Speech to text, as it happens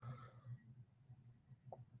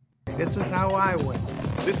This is how I win.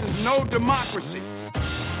 This is no democracy.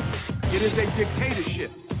 It is a dictatorship.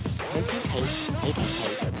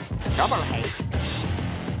 Double hate.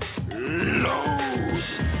 Load.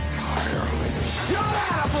 You're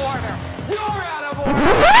out of order! You're out of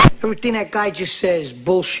order! Everything that guy just says is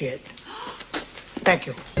bullshit. Thank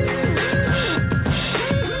you.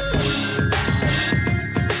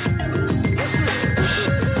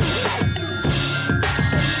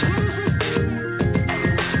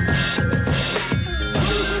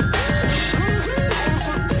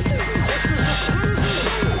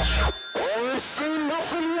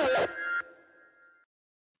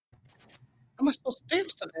 How am I supposed to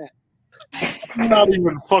dance to that? I'm not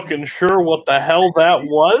even fucking sure what the hell that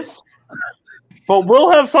was. But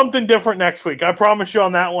we'll have something different next week. I promise you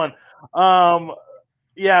on that one.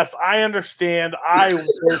 Yes, I understand. I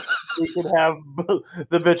wish we could have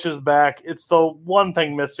the bitches back. It's the one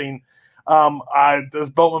thing missing.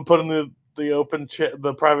 As Boatman put in the open chat,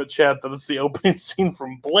 the private chat, that it's the opening scene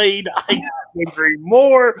from Blade. I can't agree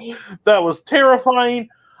more. That was terrifying.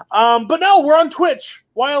 But no, we're on Twitch.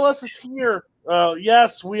 YLS is here.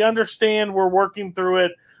 Yes, we understand. We're working through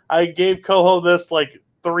it. I gave Coho this like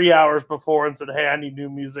 3 hours before and said, hey, I need new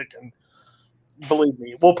music. And believe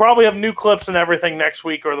me, we'll probably have new clips and everything next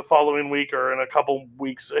week or the following week or in a couple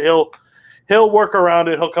weeks. He'll work around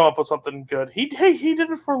it. He'll come up with something good. He did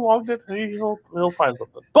it for long. He'll find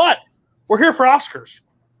something. But we're here for Oscars.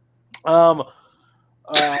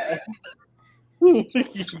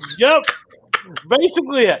 Yep.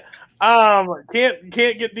 Basically it. Can't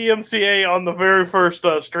get DMCA on the very first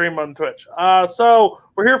stream on Twitch. So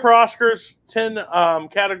we're here for Oscars. 10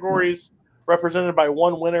 categories represented by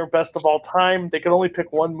one winner, best of all time. They can only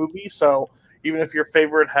pick one movie, so even if your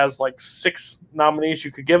favorite has like 6 nominees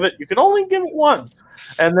you could give it, you can only give it one.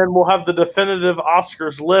 And then we'll have the definitive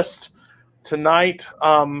Oscars list tonight.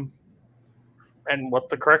 And what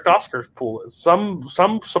the correct Oscars pool is. Some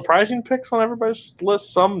surprising picks on everybody's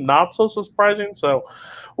list, some not so surprising. So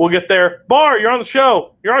we'll get there. Bar, you're on the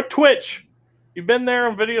show. You're on Twitch. You've been there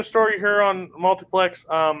on Video Store. You're here on Multiplex.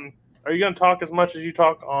 Are you going to talk as much as you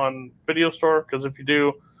talk on Video Store? Because if you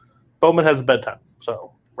do, Bowman has a bedtime.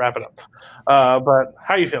 So wrap it up. But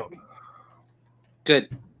how you feeling?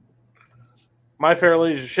 Good. My Fair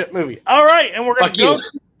Lady is a shit movie. All right, and we're gonna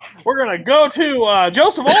go to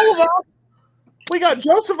Joseph Oliver. We got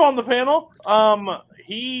Joseph on the panel.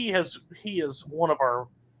 He is one of our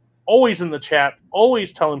always in the chat,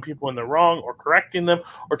 always telling people when they're wrong or correcting them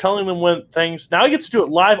or telling them when things. Now he gets to do it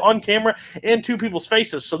live on camera and to people's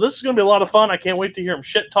faces. So this is going to be a lot of fun. I can't wait to hear him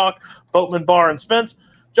shit talk Boatman, Bar, and Spence.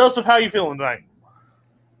 Joseph, how you feeling tonight?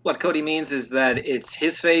 What Cody means is that it's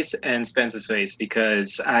his face and Spence's face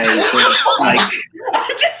because I don't like.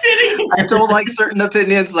 I don't like certain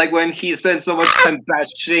opinions, like when he spends so much time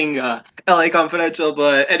bashing LA Confidential.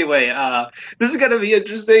 But anyway, this is gonna be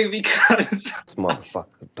interesting because this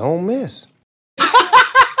motherfucker don't miss.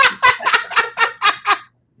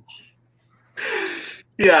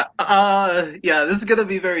 Yeah, this is gonna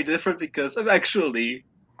be very different because I'm actually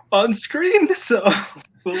on screen, so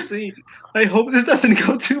we'll see. I hope this doesn't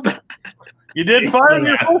go too bad. You did fine in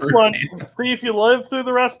your first one. See if you live through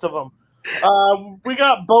the rest of them. We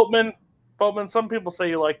got Boatman. Boatman, some people say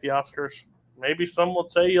you like the Oscars. Maybe some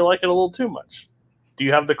would say you like it a little too much. Do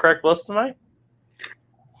you have the correct list tonight?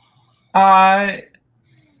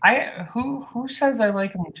 Who says I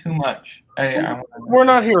like them too much? We're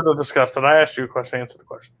not here to discuss that. I asked you a question. Answer the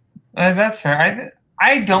question. That's fair.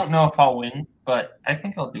 I don't know if I'll win, but I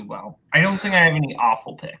think I'll do well. I don't think I have any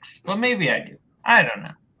awful picks, but maybe I do. I don't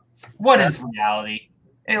know. What is reality?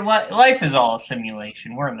 Life is all a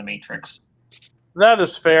simulation. We're in the Matrix. That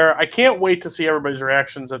is fair. I can't wait to see everybody's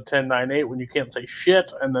reactions at 10, 9, 8 when you can't say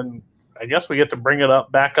shit, and then I guess we get to bring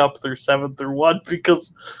it back up through 7 through 1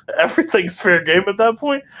 because everything's fair game at that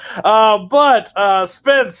point. But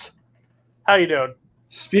Spence, how you doing?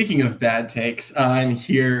 Speaking of bad takes, I'm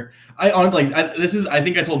here. I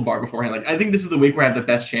think I told Bar beforehand. I think this is the week where I have the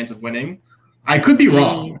best chance of winning. I could be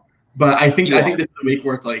wrong, but I think this is the week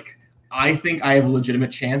where it's I think I have a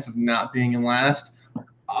legitimate chance of not being in last.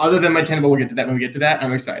 Other than my 10, but we'll get to that when we get to that.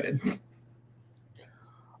 I'm excited.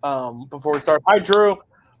 Before we start, hi Drew.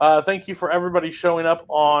 Thank you for everybody showing up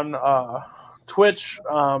on Twitch,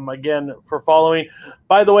 again, for following.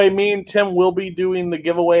 By the way, me and Tim will be doing the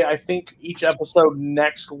giveaway, I think, each episode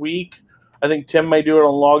next week. I think Tim may do it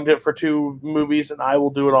on Logged It for 2 movies, and I will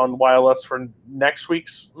do it on YLS for next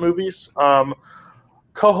week's movies.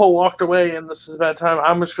 Coho walked away, and this is a bad time.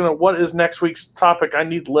 I'm just going to, what is next week's topic? I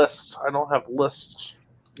need lists. I don't have lists.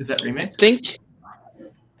 Is that remake? I think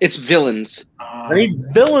it's villains. I need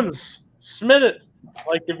villains. Submit it.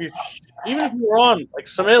 Like even if you're on, like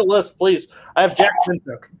submit a list, please. I have Jack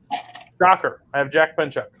Pinchuk. Shocker. I have Jack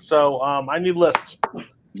Pinchuk. So I need lists.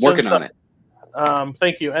 Working on it.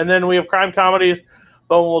 Thank you. And then we have crime comedies.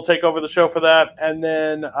 Bowen will take over the show for that, and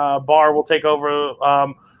then Bar will take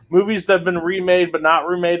over movies that have been remade but not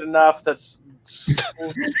remade enough. That's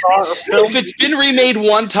if it's been remade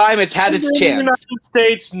one time, it's had its chance. In the United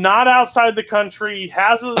States, not outside the country,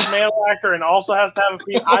 has a male actor, and also has to have a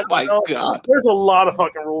female. Oh my god! There's a lot of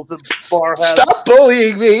fucking rules that Bar has. Stop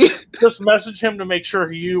bullying me. Just message him to make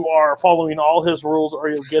sure you are following all his rules, or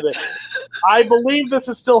you'll get it. I believe this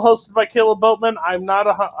is still hosted by Caleb Boatman. I'm not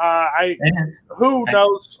who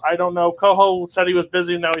knows? I don't know. Coho said he was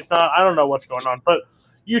busy. Now he's not. I don't know what's going on, but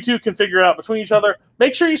you two can figure it out between each other.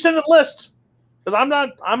 Make sure you send a list. Because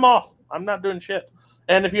I'm off. I'm not doing shit.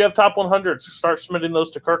 And if you have top 100s, start submitting those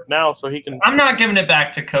to Kirk now so he can. I'm not giving it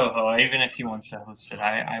back to Coho, even if he wants to host it.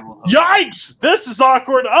 I will. Host Yikes! This is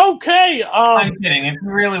awkward. Okay. I'm kidding. If you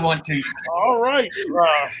really want to. All right.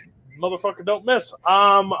 Motherfucker, don't miss.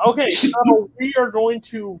 Okay, so we are going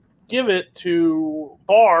to give it to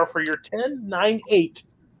Bar for your 10-9-8.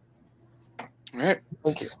 All right.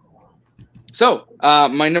 Thank you. So,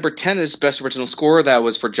 my number 10 is Best Original Score. That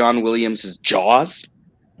was for John Williams' Jaws.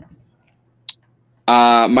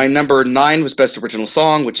 My number 9 was Best Original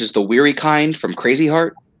Song, which is The Weary Kind from Crazy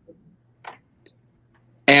Heart.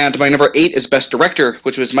 And my number 8 is Best Director,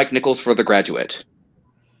 which was Mike Nichols for The Graduate.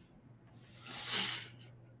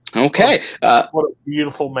 Okay. What a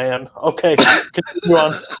beautiful man. Okay, continue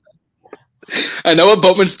on. I know what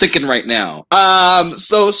Boatman's thinking right now.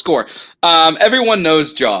 So score. Everyone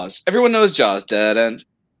knows Jaws. Everyone knows Jaws. Da-dun,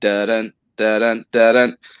 da-dun, da-dun,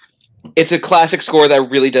 da-dun. It's a classic score that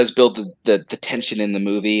really does build the tension in the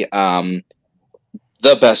movie. The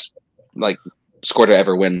best score to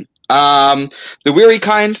ever win. The Weary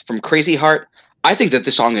Kind from Crazy Heart. I think that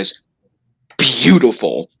this song is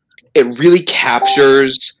beautiful. It really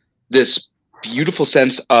captures this beautiful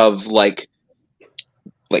sense of a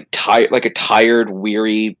tired,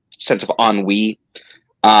 weary sense of ennui,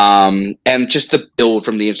 and just the build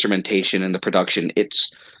from the instrumentation and the production. It's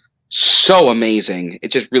so amazing.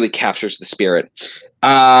 It just really captures the spirit.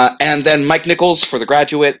 And then Mike Nichols for The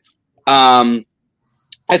Graduate. I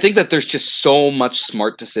think that there's just so much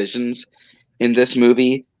smart decisions in this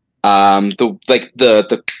movie.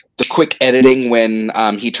 The quick editing when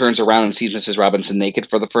he turns around and sees Mrs. Robinson naked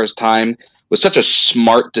for the first time was such a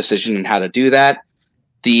smart decision in how to do that.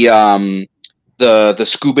 The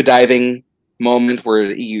scuba diving moment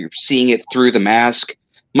where you're seeing it through the mask.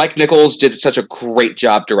 Mike Nichols did such a great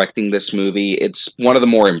job directing this movie. It's one of the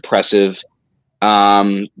more impressive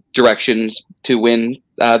directions to win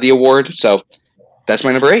the award. So that's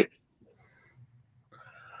my number 8.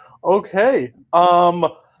 Okay.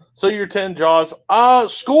 So your 10 Jaws.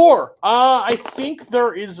 Score. I think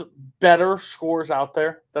there is better scores out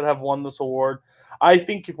there that have won this award. I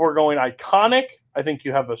think if we're going iconic, I think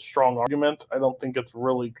you have a strong argument. I don't think it's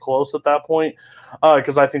really close at that point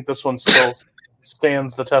because I think this one still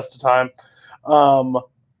stands the test of time.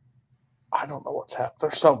 I don't know what's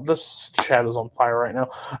happening. This chat is on fire right now.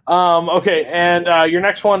 Okay, and your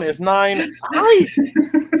next one is 9. I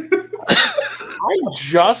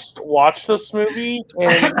just watched this movie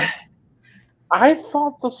and I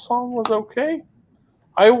thought the song was okay.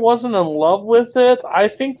 I wasn't in love with it. I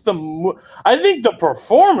think the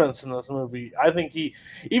performance in this movie. I think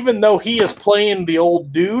even though he is playing the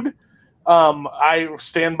old dude, I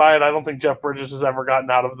stand by it. I don't think Jeff Bridges has ever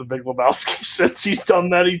gotten out of The Big Lebowski since he's done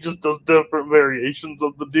that. He just does different variations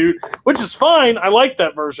of the dude, which is fine. I like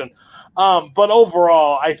that version. But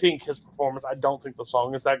overall, I think his performance. I don't think the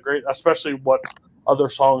song is that great, especially what other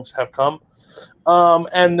songs have come.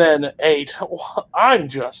 And then 8. I'm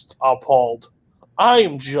just appalled. I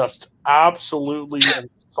am just absolutely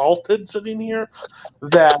insulted sitting here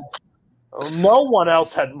that no one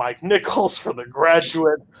else had Mike Nichols for The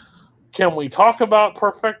Graduate. Can we talk about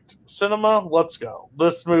perfect cinema? Let's go.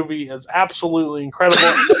 This movie is absolutely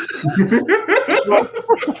incredible.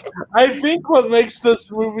 I think what makes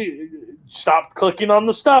this movie... Stop clicking on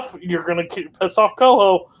the stuff. You're going to piss off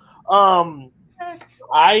Coho.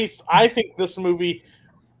 I think this movie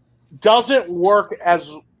doesn't work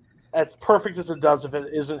as perfect as it does if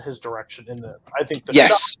it isn't his direction in it. I think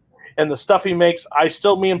the stuff he makes,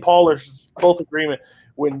 me and Paul are both agreement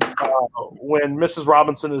when Mrs.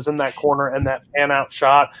 Robinson is in that corner and that pan out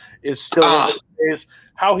shot is still is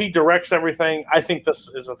how he directs everything. I think this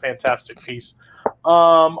is a fantastic piece.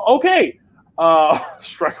 Okay.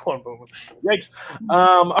 Strike one, boom. Yikes.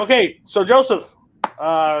 Okay, so Joseph,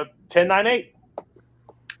 10-9-8.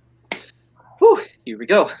 Here we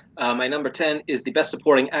go. My number 10 is the Best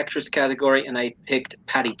Supporting Actress category, and I picked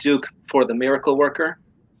Patty Duke for The Miracle Worker.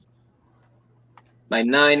 My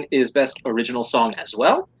 9 is Best Original Song as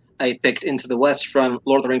well. I picked Into the West from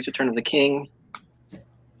Lord of the Rings: Return of the King.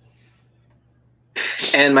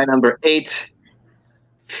 And my number 8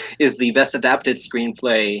 is the Best Adapted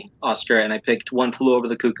Screenplay Oscar, and I picked One Flew Over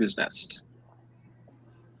the Cuckoo's Nest.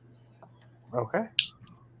 Okay.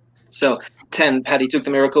 So 10, Patty Duke,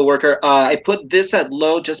 The Miracle Worker. I put this at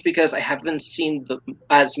low just because I haven't seen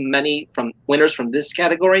as many winners from this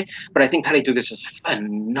category, but I think Patty Duke is just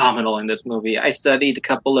phenomenal in this movie. I studied a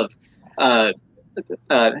couple of I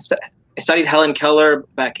studied Helen Keller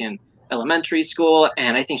back in elementary school,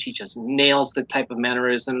 and I think she just nails the type of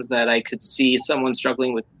mannerisms that I could see someone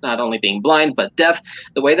struggling with, not only being blind but deaf.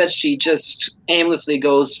 The way that she just aimlessly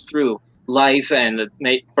goes through life, and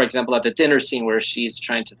for example at the dinner scene where she's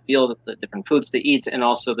trying to feel the different foods to eat, and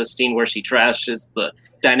also the scene where she trashes the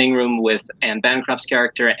dining room with Anne Bancroft's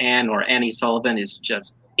character Annie Sullivan is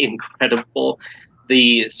just incredible.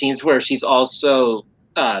 The scenes where she's also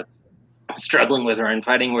struggling with her and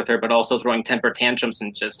fighting with her, but also throwing temper tantrums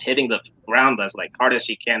and just hitting the ground as hard as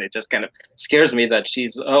she can, it just kind of scares me that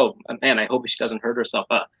she's, oh man, I hope she doesn't hurt herself.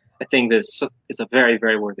 I think this is a very,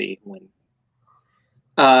 very worthy win.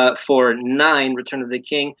 For 9, Return of the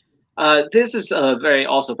King. This is a very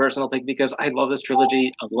also personal pick because I love this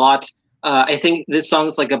trilogy a lot. I think this song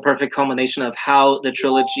is like a perfect culmination of how far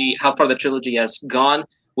the trilogy has gone,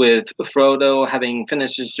 with Frodo having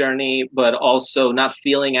finished his journey, but also not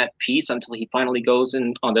feeling at peace until he finally goes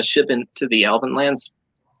on the ship into the Elven lands.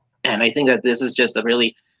 And I think that this is just a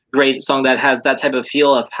really great song that has that type of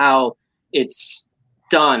feel of how it's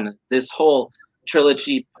done. This whole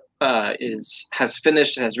trilogy has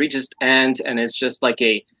finished, has reached its end, and it's just like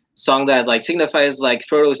a song that signifies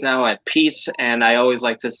Frodo's now at peace. And I always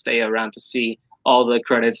like to stay around to see all the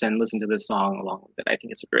credits and listen to this song along with it. I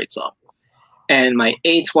think it's a great song. And my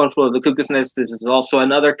 8, One Flew Over the Cuckoo's Nest. This is also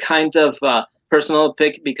another kind of personal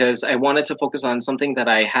pick because I wanted to focus on something that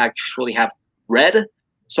I actually have read,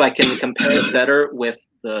 so I can compare it better with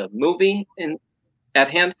the movie at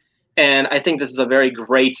hand. And I think this is a very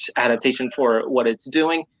great adaptation for what it's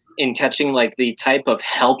doing in catching the type of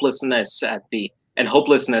helplessness and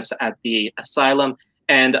hopelessness at the asylum.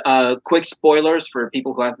 And quick spoilers for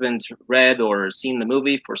people who haven't read or seen the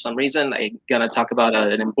movie for some reason. I'm going to talk about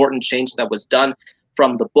an important change that was done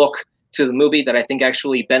from the book to the movie that I think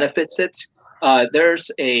actually benefits it.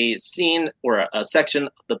 There's a scene or a section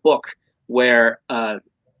of the book where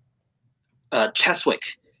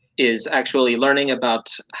Cheswick is actually learning about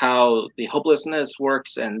how the hopelessness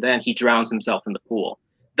works, and then he drowns himself in the pool.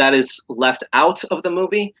 That is left out of the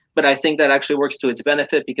movie, but I think that actually works to its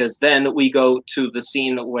benefit because then we go to the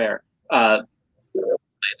scene where and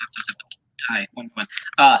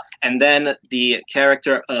then the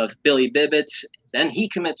character of Billy Bibbit, then he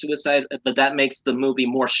commits suicide, but that makes the movie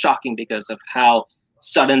more shocking because of how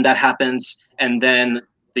sudden that happens. And then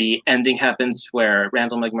the ending happens where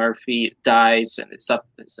Randall McMurphy dies and it's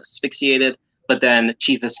asphyxiated, but then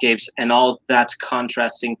Chief escapes, and all that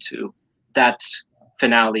contrasting to that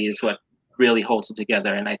finale is what really holds it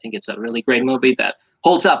together. And I think it's a really great movie that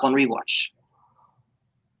holds up on rewatch.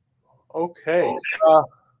 Okay.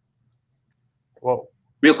 Well,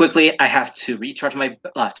 real quickly, I have to recharge my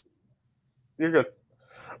You're good.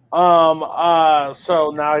 So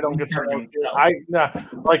now I don't get to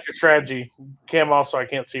like your strategy. Cam also, I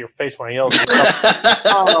can't see your face when I yell.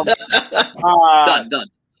 Done.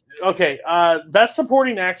 Okay. Best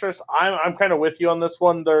supporting actress. I'm kind of with you on this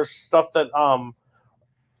one. There's stuff that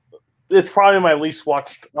it's probably my least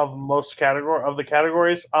watched of the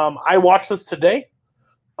categories. I watched this today.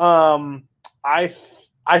 I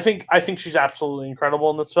think she's absolutely incredible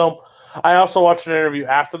in this film. I also watched an interview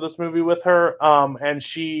after this movie with her, and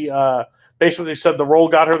she basically said the role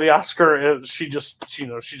got her the Oscar. She just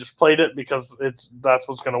played it because that's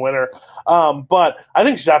what's going to win her. But I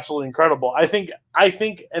think she's absolutely incredible. I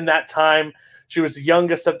think in that time she was the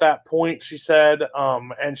youngest at that point. She said,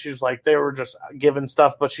 and she's like they were just given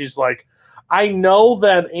stuff, but she's like, I know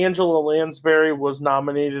that Angela Lansbury was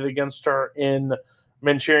nominated against her in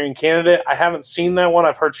Manchurian Candidate. I haven't seen that one.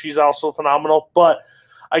 I've heard she's also phenomenal, but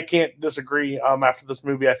I can't disagree. After this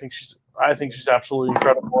movie, I think she's absolutely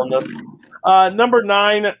incredible in this. Number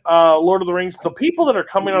 9, Lord of the Rings. The people that are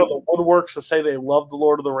coming out of the woodworks to say they love the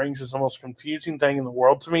Lord of the Rings is the most confusing thing in the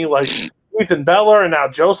world to me. Like Ethan Beller and now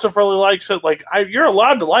Joseph really likes it. Like you're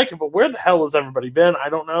allowed to like it, but where the hell has everybody been? I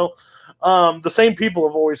don't know. The same people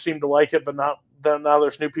have always seemed to like it, but now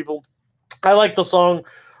there's new people. I like the song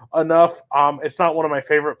enough. It's not one of my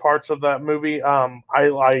favorite parts of that movie.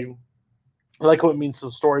 I I like what it means to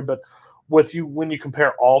the story, but when you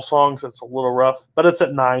compare all songs, it's a little rough. But it's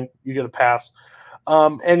at 9. You get a pass.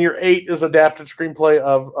 And your 8 is adapted screenplay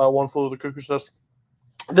of One Flew Over the Cuckoo's Nest.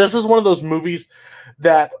 This is one of those movies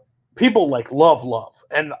that people love,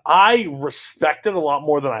 and I respect it a lot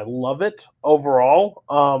more than I love it overall.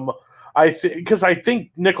 Because I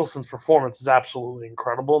think Nicholson's performance is absolutely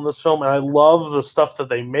incredible in this film, and I love the stuff that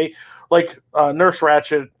they make. Nurse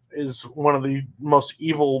Ratched is one of the most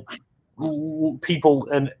evil people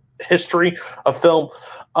in history of film,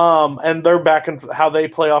 and they're back and how they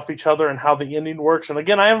play off each other and how the ending works. And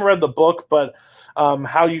again, I haven't read the book, but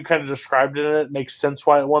how you kind of described it makes sense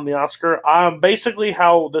why it won the Oscar. Basically,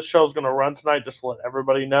 how this show is going to run tonight, just to let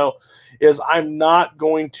everybody know, is I'm not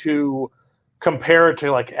going to compare it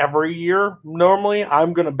to every year. Normally,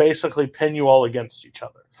 I'm going to basically pin you all against each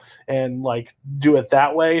other and do it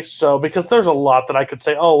that way. So because there's a lot that I could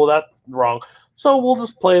say, oh, well, that's wrong. So we'll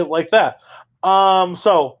just play it like that.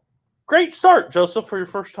 So great start, Joseph, for your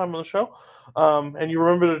first time on the show. And you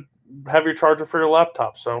remember to have your charger for your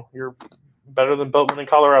laptop. So you're better than Boatman in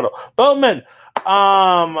Colorado. Boatman,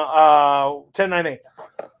 10-9-8.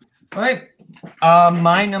 All right.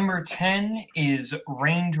 My number 10 is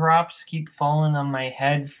Raindrops Keep Falling on My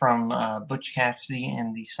Head from Butch Cassidy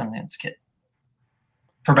and the Sundance Kid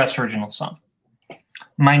for Best Original Song.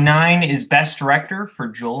 My 9 is Best Director for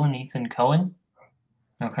Joel and Ethan Coen,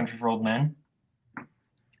 No Country for Old Men.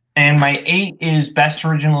 And my 8 is Best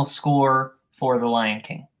Original Score for The Lion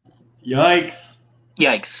King. Yikes.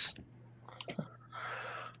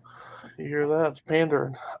 You hear that? It's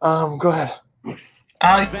pandering. Go ahead.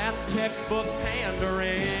 That's textbook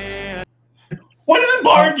pandering. Why doesn't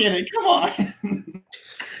Bart get it? Come on.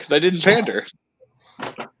 Because I didn't pander.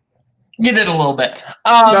 You did a little bit.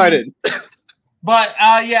 No, I didn't. But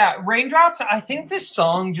Raindrops, I think this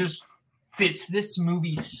song just fits this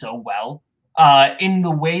movie so well in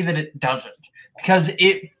the way that it doesn't. Because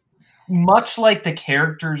it, much like the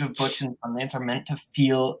characters of Butch and Sundance are meant to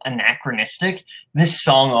feel anachronistic, this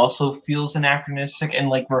song also feels anachronistic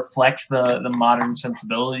and reflects the modern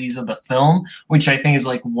sensibilities of the film, which I think is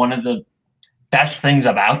one of the best things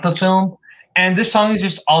about the film. And this song is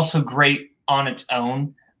just also great on its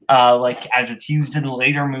own. As it's used in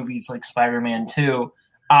later movies like Spider-Man 2,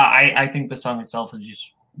 I think the song itself is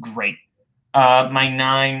just great. My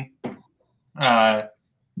 9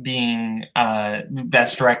 being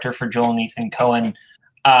Best Director for Joel and Ethan Coen.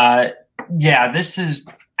 This is,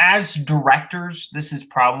 as directors, this is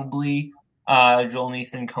probably Joel and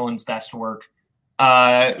Ethan Coen's best work.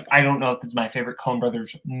 I don't know if this is my favorite Coen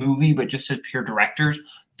Brothers movie, but just as pure directors,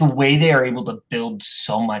 the way they are able to build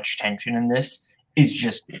so much tension in this is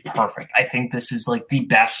just perfect. I think this is the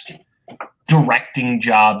best directing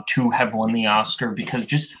job to have won the Oscar, because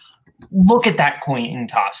just look at that coin and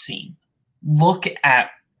toss scene. Look at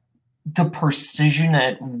the precision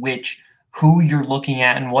at which who you're looking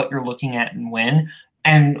at and what you're looking at and when,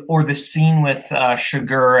 or the scene with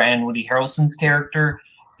Sugar and Woody Harrelson's character.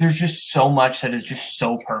 There's just so much that is just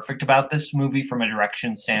so perfect about this movie from a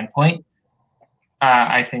direction standpoint.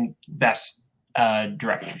 I think best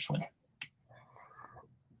directors win.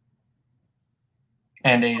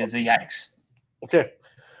 And it is a yikes. Okay.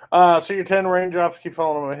 So your 10 Raindrops Keep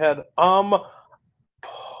Falling on My Head.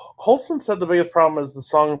 Holston said the biggest problem is the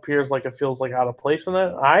song appears like it feels out of place in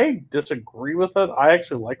it. I disagree with it. I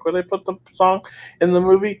actually like where they put the song in the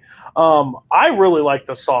movie. I really like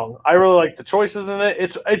the song. I really like the choices in it.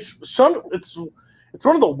 It's one of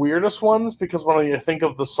the weirdest ones, because when you think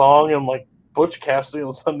of the song and Butch Cassidy and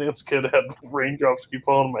the Sundance Kid had Raindrops Keep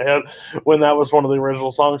Falling on My Head when that was one of the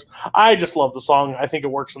original songs. I just love the song. I think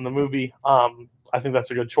it works in the movie. I think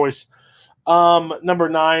that's a good choice. Number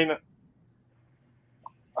 9.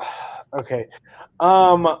 Okay.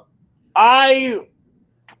 I'm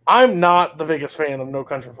not the biggest fan of No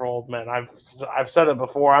Country for Old Men. I've said it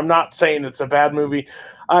before. I'm not saying it's a bad movie.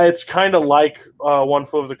 It's kind of like One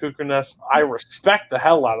Flew Over the Cuckoo's Nest. I respect the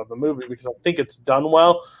hell out of the movie because I think it's done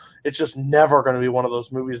well. It's just never going to be one of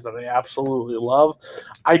those movies that I absolutely love.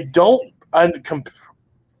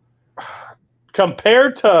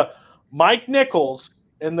 Compared to Mike Nichols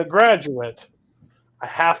in The Graduate, I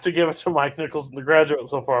have to give it to Mike Nichols in The Graduate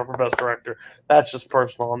so far for Best Director. That's just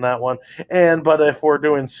personal on that one. But if we're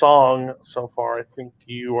doing song so far, I think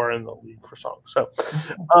you are in the lead for song. So,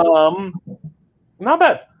 not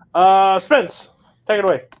bad. Spence, take it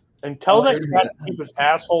away. And tell that guy to keep his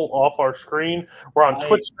asshole off our screen. We're on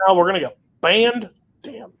Twitch now. We're going to get banned.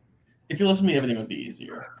 Damn. If you listen to me, everything would be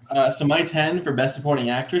easier. So my 10 for Best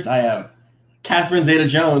Supporting Actress, I have Catherine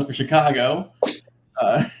Zeta-Jones for Chicago.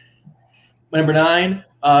 Number 9,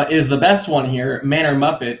 is the best one here, Man or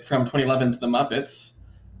Muppet from 2011's The Muppets.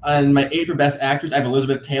 And my 8 for Best Actress, I have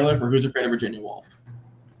Elizabeth Taylor for Who's Afraid of Virginia Woolf.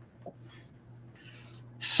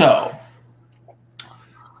 So,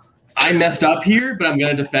 I messed up here, but I'm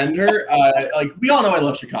going to defend her. We all know I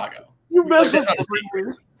love Chicago. You messed up.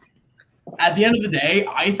 At the end of the day,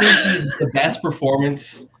 I think she's the best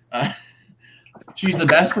performance. She's the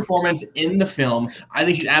best performance in the film. I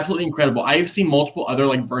think she's absolutely incredible. I've seen multiple other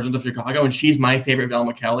versions of Chicago, and she's my favorite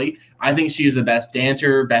Velma Kelly. I think she is the best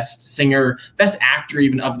dancer, best singer, best actor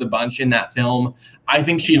even of the bunch in that film. I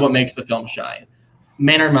think she's what makes the film shine.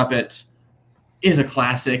 Man or Muppet is a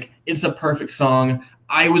classic. It's a perfect song.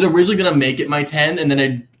 I was originally going to make it my 10, and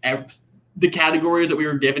then the categories that we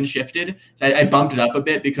were given shifted. So I bumped it up a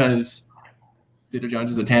bit because Theodore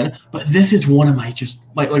Jones is a 10, but this is one of my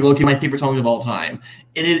my favorite songs of all time.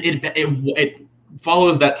 It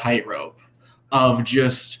follows that tightrope of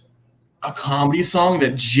just a comedy song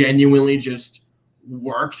that genuinely just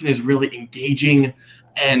works and is really engaging.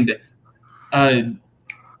 And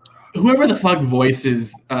whoever the fuck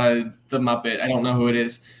voices the Muppet, I don't know who it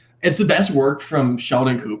is. It's the best work from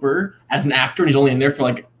Sheldon Cooper as an actor, and he's only in there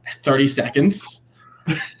for 30 seconds.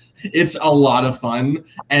 It's a lot of fun,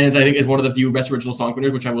 and I think it's one of the few best original song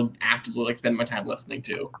winners, which I will actively spend my time listening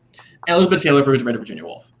to. And Elizabeth Taylor for Who's Afraid of Virginia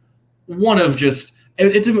Woolf. One of just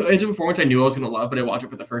it's a performance I knew I was going to love, but I watched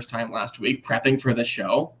it for the first time last week prepping for the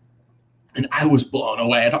show, and I was blown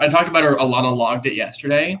away. I talked about her a lot on Logged It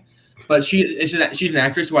yesterday, but she's an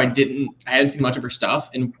actress who I hadn't seen much of her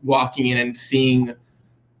stuff, and walking in and seeing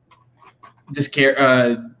this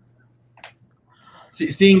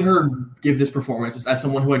seeing her give this performance as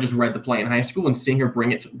someone who I just read the play in high school and seeing her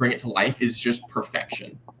bring it to life is just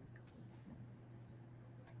perfection.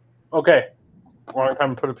 Okay. Wrong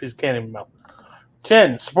time to put a piece of candy in my mouth.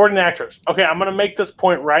 10, supporting actress. Okay, I'm going to make this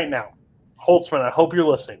point right now. Holtzman, I hope you're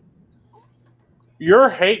listening. Your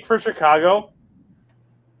hate for Chicago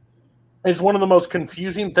is one of the most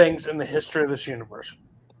confusing things in the history of this universe.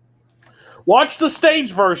 Watch the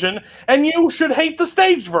stage version, and you should hate the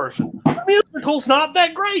stage version. The musical's not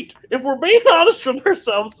that great. If we're being honest with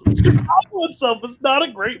ourselves, Chicago itself is not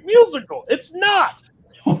a great musical. It's not.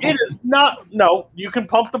 It is not. No, you can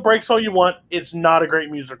pump the brakes all you want. It's not a great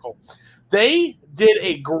musical. They did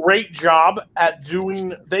a great job at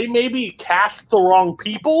doing. They maybe cast the wrong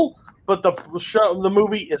people, but the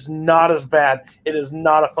movie is not as bad. It is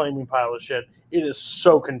not a flaming pile of shit. It is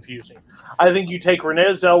so confusing. I think you take Renee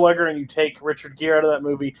Zellweger and you take Richard Gere out of that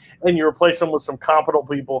movie and you replace them with some competent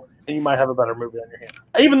people and you might have a better movie on your hand.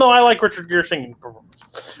 Even though I like Richard Gere's singing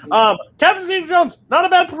performance. Catherine Zeta-Jones, not a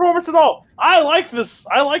bad performance at all. I like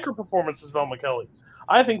her performance as Velma Kelly.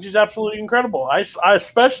 I think she's absolutely incredible. I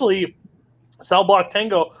especially Cell Block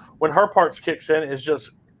Tango, when her parts kicks in, is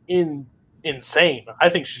just insane. I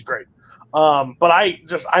think she's great. But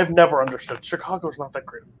I've never understood. Chicago's not that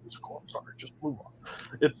great of a musical. I'm sorry. Just move on.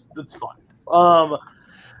 It's fine.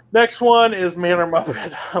 Next one is Man or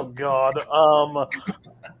Muppet. Oh God.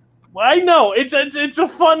 I know it's a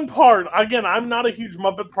fun part. Again, I'm not a huge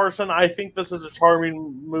Muppet person. I think this is a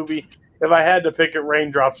charming movie. If I had to pick it,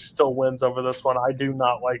 Raindrops still wins over this one. I do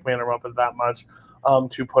not like Man or Muppet that much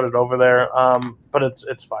to put it over there. But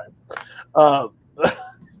it's fine.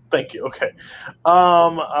 Thank you. Okay.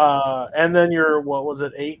 And then what was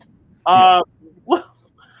it, 8? Yeah.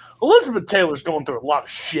 Elizabeth Taylor's going through a lot of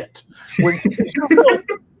shit when she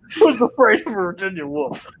was afraid of Virginia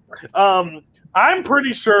Woolf. I'm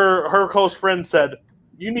pretty sure her close friend said,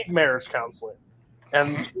 "You need marriage counseling."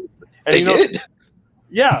 And they did.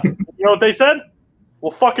 Yeah. You know what they said?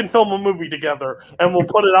 We'll fucking film a movie together and we'll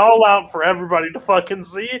put it all out for everybody to fucking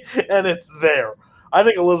see, and it's there. I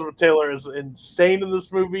think Elizabeth Taylor is insane in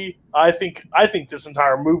this movie. I think this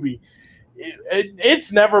entire movie,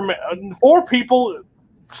 it's never 4 people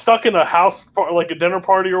stuck in a house like a dinner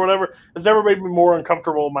party or whatever has never made me more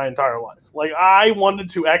uncomfortable in my entire life. Like I wanted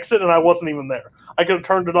to exit and I wasn't even there. I could have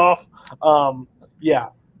turned it off. Yeah,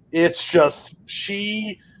 it's just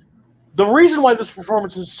the reason why this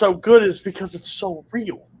performance is so good is because it's so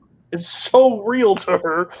real. It's so real to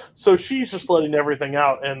her, so she's just letting everything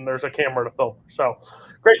out, and there's a camera to film her. So,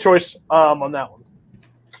 great choice on that one.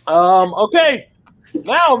 Okay,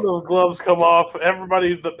 now the gloves come off.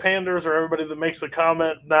 Everybody that panders or everybody that makes a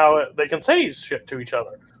comment, now they can say shit to each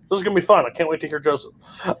other. This is going to be fun. I can't wait to hear Joseph.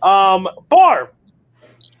 Bar,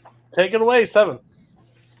 take it away, 7.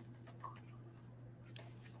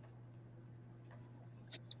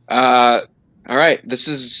 All right, this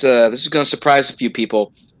is going to surprise a few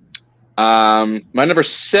people. My number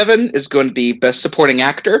 7 is going to be Best Supporting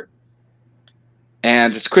Actor,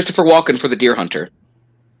 and it's Christopher Walken for The Deer Hunter.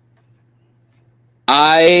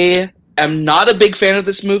 I am not a big fan of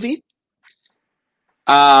this movie.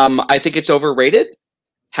 I think it's overrated.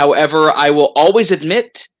 However, I will always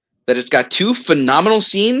admit that it's got 2 phenomenal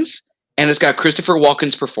scenes, and it's got Christopher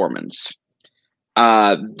Walken's performance.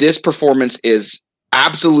 This performance is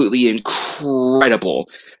absolutely incredible.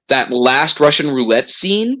 That last Russian roulette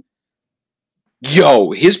scene,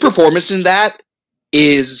 his performance in that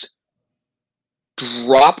is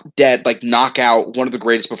drop dead, like knockout, one of the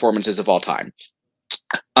greatest performances of all time.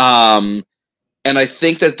 And I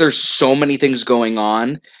think that there's so many things going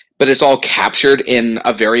on, but it's all captured in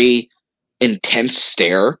a very intense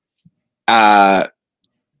stare.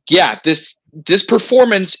 This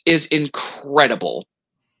performance is incredible.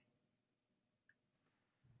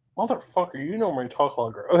 Motherfucker, you normally talk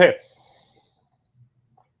longer. Okay.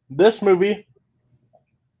 This movie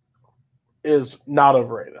is not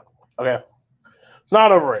overrated. Okay. It's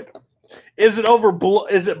not overrated. Is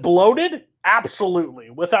it bloated? Absolutely.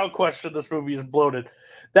 Without question, this movie is bloated.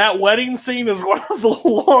 That wedding scene is one of the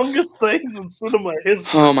longest things in cinema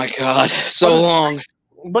history. Oh my god, so long.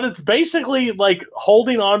 But it's basically like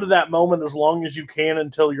holding on to that moment as long as you can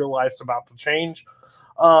until your life's about to change.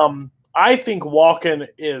 I think Walken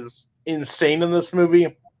is insane in this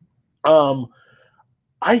movie.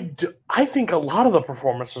 I think a lot of the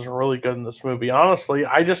performances are really good in this movie. Honestly,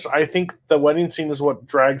 I think the wedding scene is what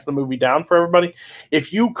drags the movie down for everybody.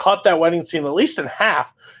 If you cut that wedding scene at least in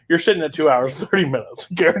half, you're sitting at 2 hours and 30 minutes,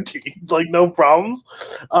 guaranteed. Like no problems.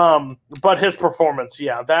 But his performance,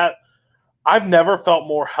 that I've never felt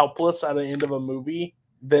more helpless at the end of a movie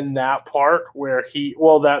than that part where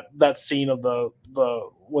that scene of the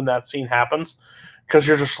when that scene happens, because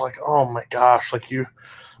you're just like, oh my gosh, like you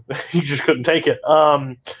just couldn't take it.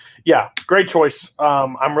 Great choice.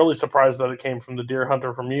 I'm really surprised that it came from The Deer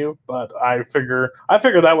Hunter from you, but I figure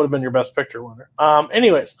that would have been your best picture winner.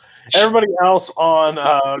 Anyways, everybody else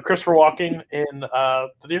on Christopher Walken in The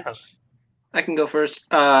Deer Hunter. I can go first.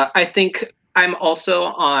 I think I'm also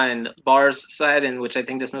on Bar's side, in which I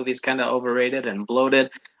think this movie is kind of overrated and bloated.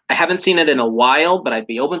 I haven't seen it in a while, but I'd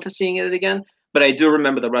be open to seeing it again. But I do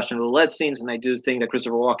remember the Russian roulette scenes, and I do think that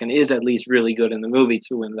Christopher Walken is at least really good in the movie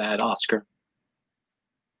to win that Oscar.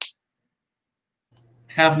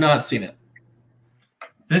 Have not seen it.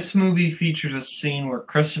 This movie features a scene where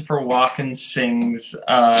Christopher Walken sings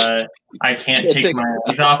I Can't Take My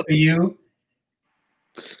Eyes Off of You.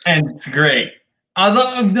 And it's great.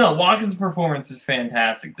 No, Walken's performance is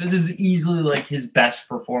fantastic. This is easily like his best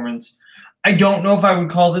performance. I don't know if I would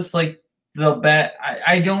call this like the bet.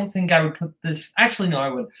 I don't think I would put this. Actually, no, I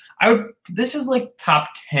would. This is like top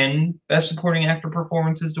 10 best supporting actor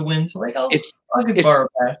performances to win. So like, I'll give Bar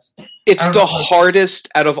a pass. It's the hardest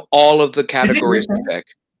out of all of the categories to pick.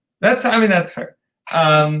 That's fair.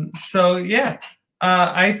 So yeah,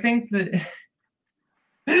 I think that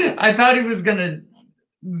I thought he was gonna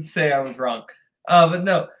say I was wrong, but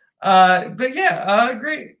no. But yeah,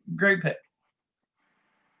 great pick.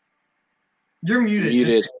 You're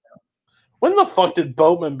muted. When the fuck did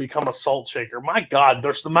Boatman become a salt shaker? My God,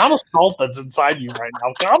 there's the amount of salt that's inside you right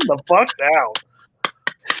now. Calm the fuck down.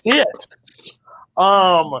 Shit.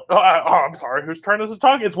 I'm sorry. Whose turn is it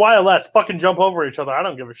talking? It's YLS. Fucking jump over each other. I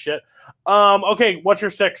don't give a shit. Okay, what's your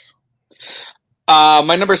 6?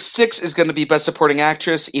 My number 6 is going to be Best Supporting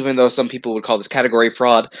Actress, even though some people would call this category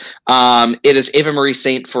fraud. It is Ava Marie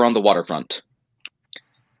Saint for On the Waterfront.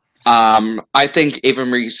 I think Ava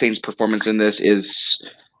Marie Saint's performance in this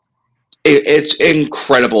it's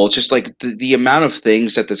incredible. Just like the amount of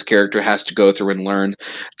things that this character has to go through and learn.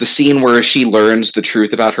 The scene where she learns the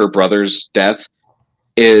truth about her brother's death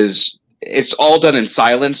it's all done in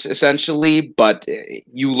silence, essentially, but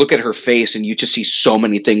you look at her face and you just see so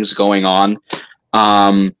many things going on.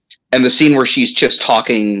 And the scene where she's just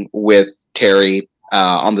talking with Terry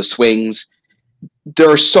on the swings,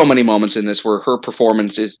 there are so many moments in this where her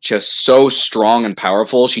performance is just so strong and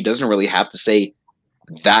powerful. She doesn't really have to say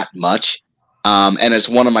that much. And it's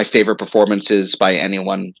one of my favorite performances by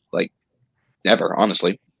anyone, like, ever,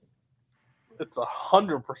 honestly. It's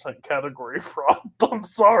 100% category fraud. I'm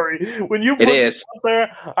sorry. When you put it is up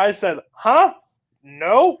there, I said, huh?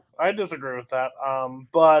 No, I disagree with that.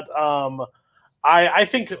 I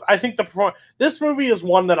think the performance. This movie is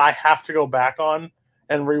one that I have to go back on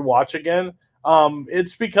and rewatch again.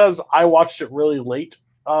 It's because I watched it really late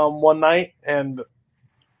one night, and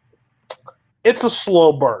it's a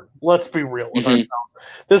slow burn. Let's be real with ourselves.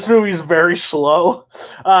 This movie is very slow,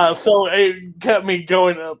 so it kept me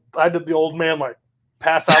going. I did the old man like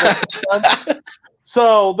pass out.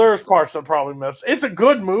 So there's parts that probably miss. It's a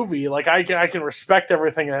good movie. Like I can respect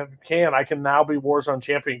everything I can. I can now be Warzone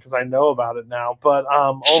champion because I know about it now. But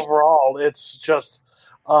overall, it's just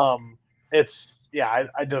I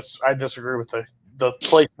disagree with the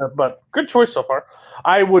placement, but good choice so far.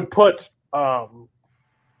 I would put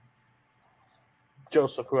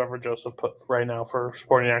Joseph, whoever Joseph put right now for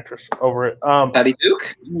supporting actress over it. Patty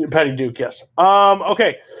Duke? Patty Duke, yes.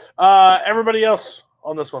 Okay. Everybody else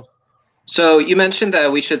on this one. So you mentioned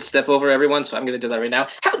that we should step over everyone, so I'm going to do that right now.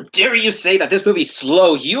 How dare you say that this movie's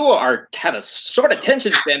slow? You have a short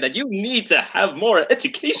attention span that you need to have more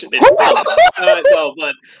education in. I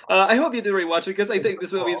hope you do rewatch it because I think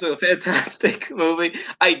this movie is a fantastic movie.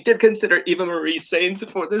 I did consider Eva Marie Saint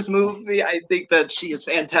for this movie. I think that she is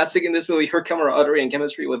fantastic in this movie. Her camaraderie and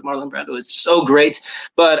chemistry with Marlon Brando is so great.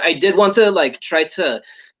 But I did want to try to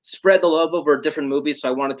spread the love over different movies, so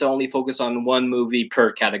I wanted to only focus on one movie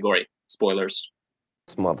per category. Spoilers.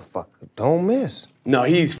 This motherfucker don't miss. No,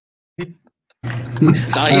 he's good.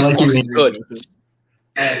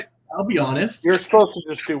 I'll be honest. You're supposed to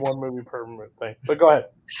just do one movie per thing, but go ahead.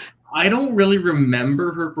 I don't really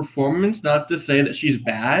remember her performance, not to say that she's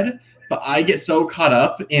bad, but I get so caught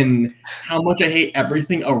up in how much I hate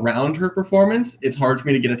everything around her performance, it's hard for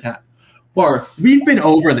me to get attached. Or, we've been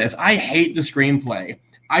over this. I hate the screenplay.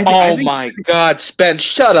 My God, Spence,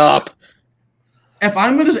 shut up. If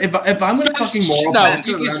I'm gonna fucking moral, no,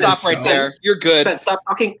 you can stop right there. You're good. Spence, stop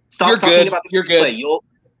talking. Stop talking about this. You're good. You'll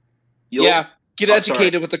get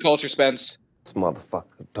educated with the culture, Spence. This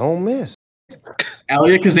motherfucker don't miss.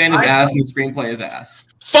 Elia Kazan is ass and the screenplay is ass.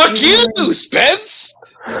 Fuck you, Spence.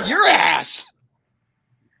 You're ass.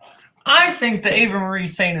 I think that Ava Marie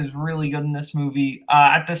Saint is really good in this movie.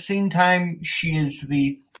 At the same time, she is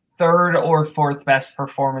the third or fourth best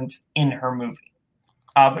performance in her movie.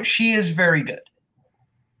 But she is very good.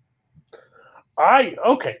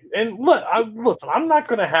 And listen, I'm not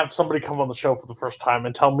going to have somebody come on the show for the first time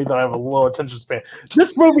and tell me that I have a low attention span.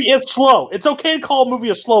 This movie is slow. It's okay to call a movie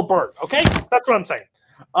a slow burn. Okay, that's what I'm saying.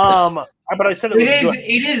 But I said it was good.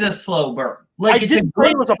 It is a slow burn. I didn't say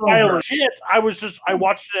it was a pile of shit. I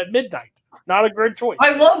watched it at midnight. Not a great choice.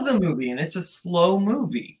 I love the movie, and it's a slow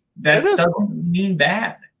movie. That doesn't mean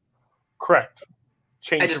bad. Correct.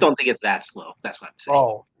 I just don't think it's that slow. That's what I'm saying.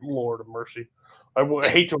 Oh, Lord of mercy. I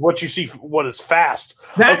hate to what you see what is fast.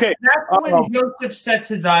 That's when Joseph sets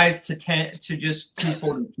his eyes to just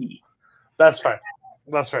 240p. That's fair.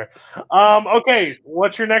 Okay,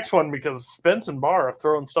 what's your next one? Because Spence and Barr are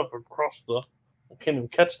throwing stuff across I can't even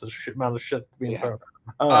catch this amount of shit being thrown.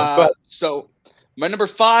 Go ahead. So my number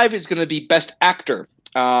 5 is going to be Best Actor.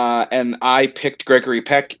 And I picked Gregory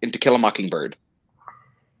Peck in To Kill a Mockingbird.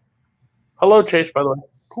 Hello, Chase, by the way.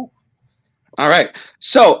 Cool. All right.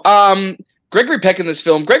 So, Gregory Peck in this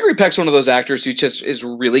film. Gregory Peck's one of those actors who just is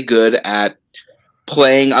really good at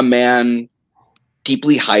playing a man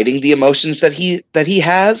deeply hiding the emotions that he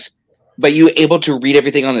has, but you're able to read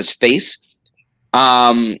everything on his face.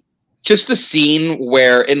 Just the scene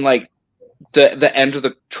where in the end of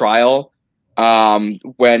the trial,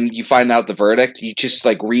 when you find out the verdict, you just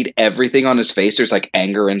read everything on his face. There's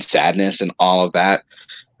anger and sadness and all of that.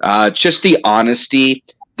 Just the honesty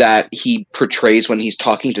that he portrays when he's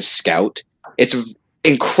talking to Scout. It's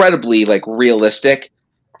incredibly realistic.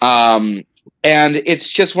 And it's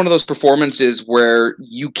just one of those performances where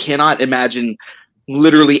you cannot imagine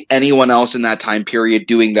literally anyone else in that time period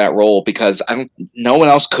doing that role because no one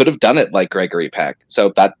else could have done it like Gregory Peck.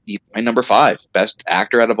 So that's my number 5, best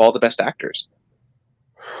actor out of all the best actors.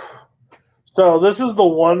 So this is the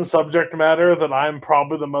one subject matter that I'm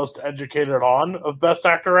probably the most educated on of best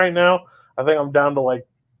actor right now. I think I'm down to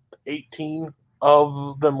 18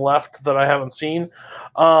 of them left that I haven't seen.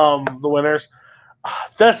 The winners.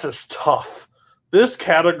 This is tough. This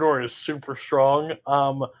category is super strong.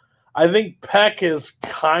 I think Peck is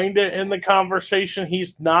kind of in the conversation.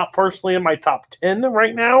 He's not personally in my top 10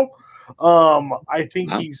 right now. I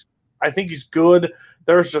think he's good.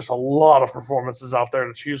 There's just a lot of performances out there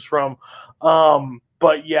to choose from.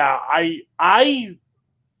 But yeah,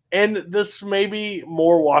 and this maybe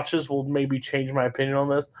more watches will maybe change my opinion on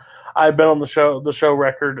this. I've been on the show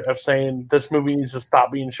record of saying this movie needs to stop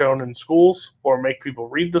being shown in schools or make people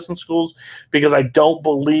read this in schools because I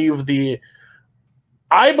believe the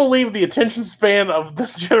attention span of the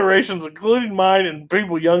generations, including mine and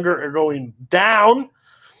people younger, are going down.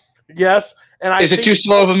 Yes. And Is it too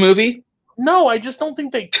slow of a movie? No, I just don't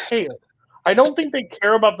think they care. I don't think they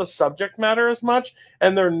care about the subject matter as much,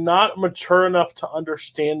 and they're not mature enough to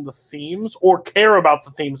understand the themes or care about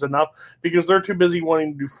the themes enough because they're too busy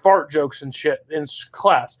wanting to do fart jokes and shit in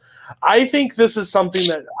class. I think this is something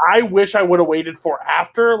that I wish I would have waited for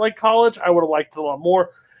after like college. I would have liked it a lot more.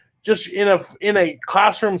 Just in a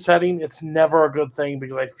classroom setting, it's never a good thing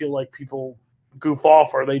because I feel like people goof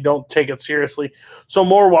off or they don't take it seriously. So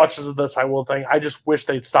more watches of this, I will think. I just wish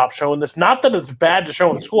they'd stop showing this. Not that it's bad to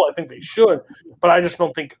show in school. I think they should, but I just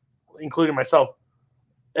don't think, including myself,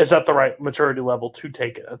 is at the right maturity level to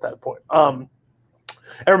take it at that point.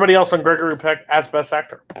 Everybody else on Gregory Peck as Best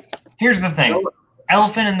Actor. Here's the thing.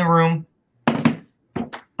 Elephant in the Room.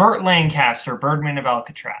 Burt Lancaster, Birdman of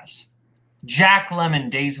Alcatraz. Jack Lemmon,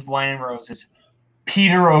 Days of Wine and Roses.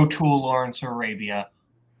 Peter O'Toole, Lawrence of Arabia.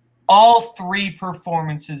 All 3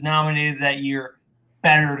 performances nominated that year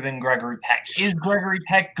better than Gregory Peck. Is Gregory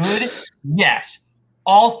Peck good? Yes.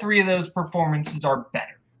 All 3 of those performances are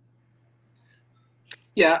better.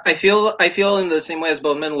 Yeah, I feel in the same way as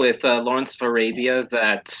Boatman with Lawrence of Arabia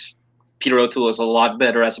that Peter O'Toole is a lot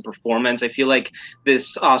better as a performance. I feel like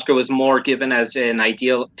this Oscar was more given as an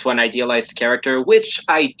idealized character, which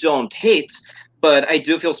I don't hate, but I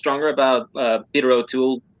do feel stronger about Peter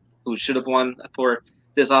O'Toole, who should have won for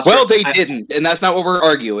this Oscar. Well, they didn't, and that's not what we're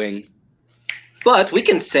arguing. But we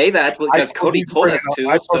can say that because Cody told us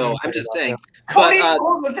to, so I'm just saying. Cody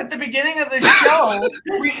told us at the beginning of the show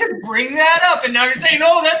we could bring that up, and now you're saying,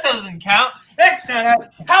 "Oh, that doesn't count. That's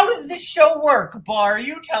not how does this show work, Bar?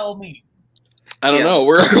 You tell me." I don't know.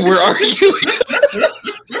 We're arguing.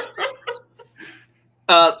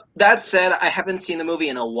 That said, I haven't seen the movie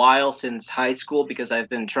in a while since high school because I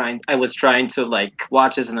was trying to like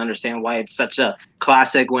watch this and understand why it's such a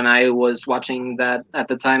classic when I was watching that at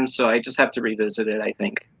the time. So I just have to revisit it, I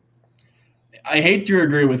think. I hate to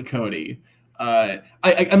agree with Cody. I'm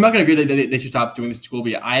not going to agree that they should stop doing this in school,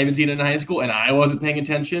 but I haven't seen it in high school and I wasn't paying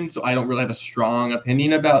attention, so I don't really have a strong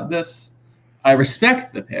opinion about this. I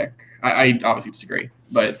respect the pick. I obviously disagree,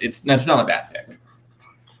 but that's not a bad pick.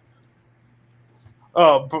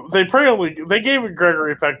 But they gave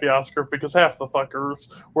Gregory Peck the Oscar because half the fuckers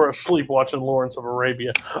were asleep watching Lawrence of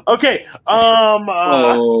Arabia. Okay.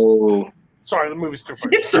 Sorry, the movie's too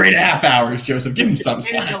funny. It's 3.5 hours, Joseph. Give him some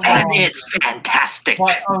slack. And it's fantastic.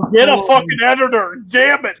 Get a fucking editor.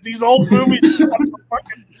 Damn it. These old movies are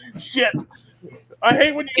fucking shit. I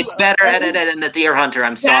hate when you. It's better edited than The Deer Hunter.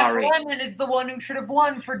 I'm sorry. Jack Lemmon is the one who should have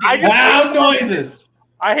won for Loud noises.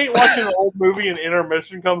 I hate watching an old movie and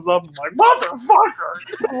intermission comes up and I'm like,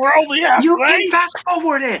 motherfucker, we're only halfway. You can fast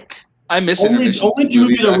forward it. I miss only 2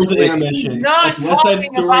 movies are worth an intermission. It's West Side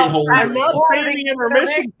Story and Holy I'm not saying the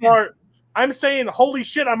intermission part. I'm saying, holy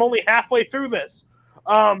shit, I'm only halfway through this.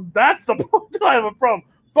 That's the point that I have a problem.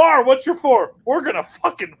 Bar, what's your 4? We're gonna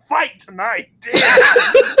fucking fight tonight. Damn.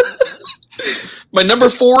 My number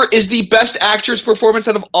 4 is the best actress performance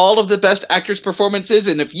out of all of the best actress performances,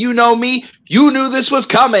 and if you know me, you knew this was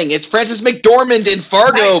coming. It's Frances McDormand in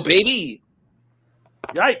Fargo, baby.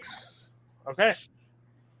 Yikes. Okay.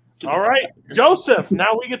 All right, Joseph,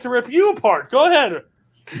 now we get to rip you apart. Go ahead.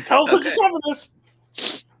 Tell us what you saw for this.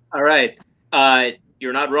 All right.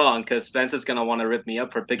 You're not wrong, because Spence is going to want to rip me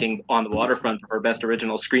up for picking On the Waterfront for Best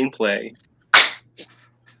Original Screenplay.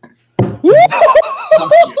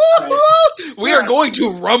 We are going to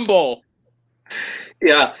rumble.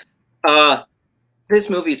 Yeah. This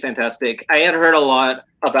movie is fantastic. I had heard a lot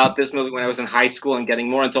about this movie when I was in high school and getting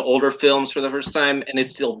more into older films for the first time, and it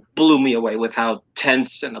still blew me away with how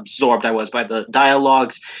tense and absorbed I was by the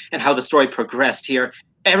dialogues and how the story progressed here.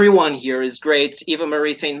 Everyone here is great. Eva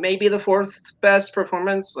Marie Saint may be the 4th best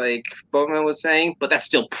performance, like Bogman was saying, but that's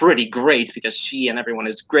still pretty great because she and everyone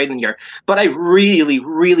is great in here. But I really,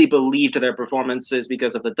 really believed their performances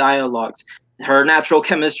because of the dialogues. Her natural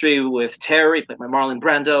chemistry with Terry, played by Marlon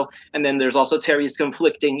Brando, and then there's also Terry's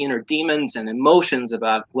conflicting inner demons and emotions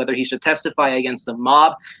about whether he should testify against the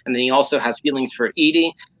mob, and then he also has feelings for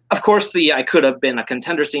Edie. Of course, the I Could Have Been a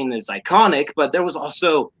Contender scene is iconic, but there was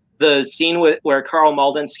also the scene where Carl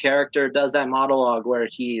Malden's character does that monologue where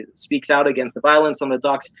he speaks out against the violence on the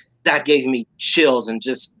docks. That gave me chills and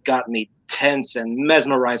just got me tense and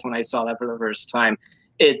mesmerized when I saw that for the first time.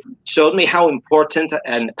 It showed me how important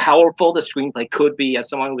and powerful the screenplay could be as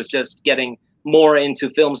someone who was just getting more into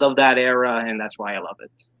films of that era, and that's why I love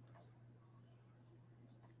it.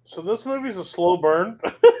 So this movie's a slow burn.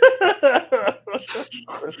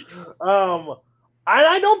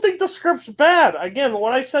 I don't think the script's bad. Again,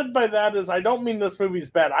 what I said by that is I don't mean this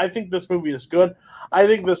movie's bad. I think this movie is good. I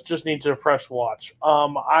think this just needs a fresh watch.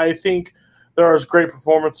 I think there is great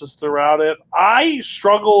performances throughout it. I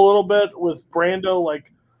struggle a little bit with Brando,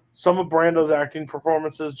 like some of Brando's acting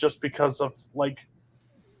performances just because of like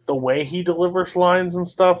the way he delivers lines and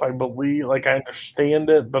stuff. I believe, like, I understand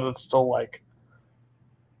it, but it's still like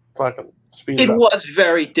fucking speed It up. was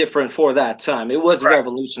very different for that time. It was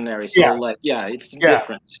revolutionary. So, it's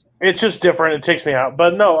different. It's just different. It takes me out.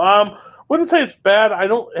 But no, wouldn't say it's bad.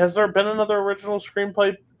 Has there been another original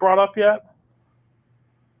screenplay brought up yet?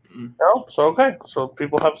 No, so okay. So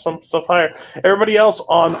people have some stuff higher. Everybody else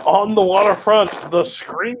on the waterfront, the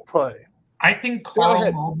screenplay. I think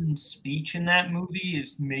Carl Malden's speech in that movie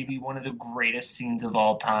is maybe one of the greatest scenes of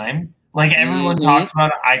all time. Like everyone talks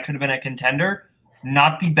about, I could have been a contender.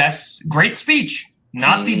 Not the best. Great speech.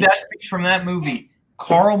 Not the best speech from that movie.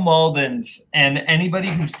 Carl Malden's, and anybody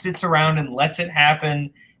who sits around and lets it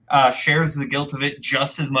happen shares the guilt of it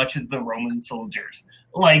just as much as the Roman soldiers.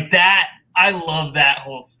 Like that. I love that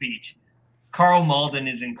whole speech. Carl Malden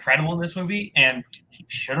is incredible in this movie, and he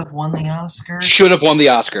should have won the Oscar. Should have won the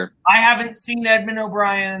Oscar. I haven't seen Edmund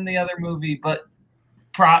O'Brien in the other movie, but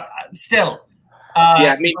still.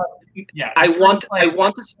 I want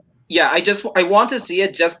to see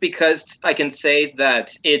it just because I can say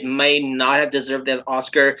that it may not have deserved that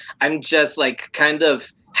Oscar. I'm just like kind of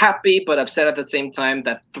happy but upset at the same time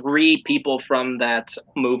that 3 people from that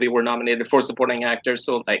movie were nominated for supporting actors.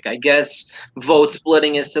 So like I guess vote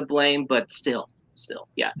splitting is to blame, but still,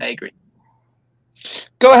 yeah, I agree.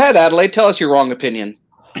 Go ahead, Adelaide. Tell us your wrong opinion.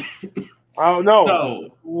 Oh no!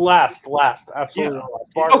 So, last, absolutely.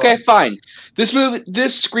 Yeah. Okay, fine. This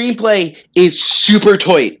screenplay is super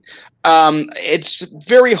tight. It's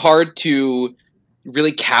very hard to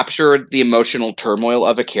really capture the emotional turmoil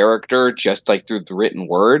of a character just like through the written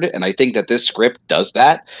word, and I think that this script does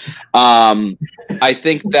that. I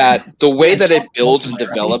think that the way that it builds and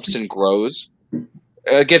develops and grows,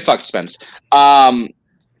 get fucked, Spence.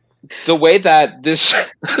 The way that this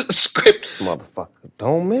script, motherfucker,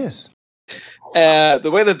 don't miss.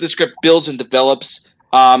 The way that the script builds and develops,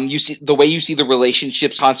 you see the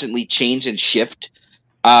relationships constantly change and shift.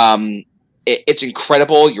 It's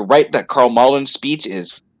incredible. You're right that Carl Malden's speech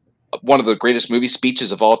is one of the greatest movie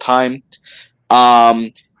speeches of all time.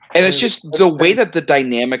 And it's just the way that the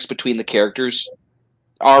dynamics between the characters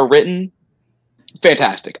are written,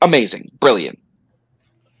 fantastic, amazing, brilliant.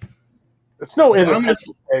 It's no Independence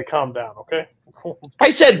Day. Calm down, okay? I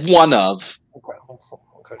said one of. Okay.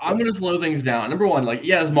 I'm going to slow things down. Number one,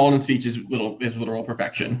 his Malden speech is literal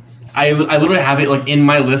perfection. I literally have it in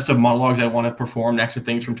my list of monologues I want to perform next to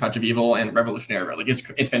things from Touch of Evil and Revolutionary Road.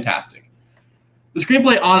 It's fantastic. The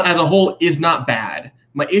screenplay as a whole is not bad.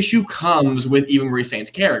 My issue comes with Eva Marie Saint's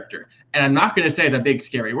character, and I'm not going to say the big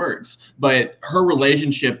scary words, but her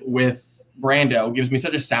relationship with Brando gives me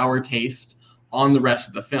such a sour taste on the rest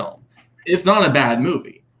of the film. It's not a bad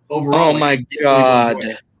movie overall. Oh my god.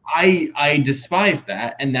 I despise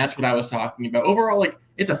that, and that's what I was talking about. Overall,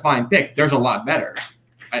 it's a fine pick. There's a lot better.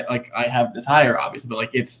 I have this higher, obviously, but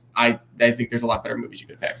I think there's a lot better movies you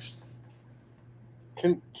could pick.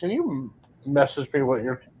 Can you message me what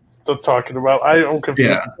you're talking about? I'm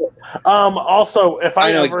confused. Yeah. Also, if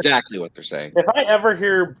I know exactly what they're saying. If I ever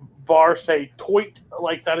hear Barr say "toit"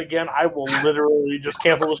 like that again, I will literally just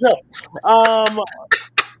cancel the show.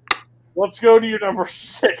 Let's go to your number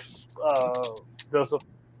 6, Joseph.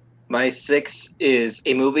 My 6 is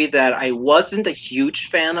a movie that I wasn't a huge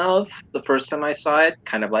fan of the first time I saw it,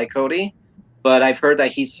 kind of like Cody, but I've heard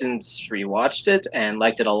that he's since rewatched it and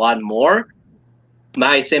liked it a lot more.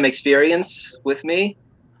 My same experience with me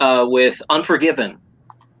with Unforgiven,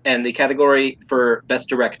 and the category for Best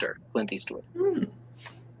Director, Clint Eastwood.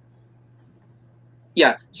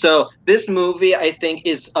 Yeah, so this movie, I think,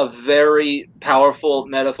 is a very powerful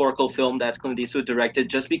metaphorical film that Clint Eastwood directed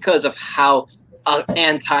just because of how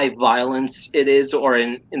anti-violence it is, or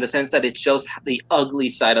in the sense that it shows the ugly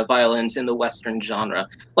side of violence in the Western genre.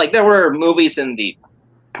 There were movies in the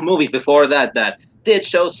movies before that did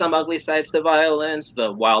show some ugly sides to violence.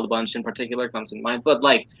 The Wild Bunch in particular comes in mind. But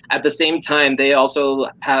at the same time, they also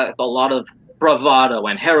have a lot of bravado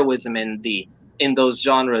and heroism in those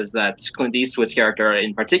genres that Clint Eastwood's character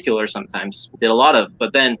in particular sometimes did a lot of.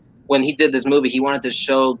 But then when he did this movie, he wanted to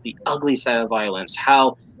show the ugly side of violence,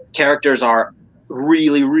 how characters are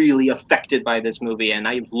really, really affected by this movie. And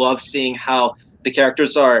I love seeing how the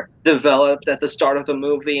characters are developed at the start of the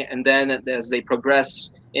movie, and then as they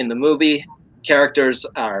progress in the movie, characters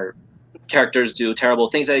do terrible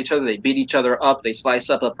things at each other. They beat each other up. They slice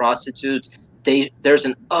up a prostitute. There's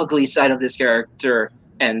an ugly side of this character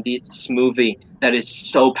and this movie that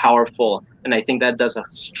is so powerful. And I think that does a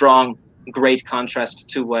strong, great contrast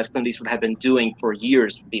to what Clint Eastwood had been doing for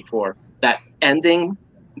years before. That ending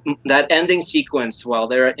sequence while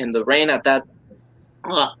they're in the rain at that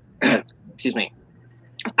excuse me,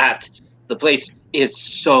 at the place is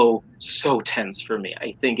so tense for me.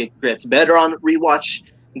 I think it gets better on rewatch.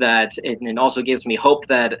 That it also gives me hope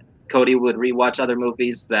that Cody would rewatch other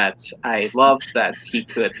movies that I love, that he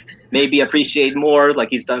could maybe appreciate more, like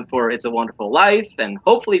he's done for It's a Wonderful Life, and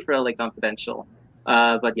hopefully for LA Confidential.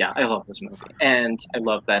 But yeah, I love this movie, and I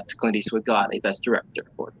love that Clint Eastwood got a Best Director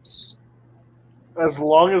for this. As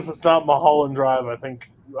long as it's not Mulholland Drive, I think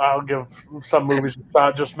I'll give some movies a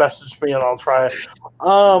shot. Just message me and I'll try it.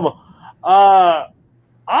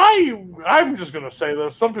 I'm just gonna say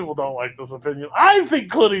this. Some people don't like this opinion. I think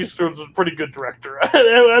Clint Eastwood's a pretty good director. At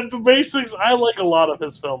the basics, I like a lot of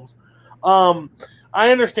his films. I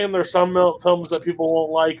understand there's some films that people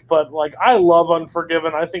won't like, but like I love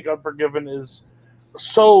Unforgiven. I think Unforgiven is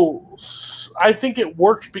I think it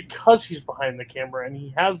works because he's behind the camera and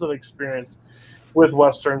he has that experience with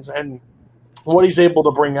Westerns and what he's able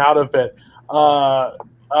to bring out of it.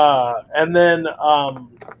 And then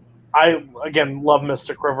I again love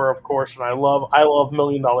Mystic River, of course, and I love $1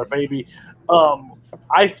 Million Baby.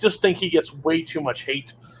 I just think he gets way too much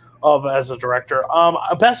hate as a director.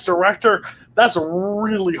 A Best Director, that's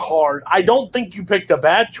really hard. I don't think you picked a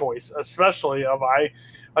bad choice, especially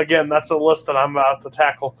again, that's a list that I'm about to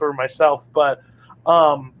tackle through myself, but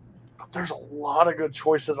there's a lot of good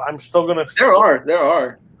choices. I'm still gonna. There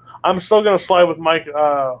are. I'm still gonna slide with Mike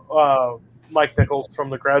Nichols from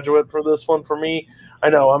The Graduate for this one for me. I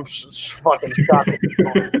know I'm fucking shocked.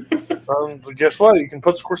 Guess what? You can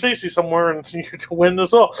put Scorsese somewhere and you can win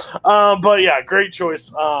as well. But yeah, great choice.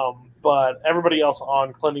 But everybody else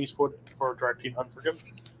on Clint Eastwood for directing Unforgiven.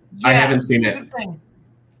 Yeah, I haven't seen it.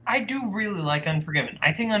 I do really like Unforgiven.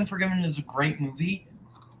 I think Unforgiven is a great movie.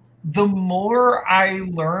 The more I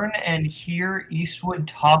learn and hear Eastwood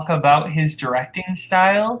talk about his directing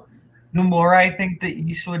style, the more I think that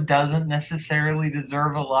Eastwood doesn't necessarily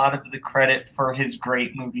deserve a lot of the credit for his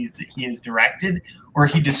great movies that he has directed, where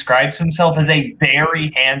he describes himself as a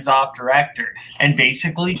very hands-off director and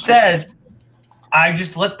basically says, I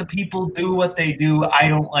just let the people do what they do. I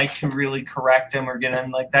don't like to really correct them or get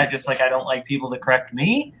in like that, just like I don't like people to correct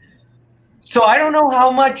me. So I don't know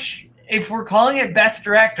how much, if we're calling it Best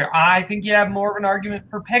Director, I think you have more of an argument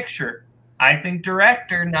for picture. I think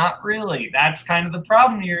director, not really. That's kind of the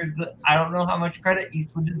problem here, is that I don't know how much credit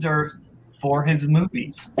Eastwood deserves for his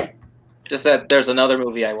movies. Just that there's another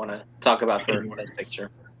movie I want to talk about for Best Picture.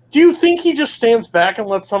 Do you think he just stands back and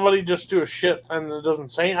lets somebody just do a shit and it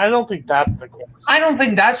doesn't say? I don't think that's the case. I don't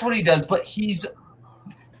think that's what he does, but he's,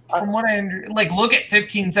 from what I look at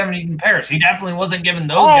 1517 in Paris. He definitely wasn't given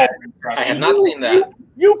those guys instructions. I have not seen that.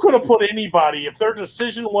 You could have put anybody. If their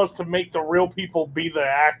decision was to make the real people be the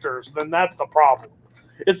actors, then that's the problem.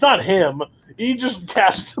 It's not him. He just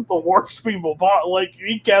cast the worst people.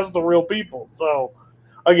 He cast the real people. So,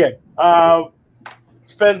 again,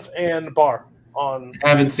 Spence and Bar on. I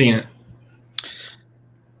haven't seen it.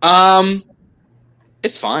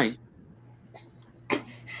 It's fine.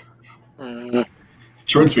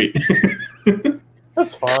 Short and sweet.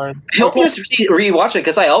 That's fine. Help me rewatch it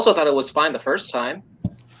because I also thought it was fine the first time.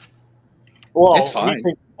 Well, it's fine.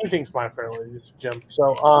 He thinks mine fairly, Jim.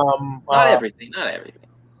 So, not everything.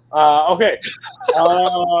 Okay.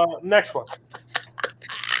 Next one.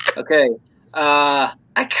 Okay. I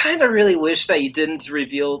kind of really wish that you didn't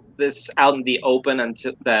reveal this out in the open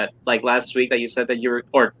until that, like last week that you said that you were,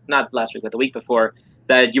 or not last week, but the week before,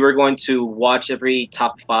 that you were going to watch every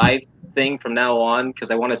top 5 thing from now on,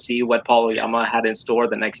 because I want to see what Paul Oyama had in store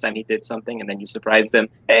the next time he did something, and then you surprised them.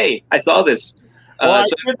 Hey, I saw this. Well,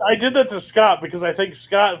 I did that to Scott because I think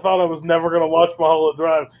Scott thought I was never going to watch Mulholland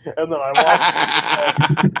Drive, and then I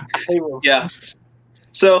watched it. Yeah.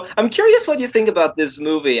 So I'm curious what you think about this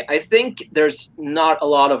movie. I think there's not a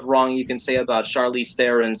lot of wrong you can say about Charlize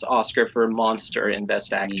Theron's Oscar for Monster in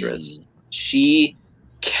Best Actress. She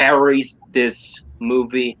carries this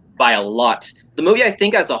movie by a lot. The movie, I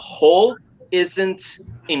think, as a whole, isn't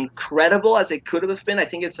incredible as it could have been. I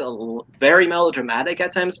think it's very melodramatic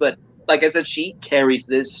at times, but like I said, she carries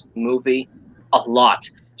this movie a lot.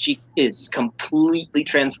 She is completely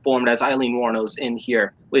transformed as Eileen Wuornos in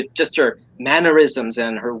here with just her mannerisms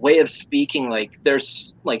and her way of speaking.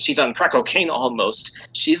 She's on crack cocaine almost.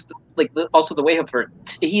 She's also the way of her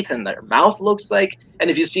teeth and her mouth looks like. And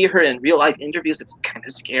if you see her in real life interviews, it's kind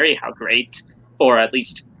of scary how great, or at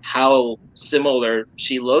least how similar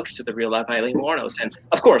she looks to the real life Eileen Wuornos. And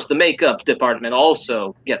of course, the makeup department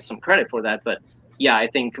also gets some credit for that. But yeah, I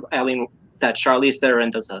think that Charlize Theron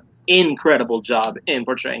does a incredible job in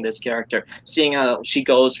portraying this character. Seeing how she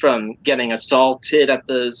goes from getting assaulted at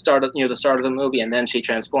the start of the movie, and then she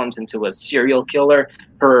transforms into a serial killer.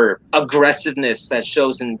 Her aggressiveness that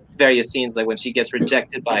shows in various scenes, like when she gets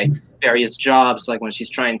rejected by various jobs, like when she's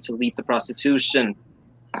trying to leave the prostitution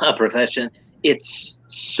profession. It's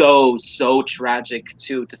so tragic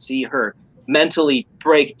to see her mentally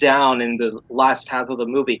break down in the last half of the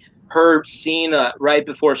movie. Her scene right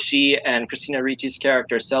before she and Christina Ricci's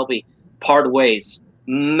character Selby part ways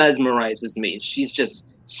mesmerizes me. She's just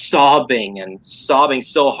sobbing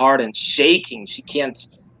so hard and shaking. She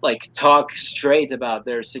can't talk straight about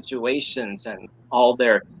their situations and all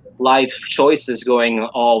their life choices going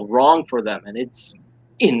all wrong for them, and it's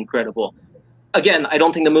incredible. Again, I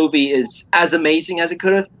don't think the movie is as amazing as it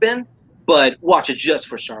could have been, but watch it just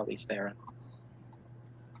for Charlize Theron.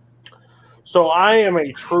 So I am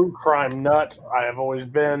a true crime nut. I have always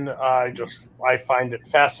been. I find it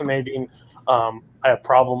fascinating. I have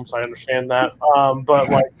problems. I understand that. But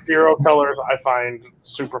serial killers, I find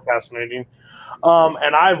super fascinating.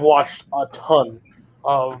 And I've watched a ton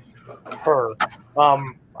of her.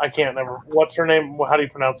 I can't remember. What's her name? How do you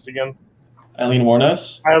pronounce it again? Eileen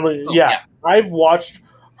Wuornos? Yeah. I've watched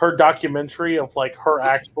her documentary of her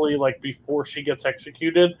actually before she gets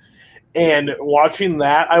executed. And watching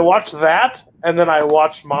that, I watched that, and then I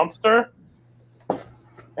watched Monster,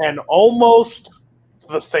 and almost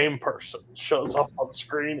the same person shows up on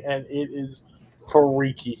screen, and it is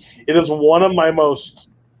freaky. It is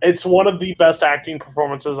it's one of the best acting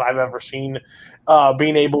performances I've ever seen,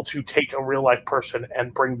 being able to take a real-life person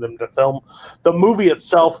and bring them to film. The movie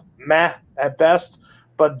itself, meh at best,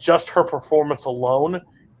 but just her performance alone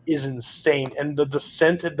is insane, and the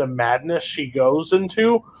descent into madness she goes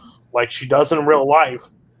into, like she does in real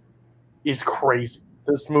life, is crazy.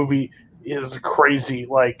 This movie is crazy.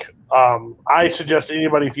 I suggest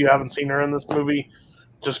anybody, if you haven't seen her in this movie,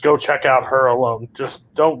 just go check out her alone.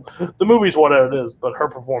 Just don't. The movie's what it is, but her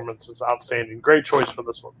performance is outstanding. Great choice for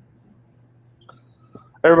this one.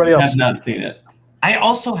 Everybody else has not seen it. I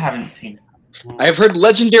also haven't seen it. I've heard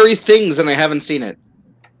legendary things, and I haven't seen it.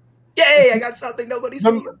 Yay! I got something nobody's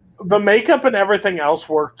seen. The makeup and everything else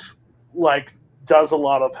worked does a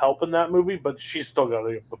lot of help in that movie, but she's still got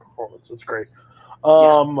to give the performance. It's great.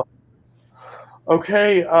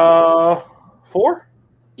 Okay, 4?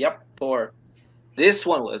 Yep, 4. This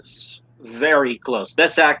one was very close.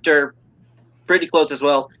 Best actor, pretty close as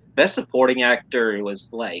well. Best supporting actor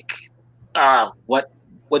was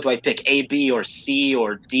what do I pick? A, B, or C,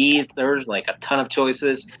 or D? There's a ton of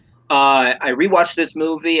choices. I rewatched this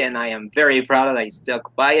movie, and I am very proud that I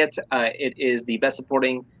stuck by it. It is the best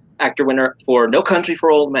supporting actor winner for No Country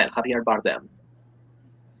for Old Men, Javier Bardem.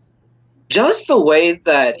 Just the way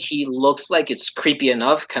that he looks like it's creepy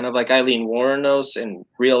enough, kind of like Eileen Wuornos in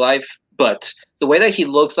real life, but the way that he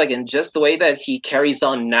looks like, and just the way that he carries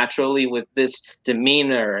on naturally with this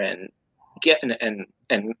demeanor and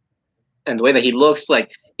the way that he looks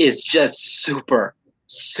like is just super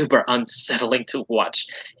unsettling to watch.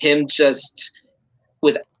 Him just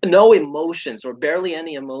with no emotions or barely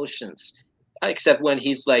any emotions, except when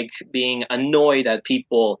he's being annoyed at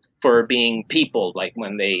people for being people,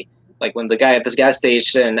 when the guy at this gas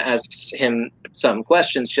station asks him some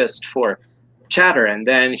questions just for chatter, and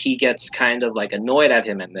then he gets kind of annoyed at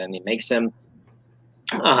him, and then he makes him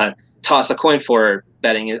toss a coin for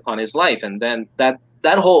betting on his life, and then that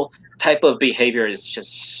whole type of behavior is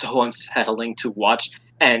just so unsettling to watch,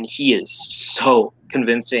 and he is so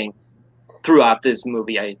convincing throughout this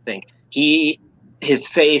movie. I think his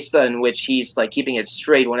face in which he's keeping it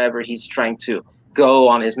straight whenever he's trying to go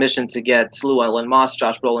on his mission to get Llewellyn Moss,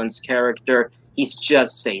 Josh Brolin's character. He's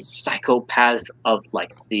just a psychopath of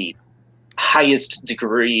the highest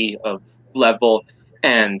degree of level,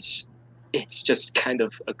 and it's just kind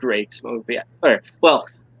of a great movie.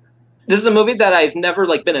 This is a movie that I've never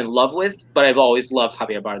been in love with, but I've always loved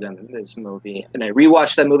Javier Bardem in this movie, and I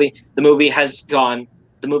rewatched that movie. The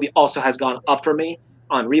movie also has gone up for me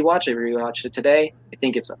on rewatch. I rewatched it today. I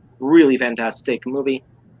think it's a really fantastic movie,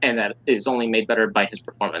 and that is only made better by his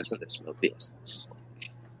performance in this movie. It's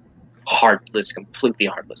completely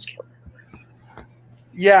heartless killer.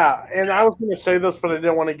 Yeah, and I was going to say this, but I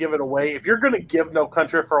didn't want to give it away. If you're going to give No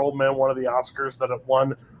Country for Old Men one of the Oscars that it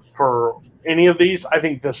won for any of these, I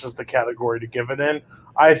think this is the category to give it in.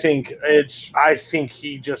 I think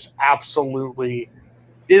he just absolutely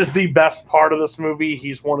is the best part of this movie.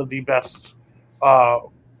 He's one of the best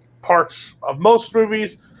parts of most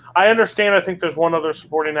movies. I understand. I think there's one other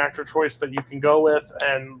supporting actor choice that you can go with,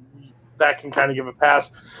 and that can kind of give a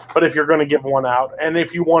pass. But if you're going to give one out, and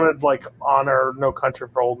if you wanted honor No Country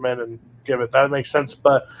for Old Men and give it. That makes sense.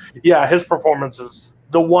 But yeah, his performance is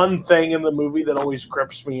the one thing in the movie that always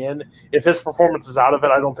grips me in. If his performance is out of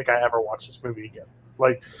it, I don't think I ever watch this movie again.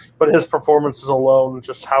 But his performances alone,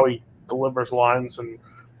 just how he delivers lines and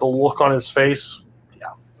the look on his face.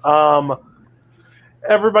 Yeah.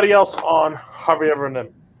 Everybody else on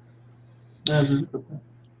Javier Bardem.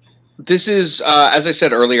 This is, as I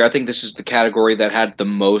said earlier, I think this is the category that had the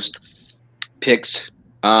most picks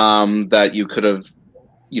that you could have,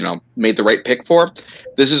 made the right pick for.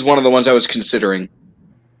 This is one of the ones I was considering.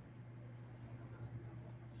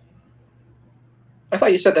 I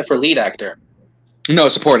thought you said that for lead actor. No,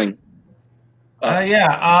 supporting.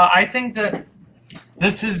 I think that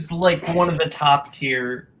this is like one of the top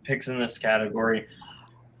tier picks in this category.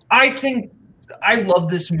 I think I love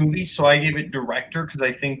this movie, so I gave it director because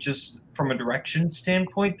I think just from a direction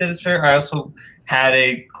standpoint that it's fair. I also had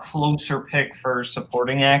a closer pick for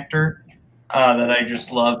supporting actor that I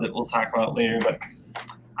just love that we'll talk about later. But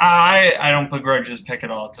I don't begrudge this pick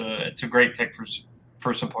at all. It's a great pick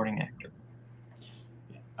for supporting actor.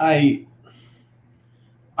 I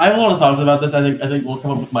have a lot of thoughts about this. I think we'll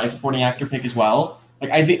come up with my supporting actor pick as well.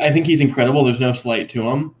 I think he's incredible. There's no slight to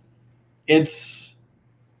him. It's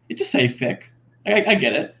a safe pick. I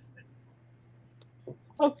get it.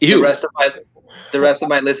 The rest of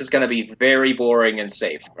my list is going to be very boring and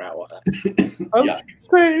safe.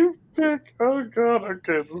 Safe pick. Oh god.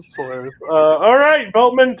 Okay, this is hilarious. All right,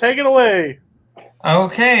 Boatman, take it away.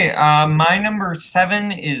 Okay, my number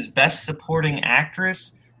 7 is Best Supporting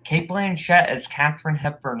Actress. Cate Blanchett as Katharine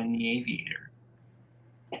Hepburn in The Aviator.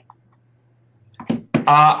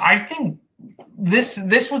 I think this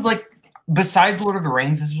was like, besides Lord of the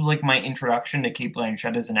Rings, this was like my introduction to Cate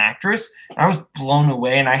Blanchett as an actress. I was blown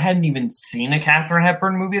away, and I hadn't even seen a Katharine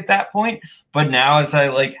Hepburn movie at that point. But now, as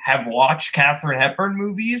I have watched Katharine Hepburn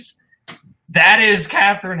movies, that is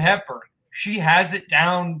Katharine Hepburn. She has it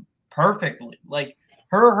down perfectly. Like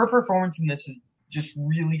her performance in this is just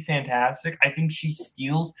really fantastic. I think she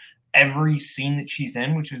steals every scene that she's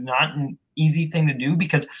in, which is not an easy thing to do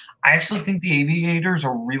because I actually think The Aviator is a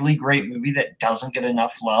really great movie that doesn't get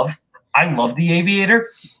enough love. I love The Aviator,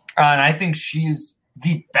 and I think she's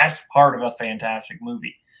the best part of a fantastic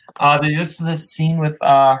movie. Just this scene with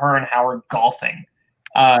her and Howard golfing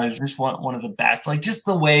is just one of the best. Like just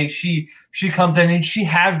the way she comes in and she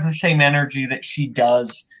has the same energy that she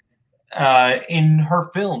does in her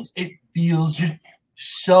films. It feels just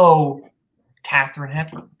so Katharine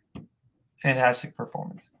Hepburn. Fantastic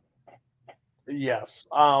performance. Yes,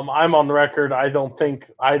 I'm on the record. I don't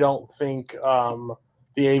think The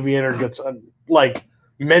Aviator gets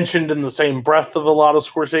mentioned in the same breath of a lot of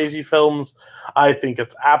Scorsese films. I think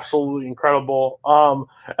it's absolutely incredible.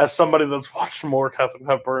 As somebody that's watched more Katharine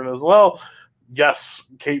Hepburn as well, yes,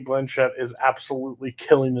 Cate Blanchett is absolutely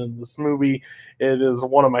killing in this movie. It is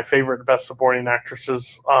one of my favorite Best Supporting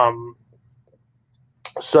Actresses.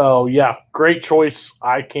 So yeah, great choice.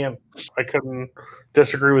 I couldn't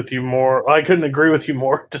disagree with you more. I couldn't agree with you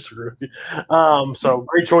more. Disagree with you. So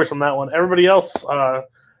great choice on that one. Everybody else, Cate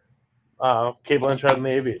Blanchett and The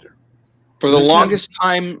Aviator. For the longest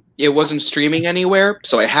time, it wasn't streaming anywhere,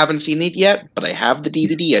 so I haven't seen it yet. But I have the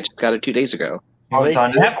DVD. I just got it 2 days ago. I was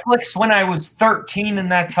on Netflix when I was 13,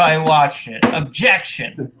 and that's how I watched it.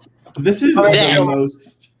 Objection. This is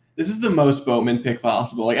the most Boatman pick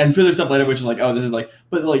possible. I'm sure there's stuff later which is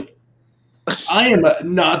but I am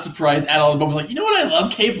not surprised at all. Boatman's you know what I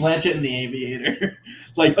love? Cate Blanchett in The Aviator.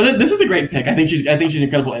 This is a great pick. I think she's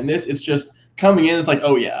incredible in this. It's just coming in. It's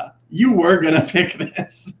oh yeah, you were gonna pick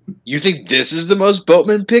this. You think this is the most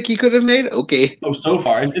Boatman pick he could have made? Okay. Oh, so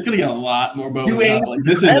far it's gonna get a lot more Boatman.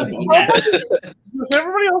 Does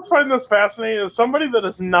everybody else find this fascinating? As somebody that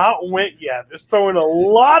has not went yet is throwing a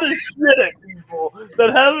lot of shit at people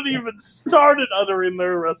that haven't even started uttering the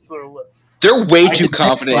rest of their list. They're way too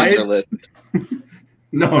confident in their list.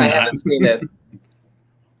 No, I haven't seen it.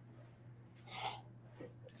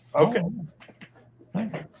 Okay.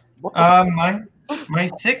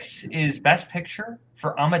 My 6 is Best Picture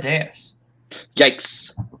for Amadeus.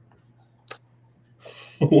 Yikes.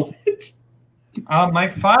 What? My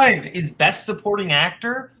 5 is Best Supporting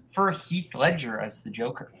Actor for Heath Ledger as the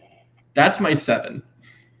Joker. That's my 7.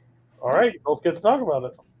 All right, both get to talk about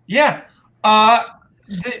it. Yeah.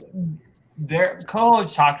 Their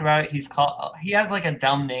co-host talked about it. He has a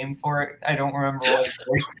dumb name for it. I don't remember what it's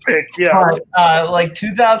yeah.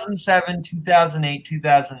 2007, 2008,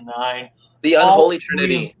 2009. The Unholy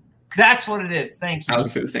Trinity. That's what it is. Thank you. I was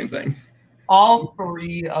going to say the same thing. All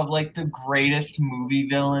 3 of the greatest movie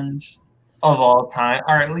villains of all time,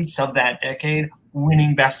 or at least of that decade,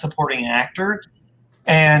 winning Best Supporting Actor.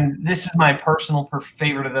 And this is my personal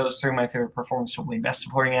favorite of those three, my favorite performance to win Best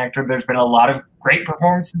Supporting Actor. There's been a lot of great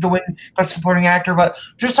performances to win Best Supporting Actor, but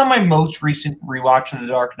just on my most recent rewatch of The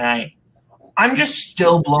Dark Knight, I'm just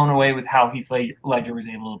still blown away with how Heath Ledger was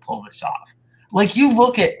able to pull this off. Like, you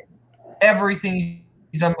look at everything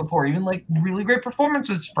he's done before, even like really great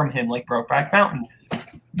performances from him, like Brokeback Mountain.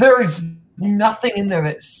 There is nothing in there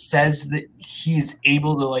that says that he's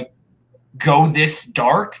able to like go this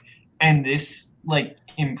dark and this like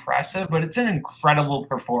impressive, but it's an incredible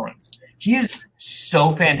performance. He is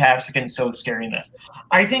so fantastic and so scary in this.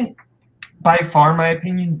 I think by far, in my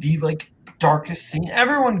opinion, the like darkest scene.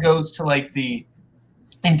 Everyone goes to like the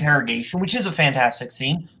interrogation, which is a fantastic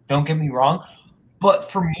scene. Don't get me wrong. But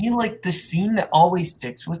for me, like the scene that always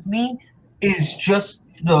sticks with me is just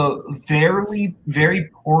the very, very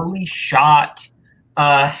poorly shot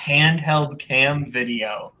handheld cam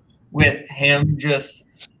video with him just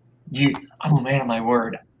I'm a man of my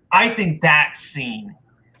word. I think that scene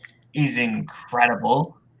is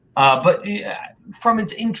incredible. But from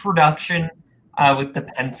its introduction with the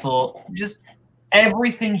pencil, just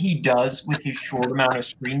everything he does with his short amount of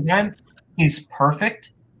screen time is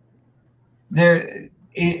perfect.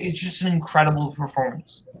 It's just an incredible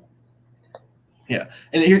performance. Yeah,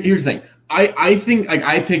 and here's the thing. I think like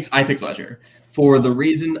I picked Ledger for the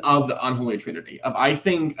reason of the unholy trinity. I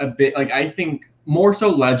think more so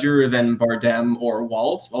Ledger than Bardem or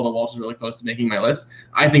Waltz, although Waltz is really close to making my list.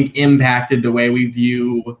 I think impacted the way we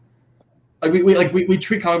view, we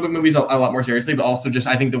treat comic book movies a lot more seriously, but also just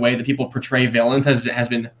I think the way that people portray villains has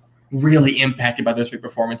been really impacted by those three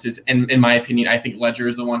performances. And in my opinion, I think Ledger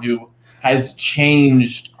is the one who has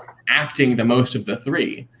changed acting the most of the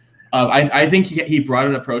three. I think he brought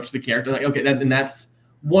an approach to the character. Like, okay, and that's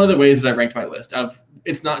one of the ways that I ranked my list of.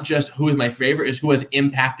 It's not just who is my favorite, it's who has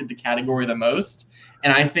impacted the category the most.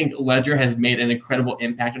 And I think Ledger has made an incredible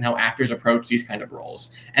impact on how actors approach these kind of roles.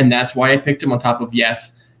 And that's why I picked him on top of,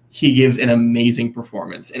 yes, he gives an amazing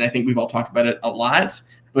performance. And I think we've all talked about it a lot,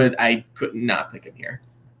 but I could not pick him here.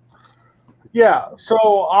 Yeah, so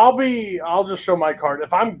I'll just show my card.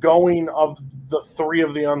 If I'm going of the three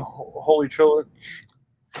of the unholy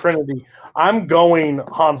trinity, I'm going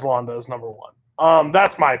Hans Landa as number one.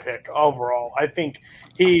 That's my pick overall. I think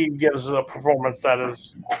he gives a performance that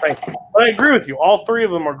is thankful. But I agree with you. All three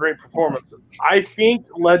of them are great performances. I think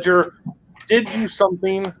Ledger did do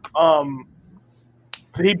something.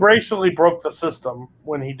 He basically broke the system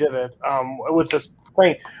when he did it with this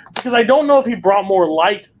thing. Because I don't know if he brought more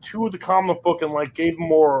light to the comic book and like gave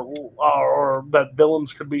more or that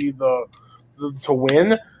villains could be the to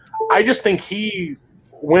win. I just think he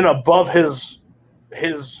went above his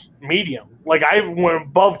medium. Like, I went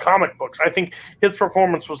above comic books. I think his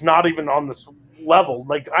performance was not even on this level.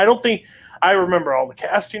 Like, I remember all the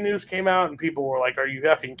casting news came out and people were like, are you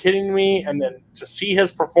effing kidding me? And then to see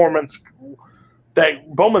his performance,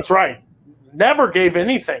 that Bowman's right. Never gave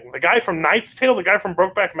anything. The guy from Knight's Tale, the guy from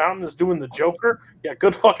Brokeback Mountain is doing the Joker. Yeah,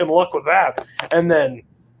 good fucking luck with that. And then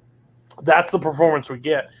that's the performance we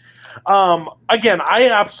get. Again,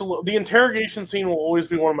 the interrogation scene will always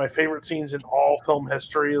be one of my favorite scenes in all film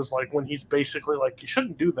history, is like when he's basically like, you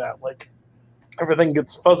shouldn't do that. Like, everything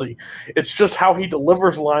gets fuzzy. It's just how he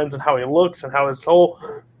delivers lines and how he looks and how his whole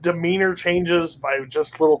demeanor changes by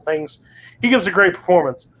just little things. He gives a great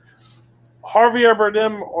performance. Javier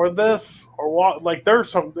Bardem or this or what, like there's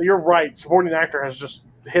some, you're right. Supporting actor has just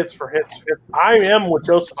hits for hits. I am with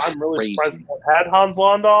Joseph. I'm really surprised it had Hans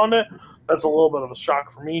Landa on it. That's a little bit of a shock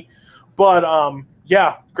for me. But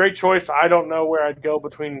yeah, great choice. I don't know where I'd go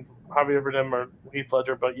between Javier Bardem or Heath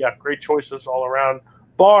Ledger, but yeah, great choices all around.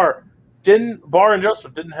 Barr and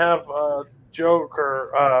Joseph didn't have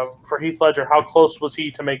Joker for Heath Ledger. How close was he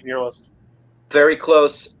to making your list? Very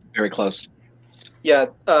close. Very close. Yeah,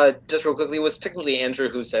 just real quickly, it was technically Andrew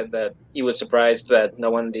who said that he was surprised that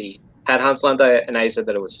no one had Hans Landa, and I said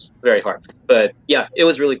that it was very hard. But yeah, it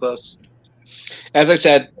was really close. As I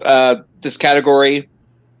said, this category,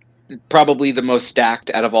 probably the most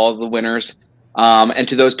stacked out of all of the winners. And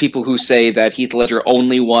to those people who say that Heath Ledger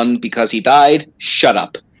only won because he died, shut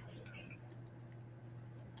up.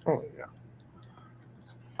 Oh,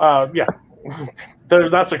 yeah. Yeah.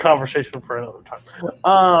 That's a conversation for another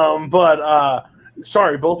time. But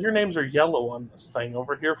sorry, both your names are yellow on this thing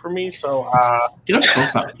over here for me. So get a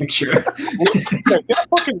profile picture.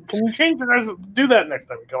 Can you change it? Do that next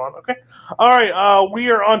time we go on. Okay. All right. We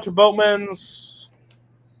are on to Boatman's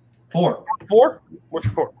 4. 4. What's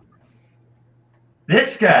your 4?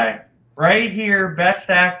 This guy right here, Best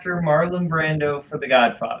Actor Marlon Brando for The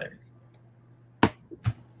Godfather.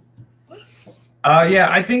 Yeah,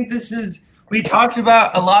 I think this is We talked a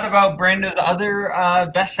lot about Brando's other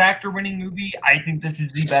Best Actor winning movie. I think this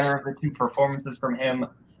is the better of the two performances from him.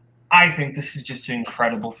 I think this is just an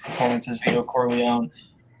incredible performance as Vito Corleone.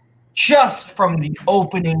 Just from the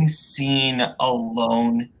opening scene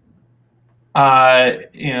alone,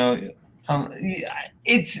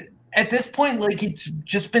 it's at this point, like, it's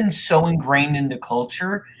just been so ingrained into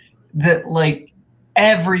culture that, like,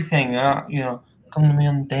 everything, come to me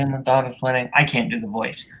on the day my daughter's wedding. I can't do the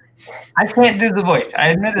voice. I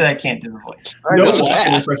admitted I can't do the voice. No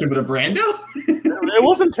Watson impression, but a Brando? It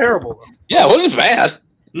wasn't terrible. Yeah, it wasn't bad.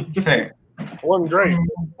 Fair. It wasn't great.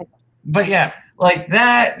 But yeah, like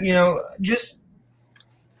that, just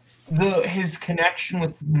his connection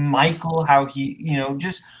with Michael, how he,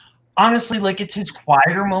 just honestly, like, it's his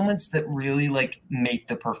quieter moments that really, like, make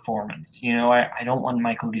the performance. I don't want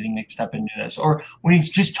Michael getting mixed up into this. Or when he's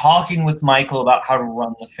just talking with Michael about how to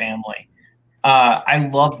run the family. I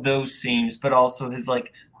love those scenes, but also his,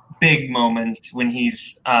 like, big moments when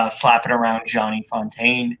he's slapping around Johnny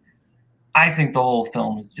Fontaine. I think the whole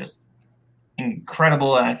film is just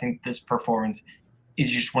incredible, and I think this performance is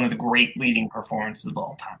just one of the great leading performances of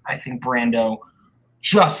all time. I think Brando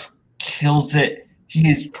just kills it. He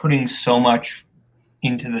is putting so much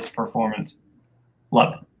into this performance.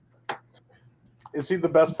 Love it. Is he the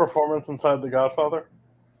best performance inside The Godfather?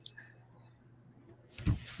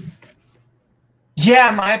 Yeah,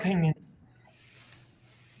 in my opinion.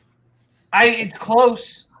 It's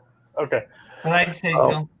close. Okay. But I'd say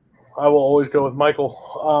so. I will always go with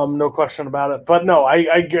Michael. No question about it. But no, I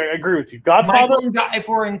agree with you. Godfather? If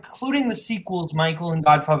we're including the sequels, Michael and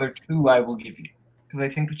Godfather 2, I will give you. Because I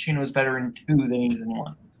think Pacino is better in 2 than he is in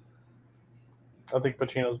 1. I think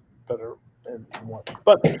Pacino's better in 1.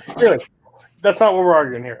 But anyway, that's not what we're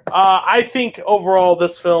arguing here. I think overall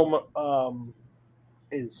this film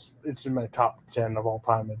it's in my top 10 of all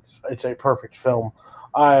time. It's a perfect film.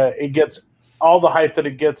 It gets all the hype that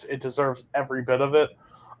it gets. It deserves every bit of it.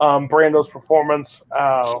 Brando's performance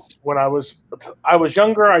when I was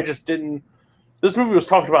younger, I just didn't. This movie was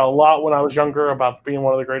talked about a lot when I was younger about being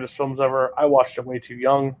one of the greatest films ever. I watched it way too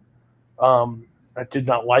young. I did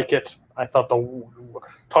not like it. I thought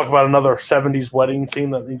talk about another 70s wedding scene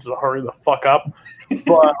that needs to hurry the fuck up,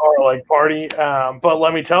 or like party. But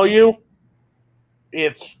let me tell you,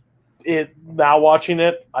 now watching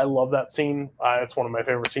it, I love that scene. It's one of my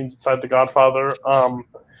favorite scenes inside The Godfather.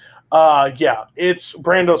 Yeah, it's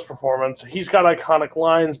Brando's performance. He's got iconic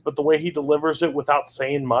lines, but the way he delivers it without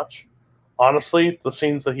saying much, honestly, the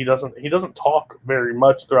scenes that he doesn't talk very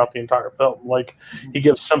much throughout the entire film. Like, he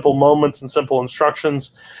gives simple moments and simple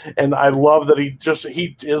instructions, and I love that he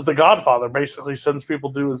is the Godfather. Basically, sends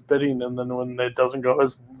people to do his bidding, and then when it doesn't go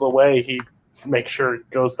the way, he makes sure it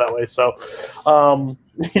goes that way. So,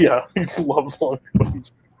 yeah, he loves long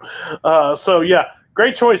movies. So yeah.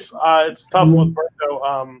 Great choice. It's tough with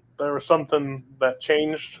Brando. There was something that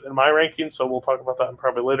changed in my ranking, so we'll talk about that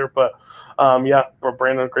probably later. But yeah,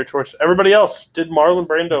 Brando, great choice. Everybody else, did Marlon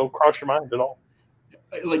Brando cross your mind at all?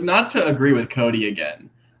 Like, not to agree with Cody again,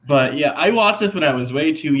 but yeah, I watched this when I was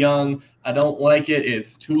way too young. I don't like it.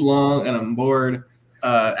 It's too long, and I'm bored.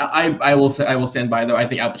 I will stand by though. I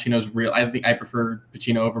think Al Pacino's real. I think I prefer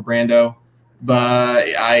Pacino over Brando,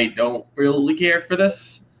 but I don't really care for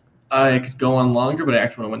this. I could go on longer, but I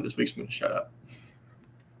actually want to win this week, so I'm going to shut up.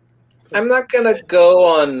 I'm not gonna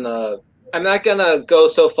go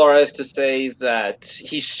so far as to say that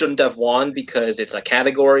he shouldn't have won because it's a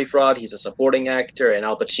category fraud. He's a supporting actor, and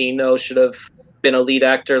Al Pacino should have been a lead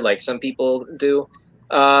actor, like some people do.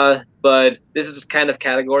 But this is kind of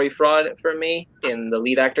category fraud for me in the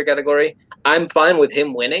lead actor category. I'm fine with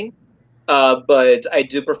him winning. But I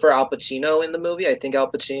do prefer Al Pacino in the movie. I think Al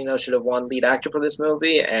Pacino should have won lead actor for this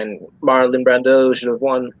movie, and Marlon Brando should have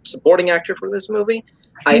won supporting actor for this movie.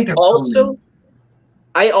 I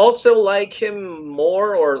also like him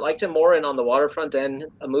more, or liked him more in On the Waterfront than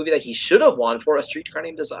a movie that he should have won for, A Streetcar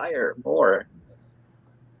Named Desire, more.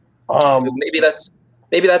 Maybe that's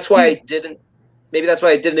why I didn't. Maybe that's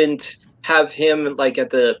why I didn't have him like at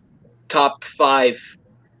the top 5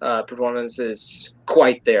 performances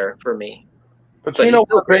quite there for me. Pacino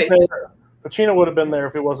would have been there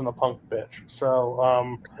if he wasn't a punk bitch.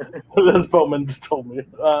 So, as Boatman just told me.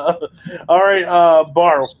 All right,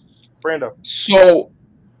 Bar, Brando. So,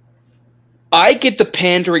 I get the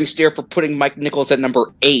pandering stare for putting Mike Nichols at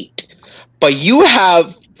number 8, but you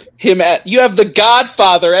have The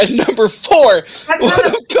Godfather at number 4. That's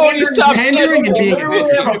not pandering and being a bitch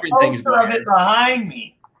are two different things, bro. Of it behind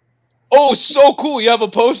me. Oh, so cool! You have a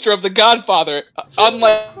poster of The Godfather,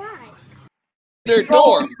 unlike their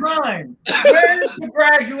door. Where's The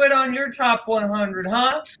Graduate on your top 100,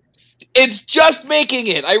 huh? It's just making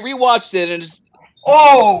it. I rewatched it and it's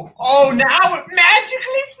Oh, now it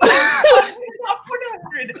magically flips up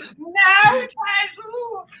 100. Now it has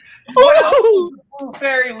what else? Blue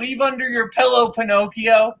fairy, leave under your pillow,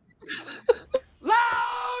 Pinocchio.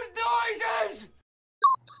 Loud noises!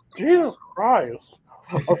 Jesus Christ.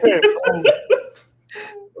 Okay.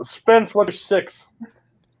 Spence, what's your 6?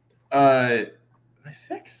 My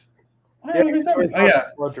 6? Oh yeah.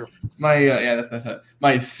 Roger. My that's it.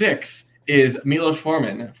 My 6 is Milos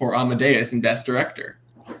Forman for Amadeus and Best Director.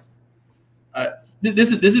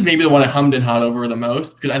 This is maybe the one I hummed and hawed over the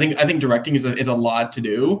most because I think directing is a lot to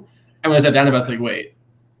do. And when I sat down about it, like,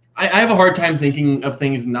 I have a hard time thinking of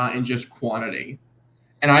things not in just quantity.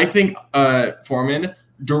 And I think Forman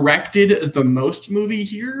directed the most movie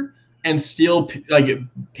here and still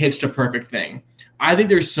pitched a perfect thing. I think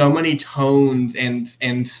there's so many tones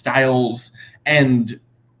and styles and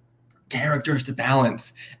characters to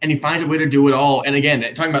balance, and he finds a way to do it all. And again,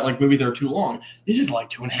 talking about like movies that are too long, this is like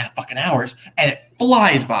 2.5 fucking hours, and it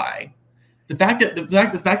flies by. The fact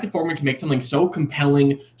that Forman can make something so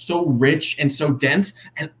compelling, so rich, and so dense,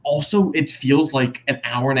 and also it feels like an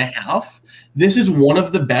hour and a half. This is one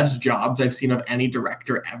of the best jobs I've seen of any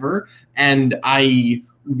director ever, and I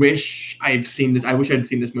wish I'd seen this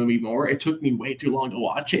movie more. It took me way too long to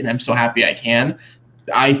watch it, and I'm so happy I can.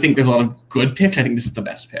 I think there's a lot of good picks. I think this is the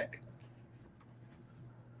best pick.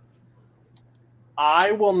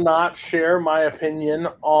 I will not share my opinion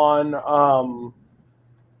on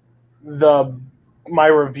my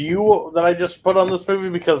review that I just put on this movie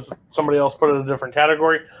because somebody else put it in a different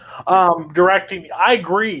category. Directing, I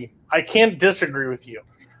agree. I can't disagree with you.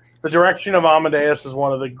 The direction of Amadeus is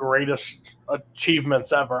one of the greatest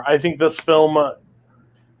achievements ever. I think this film,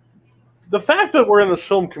 the fact that we're in this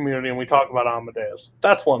film community and we talk about Amadeus,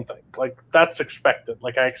 that's one thing. Like, that's expected.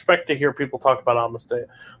 Like, I expect to hear people talk about Amadeus.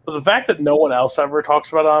 But the fact that no one else ever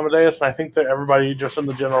talks about Amadeus, and I think that everybody just in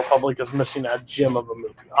the general public is missing a gem of a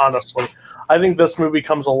movie, honestly. I think this movie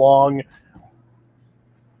comes along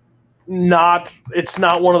it's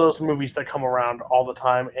not one of those movies that come around all the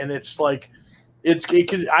time, and it's like,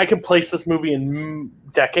 I could place this movie in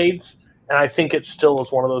decades, and I think it still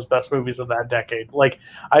is one of those best movies of that decade. Like,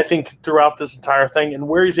 I think throughout this entire thing, and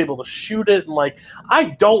where he's able to shoot it, and like, I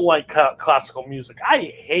don't like classical music. I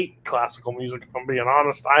hate classical music, if I'm being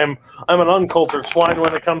honest. I'm an uncultured swine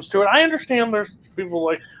when it comes to it. I understand there's people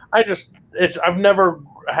like, I've never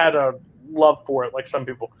had a love for it like some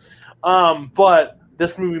people. But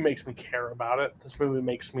this movie makes me care about it. This movie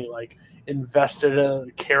makes me like invested in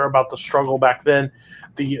it, care about the struggle back then.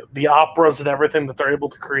 The operas and everything that they're able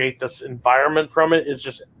to create this environment from it is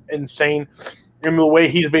just insane. And the way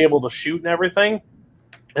he's been able to shoot and everything,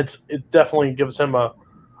 it definitely gives him a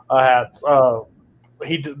hat.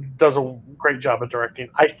 He does a great job at directing.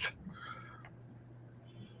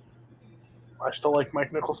 I still like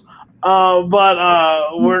Mike Nichols, but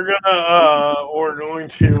we're going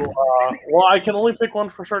to. Well, I can only pick one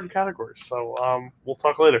for certain categories, so we'll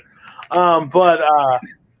talk later. But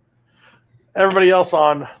everybody else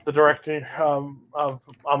on the directing of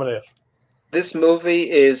Amadeus. This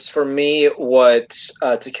movie is for me what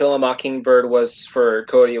To Kill a Mockingbird was for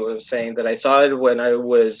Cody. Was saying that I saw it when I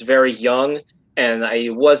was very young, and I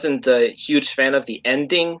wasn't a huge fan of the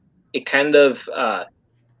ending. It kind of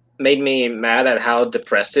made me mad at how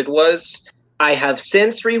depressed it was. I have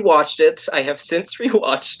since rewatched it,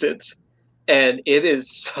 and it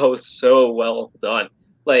is so well done.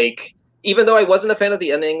 Like, even though I wasn't a fan of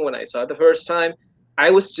the ending when I saw it the first time,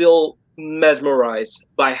 I was still mesmerized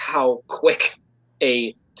by how quick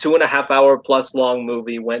a 2.5 hour plus long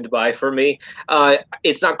movie went by for me.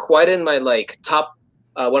 It's not quite in my like top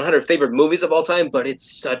 100 favorite movies of all time, but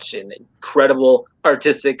it's such an incredible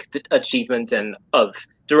artistic achievement and of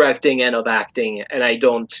directing and of acting, and I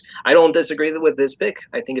don't disagree with this pick.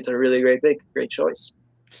 I think it's a really great pick, great choice.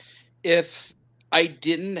 If I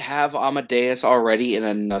didn't have Amadeus already in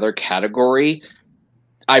another category,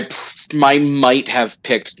 I might have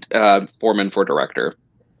picked Forman for director.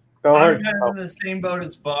 I'm kind of in the same boat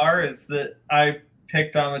as Barr, is that I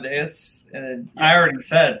picked Amadeus, and I already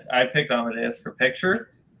said I picked Amadeus for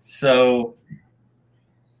picture, so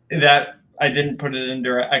that I didn't put it in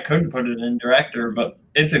I couldn't put it in director, but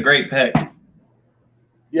it's a great pick.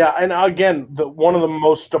 Yeah, and again, one of the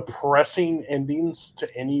most depressing endings to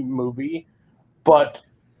any movie, but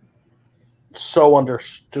so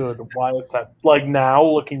understood why it's that. Like, now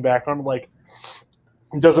looking back on it, like,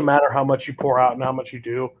 it doesn't matter how much you pour out and how much you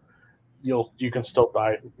do, you can still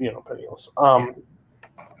die, penniless. I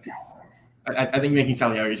think making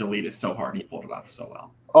Salieri's a lead is so hard. He pulled it off so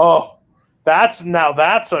well. Oh, that's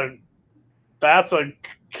a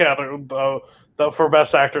for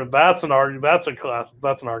best actor. That's an argument. That's a class.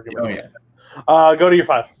 That's an argument. Oh yeah. Go to your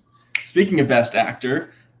 5. Speaking of best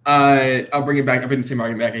actor, I'll bring it back. I'll bring the same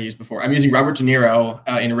argument back I used before. I'm using Robert De Niro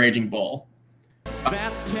in Raging Bull.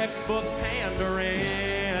 That's textbook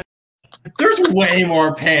pandering. There's way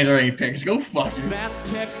more pandering picks. Go fuck you.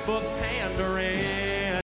 That's textbook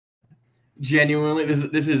pandering. Genuinely, this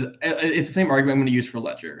is it's the same argument I'm going to use for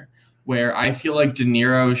Ledger, where I feel like De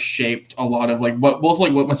Niro shaped a lot of both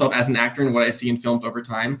what myself as an actor and what I see in films over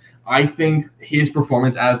time. I think his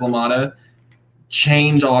performance as LaMotta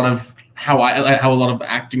changed a lot of how a lot of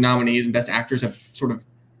acting nominees and best actors have sort of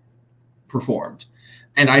performed,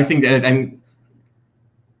 and I think that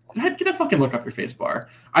get a fucking look up your face bar.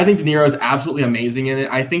 I think De Niro is absolutely amazing in it.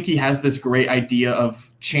 I think he has this great idea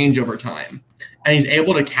of change over time, and he's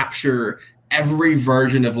able to capture every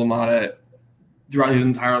version of LaMotta throughout his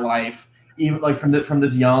entire life, even from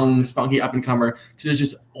this young, spunky up and comer to this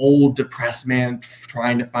just old, depressed man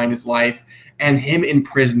trying to find his life. And him in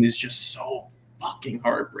prison is just so fucking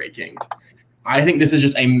heartbreaking. I think this is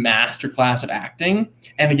just a masterclass of acting.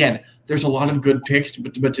 And again, there's a lot of good picks,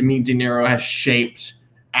 but to me, De Niro has shaped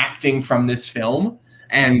acting from this film,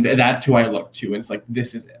 and that's who I look to. And it's like,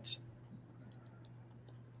 this is it.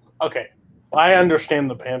 Okay. I understand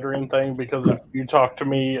the pandering thing, because if you talk to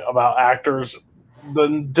me about actors,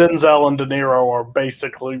 then Denzel and De Niro are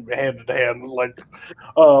basically hand-in-hand,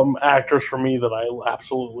 actors for me that I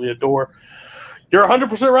absolutely adore. You're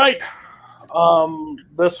 100% right.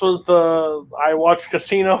 This was I watched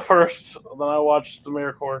Casino first, then I watched The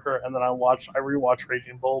Miracle Worker, and then I rewatched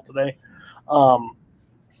Raging Bull today.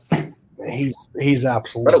 He's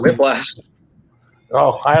absolutely... What a whiplash.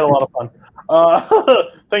 Oh, I had a lot of fun.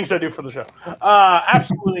 Things I do for the show.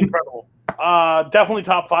 Absolutely incredible. Definitely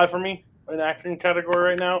top 5 for me in acting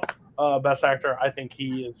category right now. Best actor. I think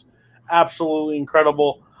he is absolutely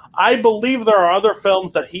incredible. I believe there are other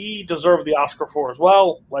films that he deserved the Oscar for as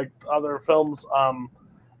well, like other films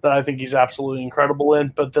that I think he's absolutely incredible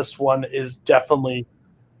in. But this one is definitely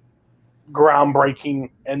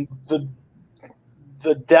groundbreaking, and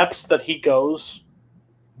the depths that he goes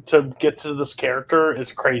to get to this character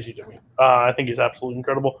is crazy to me. I think he's absolutely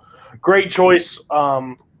incredible. Great choice.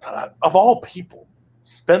 Of all people,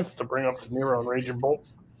 Spence to bring up De Niro and Raging Bull.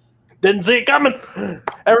 Didn't see it coming.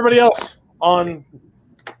 Everybody else on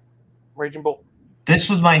Raging Bull. This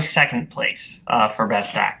was my second place for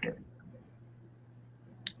Best Actor.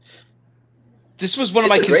 This was one of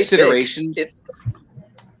my considerations.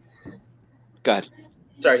 Go ahead.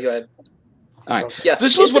 Sorry, go ahead. All right. Yeah,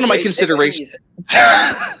 this was one of my considerations.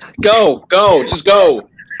 Go, just go.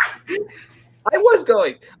 I was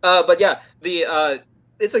going, but yeah,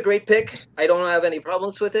 it's a great pick. I don't have any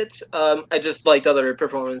problems with it. I just liked other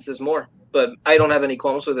performances more, but I don't have any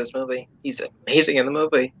qualms with this movie. He's amazing in the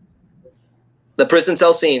movie. The prison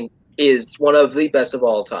cell scene is one of the best of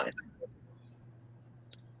all time.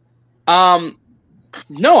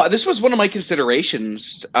 No, this was one of my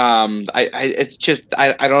considerations. It's just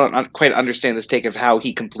I don't quite understand this take of how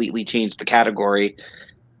he completely changed the category.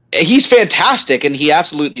 He's fantastic, and he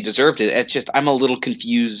absolutely deserved it. It's just I'm a little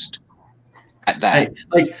confused at that.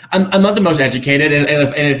 I'm not the most educated,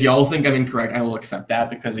 and if y'all think I'm incorrect, I will accept that,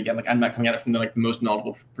 because again, I'm not coming at it from the most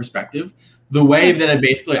knowledgeable perspective. The way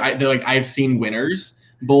that I've seen winners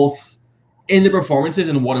both in the performances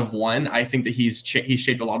and what have won. I think that he's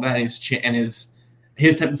shaped a lot of that, and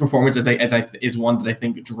his type of performance is one that I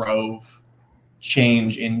think drove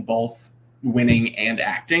change in both winning and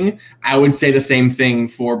acting. I would say the same thing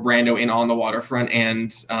for Brando in On the Waterfront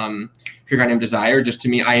and Pure Guy Named Desire. Just to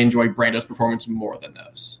me, I enjoy Brando's performance more than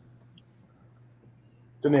those.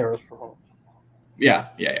 De Niro's performance. Yeah.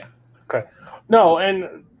 Okay. No,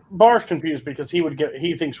 and Bar's confused because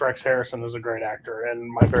he thinks Rex Harrison is a great actor, and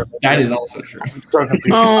my favorite. That is also true.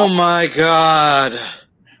 Oh my god.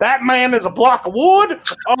 That man is a block of wood.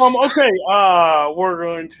 Okay. We're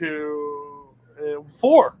going to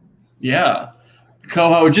 4. Yeah.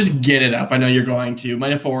 Coho, just get it up. I know you're going to.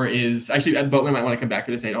 My 4 is actually, Boatman might want to come back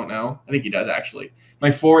to this. I don't know. I think he does actually. My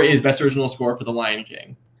 4 is Best Original Score for The Lion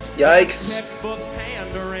King. Yikes.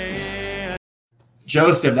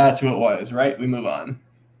 Joseph, that's who it was, right? We move on.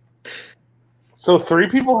 So 3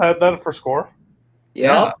 people had that for score.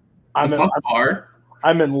 Yeah. I'm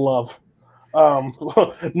in love.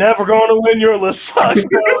 Never going to win. Your list sucks. Take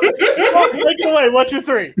it away. What's your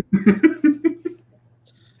 3?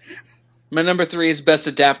 My number 3 is Best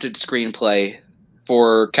Adapted Screenplay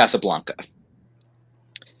for Casablanca.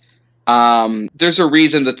 There's a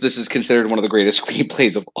reason that this is considered one of the greatest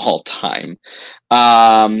screenplays of all time.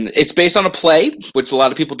 It's based on a play, which a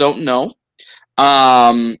lot of people don't know.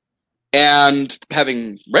 And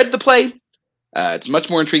having read the play, it's much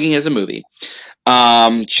more intriguing as a movie.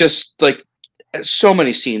 Just like so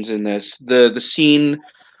many scenes in this. The scene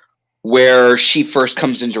where she first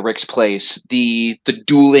comes into Rick's place, the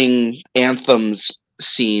dueling anthems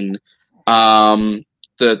scene, the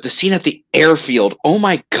scene at the airfield. Oh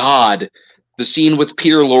my god, the scene with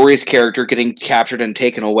Peter Lorre's character getting captured and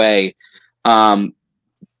taken away.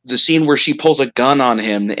 The scene where she pulls a gun on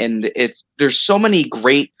him, and there's so many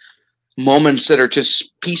great moments that are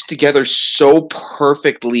just pieced together so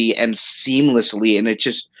perfectly and seamlessly, and it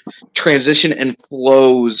just transition and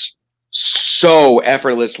flows so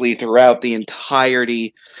effortlessly throughout the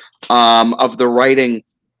entirety of the writing.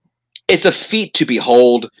 It's a feat to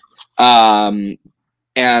behold, and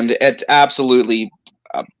it's absolutely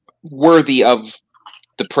worthy of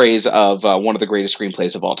the praise of one of the greatest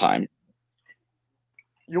screenplays of all time.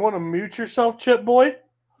 You want to mute yourself, Chip Boy?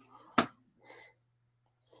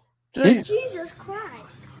 Jesus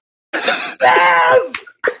Christ. Yes!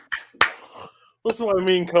 Listen to why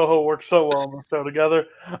me and Coho work so well on this show together.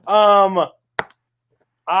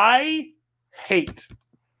 I hate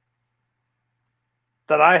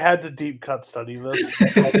that I had to deep cut study this.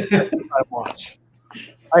 I watch.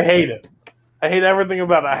 I hate it. I hate everything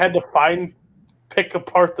about it. I had to pick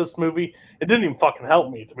apart this movie. It didn't even fucking help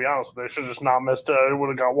me, to be honest with you. I should have just not missed it. I would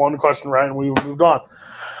have got one question right and we would have moved on.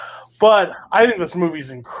 But I think this movie's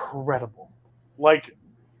incredible. Like,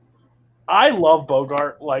 I love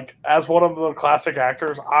Bogart. Like, as one of the classic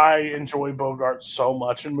actors, I enjoy Bogart so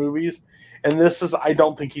much in movies. And I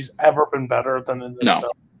don't think he's ever been better than in this film.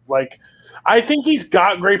 Like, I think he's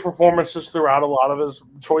got great performances throughout a lot of his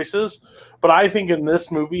choices. But I think in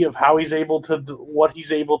this movie of how he's able to, what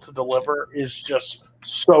he's able to deliver is just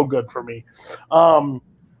so good for me.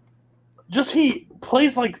 He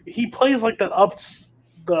plays like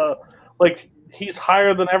that like he's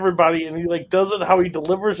higher than everybody, and he like does it how he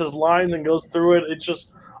delivers his lines and goes through it. It's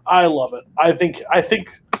just, I love it. I think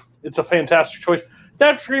it's a fantastic choice.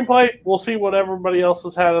 That screenplay, we'll see what everybody else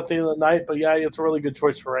has had at the end of the night, but yeah, it's a really good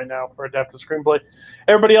choice for right now for adapted screenplay.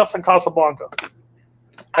 Everybody else on Casablanca?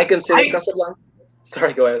 I consider Casablanca.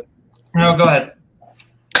 Sorry, go ahead. No, go ahead.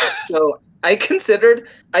 So I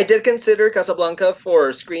did consider Casablanca for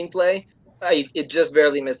screenplay. It just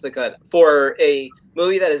barely missed the cut. For a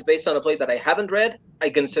movie that is based on a play that I haven't read, I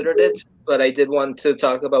considered it, but I did want to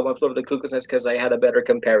talk about One Flew Over the Cuckoo's Nest because I had a better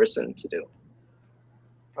comparison to do.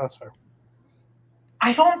 That's fair.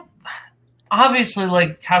 I don't... Obviously,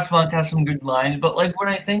 like, Casablanca has some good lines, but, like, when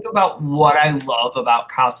I think about what I love about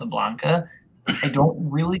Casablanca, I don't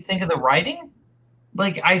really think of the writing.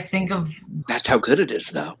 Like, I think of... That's how good it is,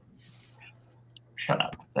 though. Shut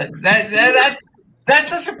up. That's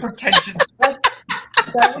such a pretentious...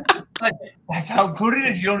 That's how good it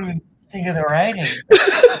is. You don't even think of the writing.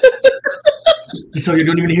 So you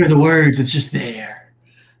don't even hear the words. It's just there.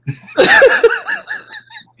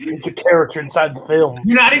 It's a character inside the film.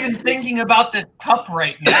 You're not even thinking about this cup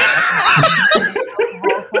right now.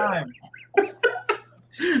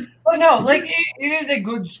 But no, like it is a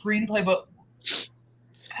good screenplay, but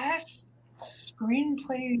best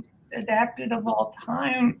screenplay adapted of all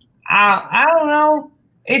time. I don't know.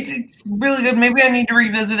 It's really good. Maybe I need to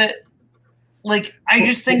revisit it. Like I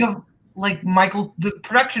just think of like the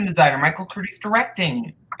production designer, Michael Curtis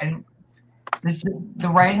directing. The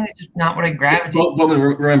writing is just not what I gravitate. But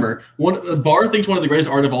remember, Barr thinks one of the greatest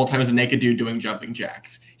art of all time is a naked dude doing jumping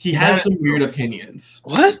jacks. He has some weird opinions.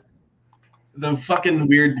 What? The fucking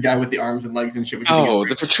weird guy with the arms and legs and shit. Oh,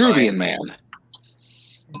 the Vitruvian Man.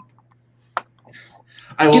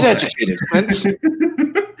 I will Get say. educated.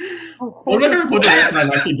 One of my favorite quotes of all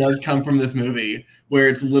time actually does come from this movie, where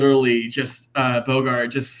it's literally just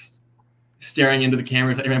Bogart just staring into the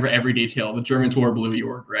cameras. I remember every detail. The Germans wore blue, you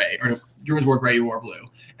wore gray, or the Germans wore gray, you wore blue.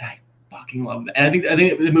 And I fucking love that. And I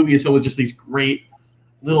think the movie is filled with just these great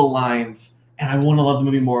little lines. And I want to love the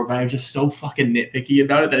movie more, but I'm just so fucking nitpicky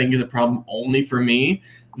about it that I think it's a problem only for me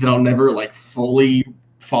that I'll never like fully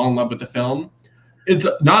fall in love with the film. It's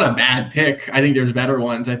not a bad pick. I think there's better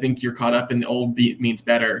ones. I think You're Caught Up in the Old Beat means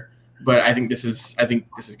better. But I think this is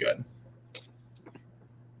good.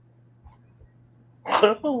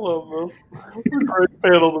 I love this. It's a great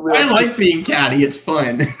panel to be I like being catty. It's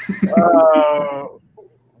fun.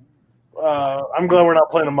 I'm glad we're not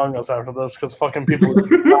playing Among Us after this because fucking people.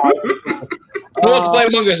 Let's play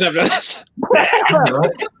Among Us after this.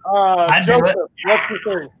 Joseph, what's your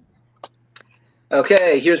thing?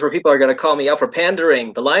 Okay, here's where people are going to call me out for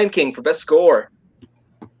pandering. The Lion King for best score.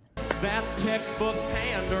 That's textbook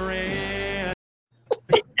pandering.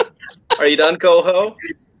 Are you done, Coho?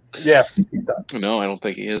 Yeah, he's done. No, I don't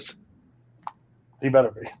think he is. He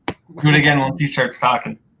better be. Do it again once he starts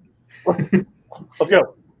talking. Let's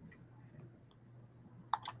go.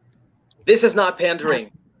 This is not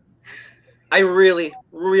pandering. I really,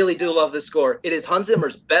 really do love this score. It is Hans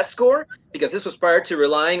Zimmer's best score because this was prior to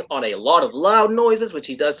relying on a lot of loud noises, which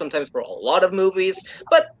he does sometimes for a lot of movies,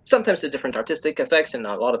 but sometimes to different artistic effects in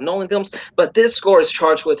a lot of Nolan films. But this score is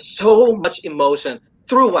charged with so much emotion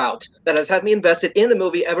throughout that has had me invested in the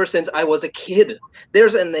movie ever since I was a kid.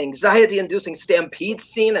 There's an anxiety-inducing stampede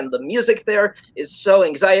scene, and the music there is so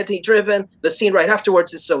anxiety-driven. The scene right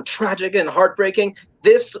afterwards is so tragic and heartbreaking.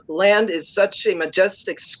 This land is such a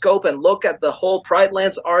majestic scope and look at the whole Pride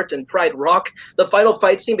Lands art and Pride Rock. The final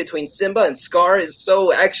fight scene between Simba and Scar is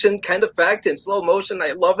so action kind of packed in slow motion.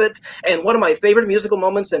 I love it. And one of my favorite musical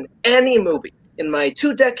moments in any movie, in my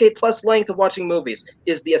 2-decade-plus length of watching movies,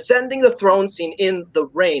 is the ascending the throne scene in The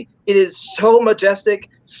Rain. It is so majestic,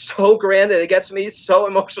 so grand, and it gets me so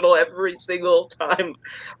emotional every single time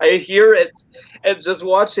I hear it. And just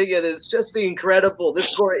watching it is just incredible. This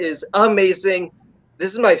score is amazing.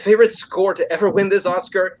 This is my favorite score to ever win this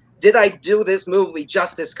Oscar. Did I do this movie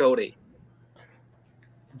justice, Cody?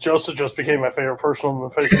 Joseph just became my favorite person on the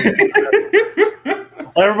face of the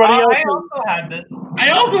Everybody else. I also had this. I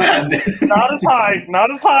also had this. Not as high.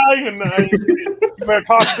 Not as high. And you better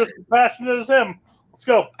talk just as passionate as him. Let's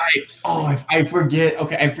go. I forget.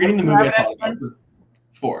 Okay, I'm reading the movie I saw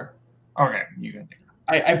before. Okay, you can.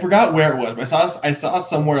 I forgot where it was, but I saw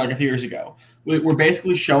somewhere like a few years ago. We're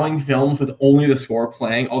basically showing films with only the score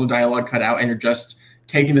playing, all the dialogue cut out, and you're just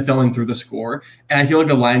taking the film in through the score. And I feel like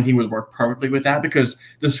The Lion King would work perfectly with that because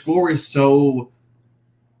the score is so.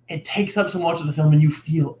 It takes up so much of the film, and you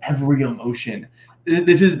feel every emotion.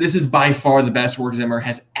 This is by far the best work Zimmer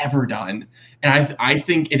has ever done, and I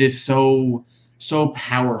think it is so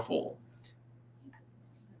powerful.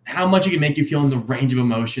 How much it can make you feel in the range of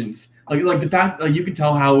emotions, like the fact you can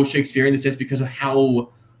tell how Shakespearean this is because of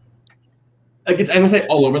how. I'm gonna say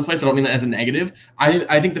all over the place, but I don't mean that as a negative.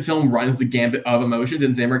 I think the film runs the gambit of emotions,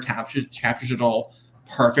 and Zimmer captures it all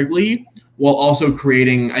perfectly, while also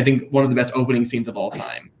creating, I think, one of the best opening scenes of all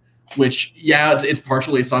time. Which, yeah, it's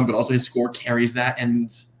partially a song, but also his score carries that. And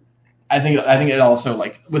I think it also,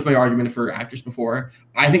 like, with my argument for actors before,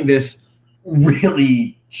 I think this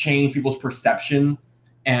really changed people's perception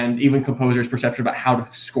and even composers' perception about how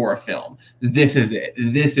to score a film. This is it.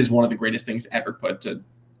 This is one of the greatest things ever put to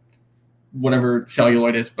whatever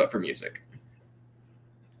celluloid is, but for music.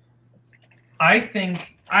 I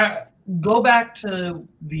think I go back to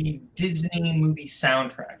the Disney movie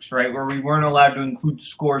soundtracks, right, where we weren't allowed to include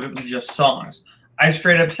scores, it was just songs. I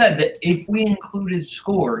straight up said that if we included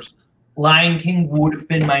scores, Lion King would have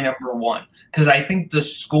been my number one, because I think the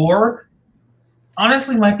score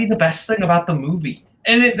honestly might be the best thing about the movie.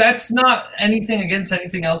 And that's not anything against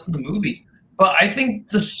anything else in the movie, but I think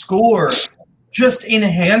the score just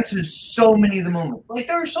enhances so many of the moments. Like,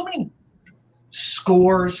 there are so many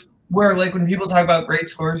scores where, like, when people talk about great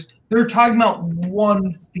scores, they're talking about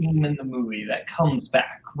one theme in the movie that comes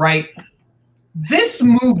back, right? This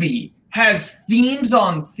movie has themes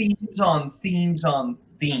on themes on themes on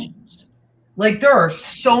themes. Like, there are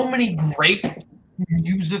so many great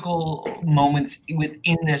musical moments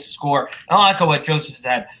within this score. And I'll echo what Joseph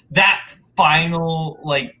said. That final,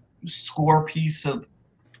 like, score piece of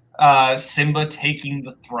Simba taking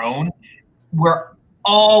the throne, where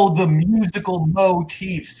all the musical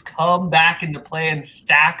motifs come back into play and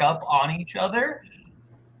stack up on each other,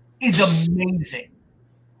 is amazing.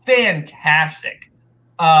 Fantastic.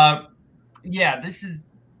 This is,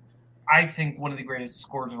 I think, one of the greatest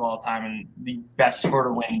scores of all time and the best score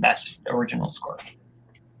to win Best Original Score.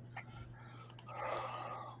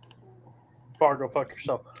 Bar, go fuck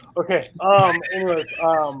yourself. Okay. Anyways,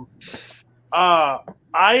 I've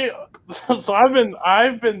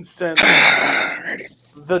been sent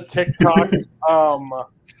the TikTok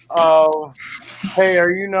of, hey, I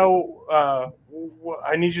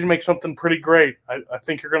need you to make something pretty great. I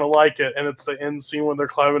think you're gonna like it, and it's the end scene when they're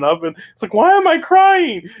climbing up, and it's like, why am I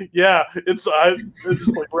crying? Yeah, it's like,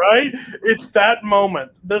 right. It's that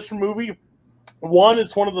moment. This movie,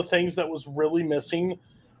 it's one of the things that was really missing.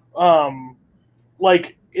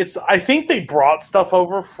 I think they brought stuff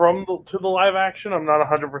over to the live action. I'm not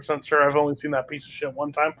 100% sure. I've only seen that piece of shit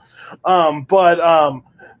one time.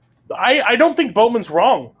 I don't think Boatman's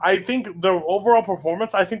wrong. I think the overall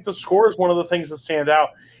performance, I think the score is one of the things that stand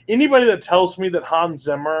out. Anybody that tells me that Hans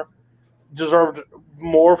Zimmer deserved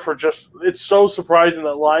more for just, it's so surprising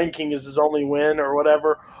that Lion King is his only win or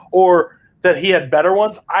whatever, or that he had better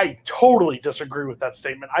ones. I totally disagree with that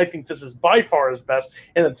statement. I think this is by far his best,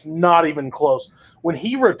 and it's not even close. When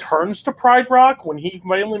he returns to Pride Rock, when he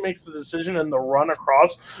finally makes the decision and the run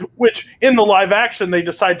across, which in the live action they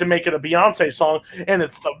decide to make it a Beyonce song, and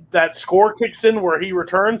it's that score kicks in where he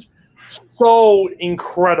returns. So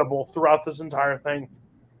incredible throughout this entire thing.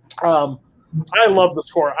 I love the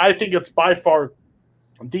score. I think it's by far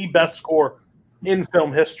the best score in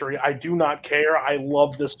film history. I do not care. I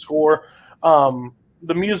love this score.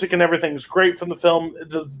 The music and everything is great from the film.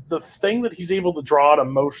 The thing that he's able to draw out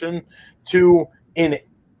emotion to in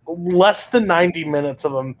less than 90 minutes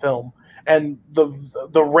of a film, and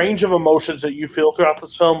the range of emotions that you feel throughout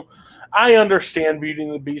this film. I understand Beauty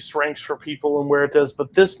and the Beast ranks for people and where it does,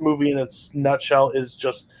 but this movie in its nutshell is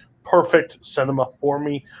just perfect cinema for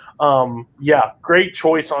me. Yeah, great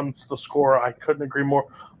choice on the score. I couldn't agree more.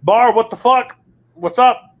 Bar, what the fuck? What's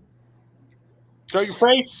up? Show your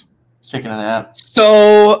face. Taking a nap.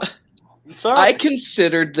 So I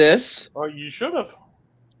considered this. Oh, you should have.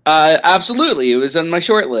 Absolutely. It was on my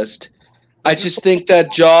short list. I just think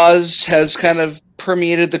that Jaws has kind of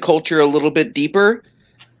permeated the culture a little bit deeper.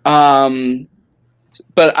 But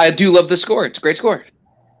I do love the score. It's a great score.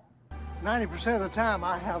 90% of the time,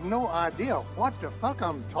 I have no idea what the fuck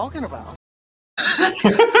I'm talking about.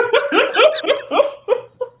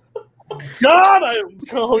 God,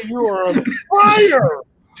 you are on fire!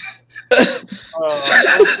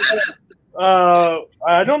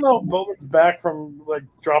 I don't know if Bowman's back from like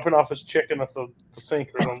dropping off his chicken at the sink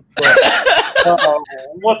or something. But,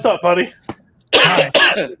 what's up, buddy?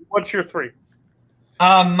 What's your 3?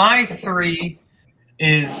 My 3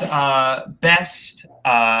 is best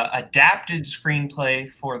adapted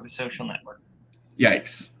screenplay for The Social Network.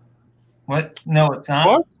 Yikes. What? No, it's not.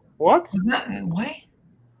 What? What?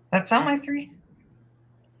 That's not my 3?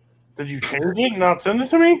 Did you change it and not send it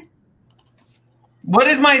to me? What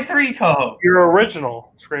is my 3, Coho? Your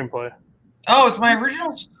original screenplay. Oh, it's my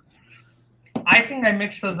original? I think I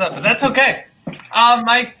mixed those up, but that's okay.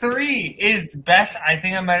 My 3 is best. I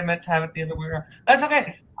think I might have meant to have it the other way around. That's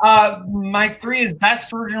okay. My 3 is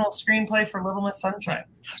best original screenplay for Little Miss Sunshine.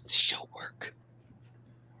 How does the show work?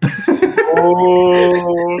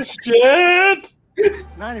 Oh, shit!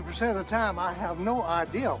 90% of the time, I have no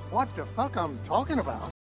idea what the fuck I'm talking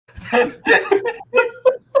about. That's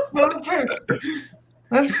fair.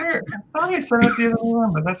 That's fair. I thought I said it the other way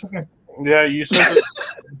around, but that's okay. Yeah, you said it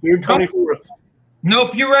June 24th.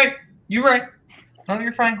 Nope, you're right. You're right. No,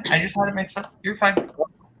 you're fine. I just had it mixed up. You're fine.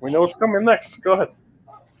 We know what's coming next. Go ahead.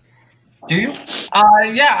 Do you?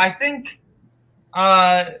 Yeah, I think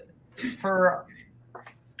for...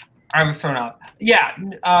 I was thrown out. Yeah,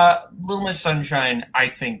 Little Miss Sunshine, I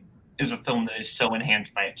think, is a film that is so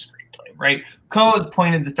enhanced by its screenplay, right? Ko has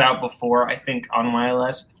pointed this out before, I think, on my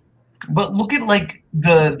list. But look at, like,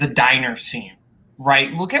 the diner scene,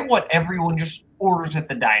 right? Look at what everyone just orders at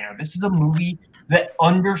the diner. This is a movie that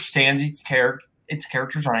understands its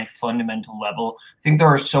characters on a fundamental level. I think there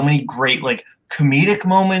are so many great, like, comedic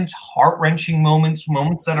moments, heart-wrenching moments,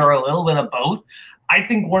 moments that are a little bit of both. I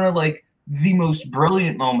think one of, like, the most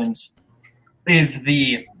brilliant moments is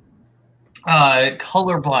the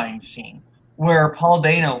colorblind scene where Paul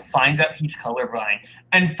Dano finds out he's colorblind.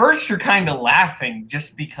 And first you're kind of laughing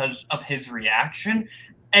just because of his reaction.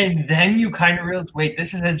 And then you kind of realize, wait,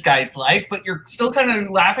 this is this guy's life, but you're still kind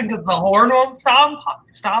of laughing because the horn won't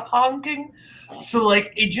stop honking. So,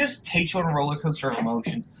 like, it just takes you on a roller coaster of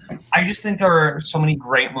emotions. I just think there are so many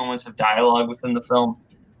great moments of dialogue within the film.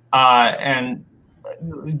 And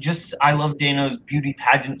just, I love Dano's beauty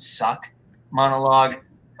pageant suck monologue,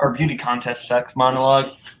 or beauty contest sucks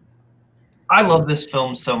monologue. I love this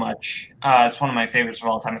film so much. It's one of my favorites of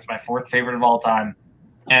all time. It's my 4th favorite of all time.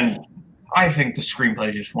 And I think the screenplay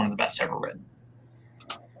is just one of the best ever written.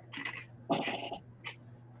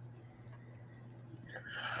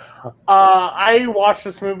 I watched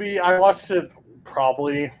this movie. I watched it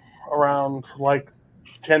probably around like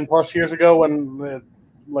 10 plus years ago when it,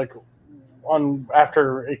 like,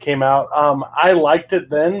 after it came out. I liked it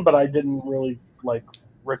then, but I didn't really like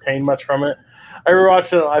retain much from it. I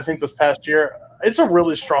rewatched it, I think, this past year. It's a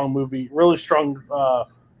really strong movie, really strong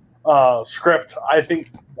script. I think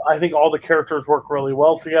all the characters work really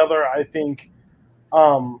well together. I think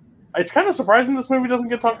it's kind of surprising this movie doesn't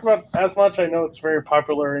get talked about as much. I know it's very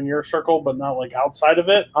popular in your circle, but not like outside of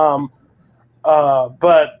it.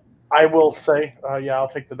 But I will say, yeah, I'll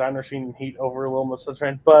take the diner scene and Heat over Little Miss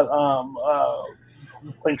Sunshine. But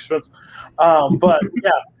thanks, Spence. But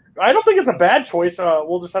yeah, I don't think it's a bad choice.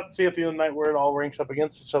 We'll just have to see at the end of the night where it all ranks up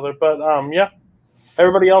against each other. But yeah,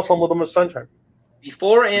 everybody else on Little Miss Sunshine.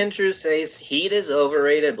 Before Andrew says Heat is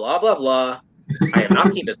overrated, blah blah blah, I have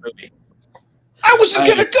not seen this movie. I wasn't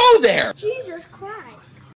gonna go there. Jesus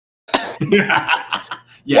Christ. Yeah.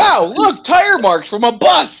 Wow, look, tire marks from a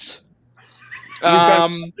bus.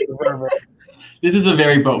 This is a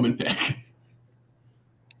very Boatman pick.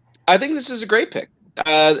 I think this is a great pick.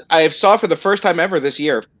 I saw it for the first time ever this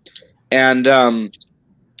year, and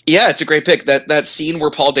yeah, it's a great pick. That scene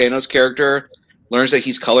where Paul Dano's character learns that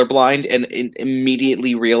he's colorblind and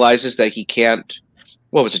immediately realizes that he can't.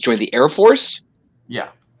 What was it? Join the Air Force? Yeah.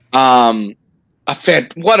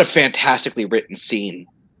 What a fantastically written scene.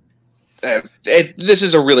 This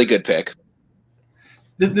is a really good pick.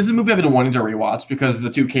 This is a movie I've been wanting to rewatch because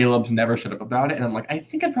the two Calebs never shut up about it, and I'm like, I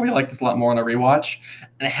think I'd probably like this a lot more on a rewatch,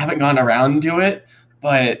 and I haven't gone around to it,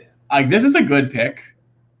 but this is a good pick.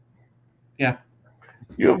 Yeah.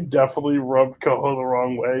 You have definitely rubbed Coho the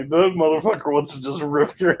wrong way. The motherfucker wants to just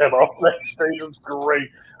rip your head off backstage. It's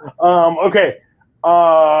great. Okay.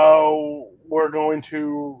 We're going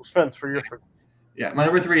to Spence for your 3. Yeah, my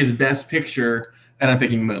number 3 is Best Picture, and I'm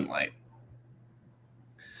picking Moonlight.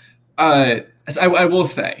 I will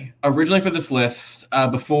say, originally for this list,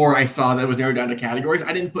 before I saw that it was narrowed down to categories,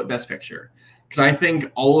 I didn't put Best Picture. Because I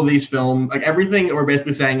think all of these films, like everything that we're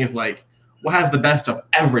basically saying is like, what has the best of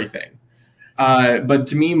everything? But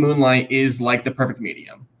to me, Moonlight is like the perfect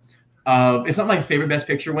medium. It's not my favorite Best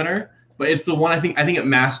Picture winner, but it's the one I think it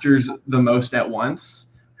masters the most at once.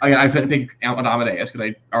 I couldn't pick Amadeus because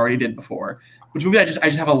I already did before. Which movie I just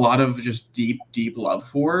have a lot of just deep love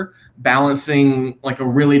for, balancing like a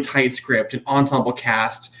really tight script, an ensemble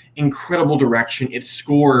cast, incredible direction, its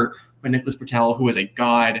score by Nicholas Britell, who is a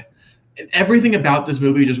god. Everything about this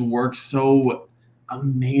movie just works so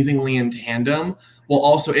amazingly in tandem. Well,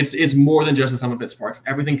 also it's more than just the sum of its parts.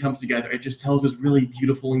 Everything comes together. It just tells this really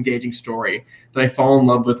beautiful, engaging story that I fall in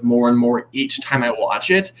love with more and more each time I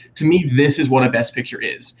watch it. To me, this is what a Best Picture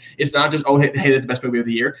is. It's not just, oh, hey, that's the best movie of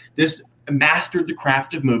the year. This mastered the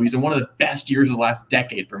craft of movies in one of the best years of the last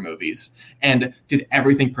decade for movies and did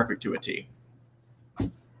everything perfect to a T.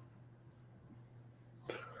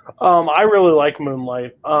 I really like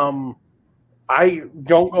Moonlight. I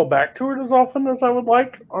don't go back to it as often as I would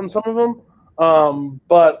like on some of them.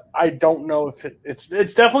 But I don't know if it's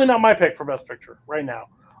definitely not my pick for Best Picture right now.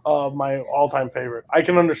 My all-time favorite. I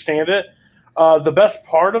can understand it. The best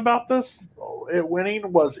part about this, it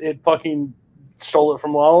winning, was it fucking stole it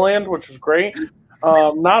from La La Land, which is great.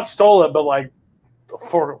 Not stole it, but like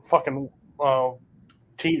for fucking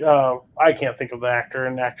I can't think of the actor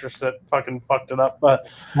and actress that fucking fucked it up. But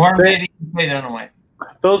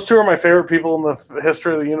those two are my favorite people in the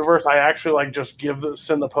history of the universe. I actually like just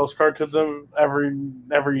send the postcard to them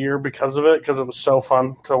every year because of it, because it was so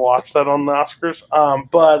fun to watch that on the Oscars.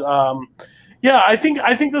 Yeah, I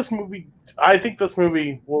think this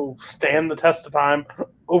movie will stand the test of time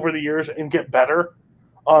over the years and get better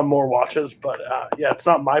on more watches. But yeah, it's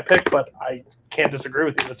not my pick, but I can't disagree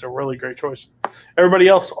with you. It's a really great choice. Everybody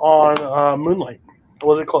else on Moonlight,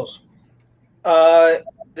 was it close?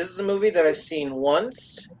 This is a movie that I've seen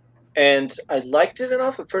once, and I liked it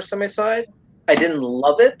enough the first time I saw it. I didn't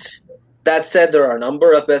love it. That said, there are a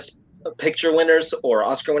number of Best Picture winners or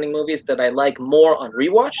Oscar-winning movies that I like more on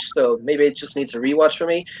rewatch, so maybe it just needs a rewatch for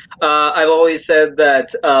me. I've always said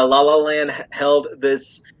that La La Land held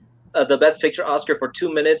the Best Picture Oscar for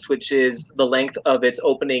 2 minutes, which is the length of its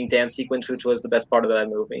opening dance sequence, which was the best part of that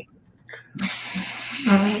movie.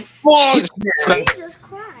 Jesus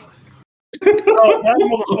Christ. Oh, that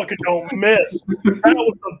motherfucker don't miss. That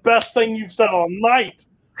was the best thing you've said all night.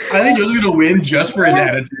 I think Joe's going to win just for his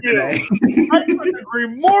attitude today. I couldn't agree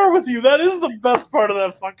more with you. That is the best part of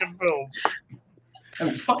that fucking film. I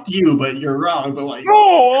mean, fuck you, but you're wrong. But like,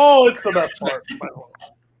 it's the best part.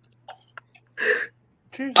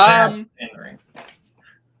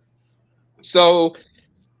 So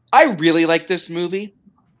I really like this movie,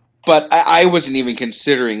 but I wasn't even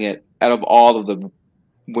considering it out of all of the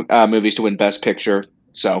movies to win Best Picture.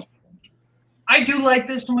 So I do like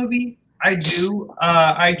this movie. I do.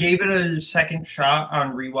 I gave it a second shot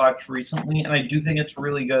on rewatch recently, and I do think it's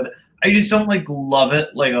really good. I just don't love it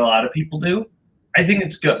like a lot of people do. I think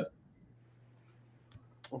it's good.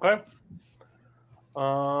 Okay.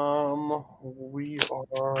 We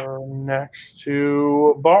are next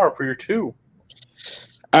to Bar for your 2.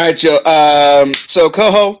 All right, Joe. So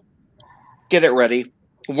Coho, get it ready.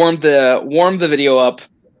 Warm the video up.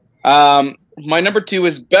 My number 2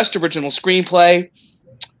 is Best Original Screenplay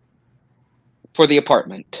for The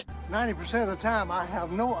Apartment. 90% of the time, I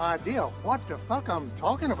have no idea what the fuck I'm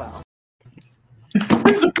talking about.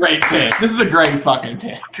 This is a great pick. This is a great fucking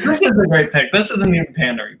pick. This is a great pick. This isn't even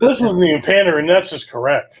pandering. This isn't even pandering. That's just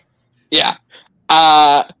correct. Yeah.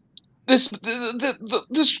 The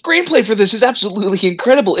screenplay for this is absolutely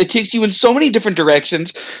incredible. It takes you in so many different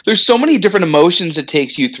directions. There's so many different emotions it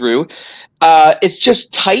takes you through. It's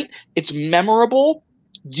just tight. It's memorable.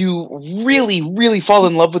 You really, really fall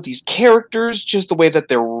in love with these characters, just the way that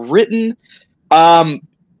they're written. And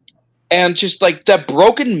just like that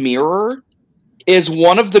broken mirror is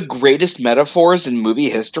one of the greatest metaphors in movie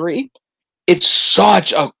history. It's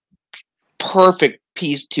such a perfect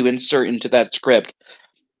piece to insert into that script.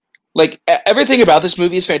 Like, everything about this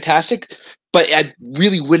movie is fantastic, but it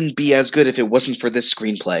really wouldn't be as good if it wasn't for this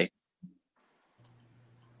screenplay.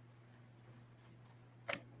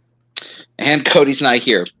 And Cody's not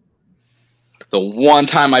here. The one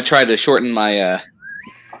time I tried to shorten my...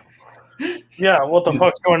 Yeah, what the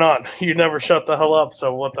fuck's going on? You never shut the hell up,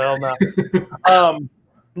 so what the hell now?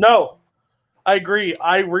 No, I agree.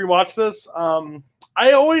 I rewatched this.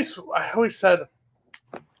 I always said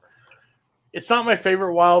it's not my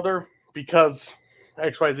favorite Wilder because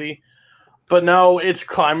XYZ, but no, it's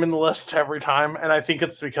climbing the list every time, and I think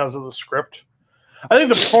it's because of the script. I think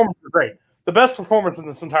the performance is great. The best performance in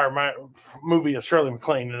this entire movie is Shirley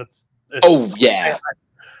MacLaine, and it's oh yeah.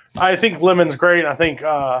 I think Lemon's great. I think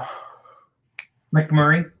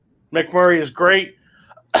McMurray is great,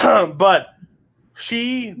 but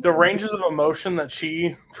the ranges of emotion that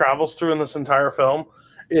she travels through in this entire film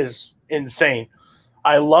is insane.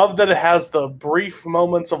 I love that it has the brief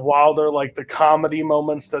moments of Wilder, like the comedy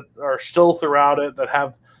moments that are still throughout it, that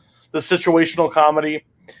have the situational comedy,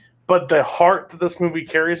 but the heart that this movie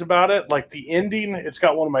carries about it, like the ending, it's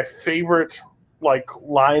got one of my favorite like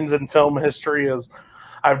lines in film history is,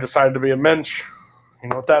 "I've decided to be a mensch." You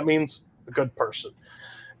know what that means? A good person.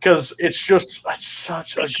 Because it's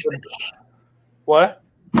such a good... What?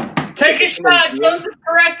 Take a shot. Joseph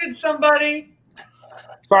corrected somebody.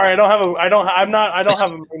 Sorry, I don't have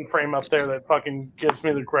a mainframe up there that fucking gives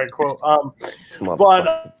me the correct quote.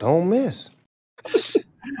 But don't miss.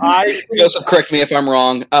 Joseph, correct me if I'm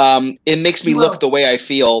wrong. It makes me look the way I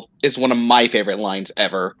feel is one of my favorite lines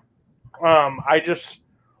ever. I just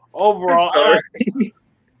overall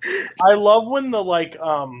I love when the like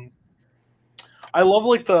I love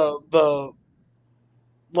like the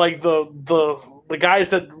guys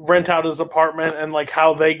that rent out his apartment and like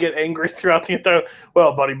how they get angry throughout the entire.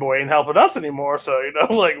 Well, buddy boy ain't helping us anymore, so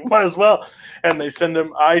like might as well. And they send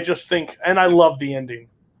him. I just think, and I love the ending.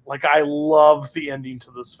 Like I love the ending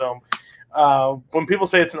to this film. When people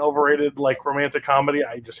say it's an overrated like romantic comedy,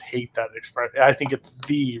 I just hate that expression. I think it's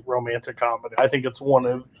the romantic comedy. I think it's one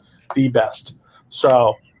of the best.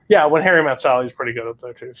 So. Yeah, When Harry Met Sally is pretty good up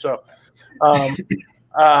there too. So,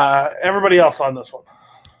 everybody else on this one.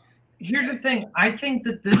 Here's the thing. I think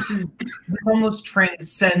that this almost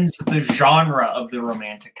transcends the genre of the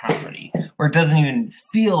romantic comedy, where it doesn't even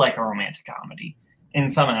feel like a romantic comedy in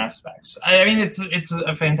some aspects. I mean, it's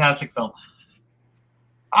a fantastic film.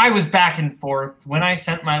 I was back and forth when I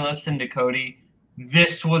sent my list into Cody.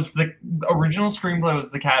 This was the original screenplay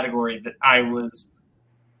was the category that I was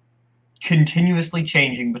continuously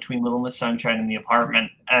changing between Little Miss Sunshine and The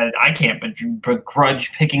Apartment. I can't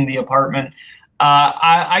begrudge picking The Apartment.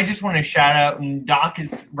 I just want to shout out, and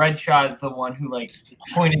Redshaw is the one who like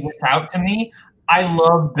pointed this out to me. I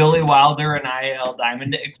love Billy Wilder and I.L.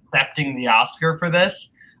 Diamond accepting the Oscar for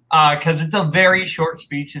this because it's a very short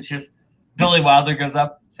speech. It's just Billy Wilder goes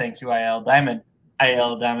up, "Thank you, I.L. Diamond."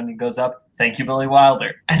 I.L. Diamond goes up, "Thank you, Billy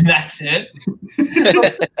Wilder," and that's it.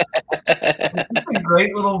 It's a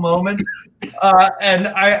great little moment, and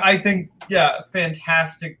I think, yeah,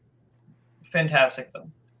 fantastic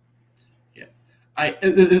film. Yeah,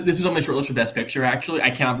 this is on my short list for Best Picture. Actually, I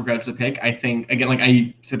cannot begrudge the pick. I think again, like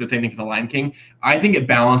I said the same thing for The Lion King. I think it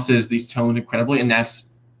balances these tones incredibly, and that's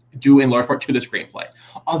due in large part to the screenplay.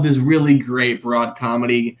 All this really great broad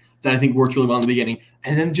comedy that I think works really well in the beginning,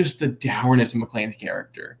 and then just the dourness of McClane's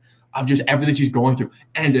character. Of just everything she's going through,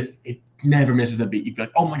 and it never misses a beat. You'd be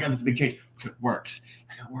like, "Oh my god, that's a big change," but it works,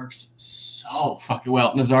 and it works so fucking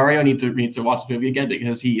well. Nazario needs to watch this movie again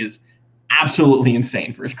because he is absolutely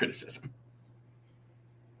insane for his criticism.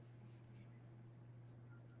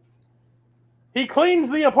 He cleans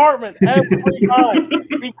the apartment every time.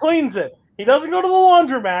 He cleans it. He doesn't go to the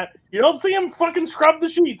laundromat. You don't see him fucking scrub the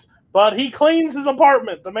sheets, but he cleans his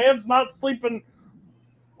apartment. The man's not sleeping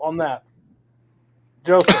on that.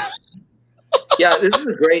 Joseph. Yeah, this is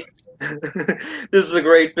a great this is a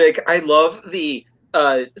great pick. I love the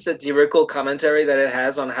satirical commentary that it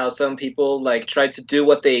has on how some people like try to do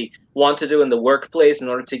what they want to do in the workplace in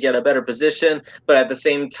order to get a better position, but at the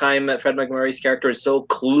same time, Fred McMurray's character is so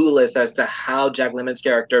clueless as to how Jack Lemmon's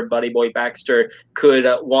character, Buddy Boy Baxter, could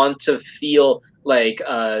want to feel like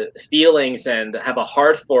feelings and have a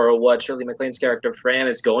heart for what Shirley MacLaine's character Fran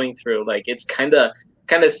is going through. Like, it's kind of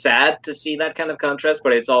sad to see that kind of contrast,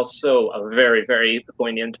 but it's also a very, very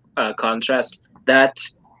poignant contrast. That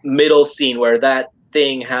middle scene where that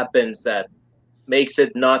thing happens that makes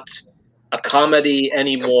it not a comedy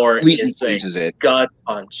anymore is a gut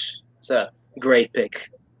punch. It's a great pick.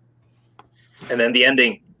 And then the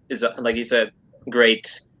ending is, like you said,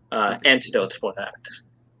 great antidote for that.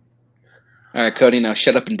 All right, Cody, now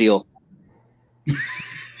shut up and deal.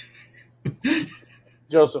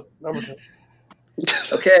 Joseph, number 2.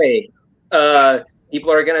 Okay.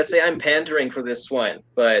 People are going to say I'm pandering for this one,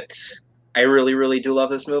 but I really, really do love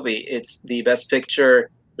this movie. It's the best picture,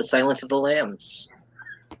 The Silence of the Lambs.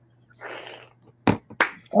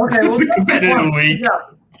 Okay, This is a competitive week.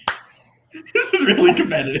 This is really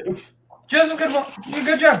competitive. Joseph,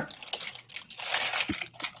 good job.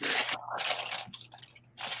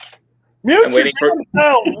 Mute I'm waiting for.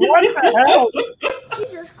 What the hell?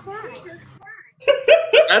 Jesus Christ.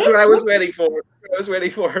 That's what I was waiting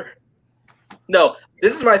for. No,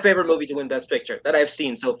 this is my favorite movie to win Best Picture that I've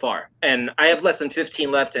seen so far. And I have less than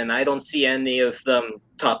 15 left, and I don't see any of them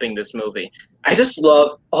topping this movie. I just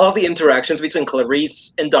love all the interactions between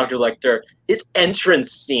Clarice and Dr. Lecter. His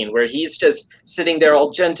entrance scene where he's just sitting there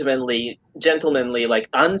all gentlemanly, like,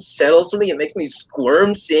 unsettles me. It makes me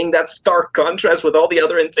squirm seeing that stark contrast with all the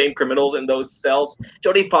other insane criminals in those cells.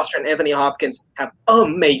 Jodie Foster and Anthony Hopkins have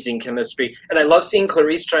amazing chemistry. And I love seeing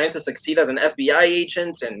Clarice trying to succeed as an FBI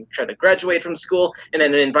agent and try to graduate from school in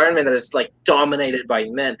an environment that is, like, dominated by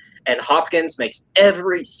men. And Hopkins makes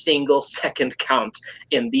every single second count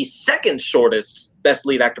in the second shortest best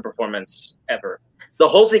lead actor performance ever. The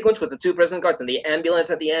whole sequence with the 2 prison guards and the ambulance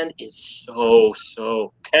at the end is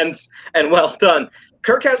so tense and well done.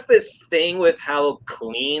 Kirk has this thing with how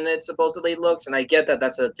clean it supposedly looks, and I get that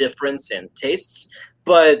that's a difference in tastes,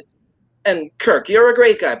 but... And Kirk, you're a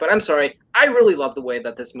great guy, but I'm sorry, I really love the way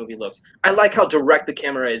that this movie looks. I like how direct the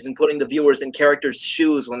camera is in putting the viewers in characters'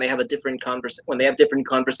 shoes when they have different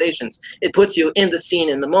conversations. It puts you in the scene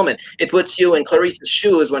in the moment. It puts you in Clarice's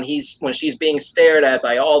shoes when she's being stared at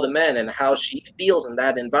by all the men and how she feels in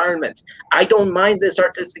that environment. I don't mind this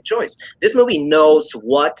artistic choice. This movie knows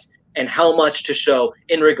what and how much to show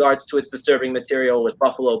in regards to its disturbing material with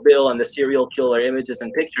Buffalo Bill and the serial killer images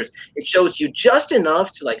and pictures. It shows you just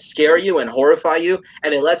enough to, like, scare you and horrify you,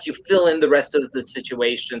 and it lets you fill in the rest of the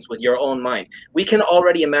situations with your own mind. We can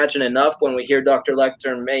already imagine enough when we hear Dr.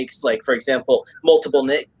 Lecter makes, like, for example, multiple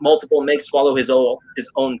Migs swallow his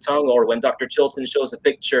own tongue, or when Dr. Chilton shows a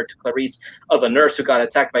picture to Clarice of a nurse who got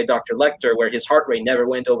attacked by Dr. Lecter where his heart rate never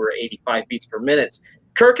went over 85 beats per minute.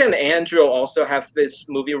 Kirk and Andrew also have this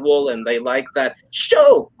movie rule, and they like that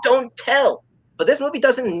show, don't tell. But this movie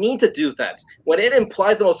doesn't need to do that. When it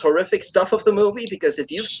implies the most horrific stuff of the movie, because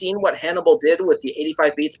if you've seen what Hannibal did with the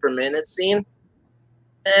 85 beats per minute scene,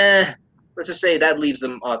 let's just say that leaves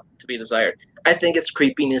them to be desired. I think its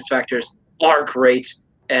creepiness factors are great,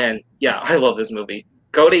 and yeah, I love this movie.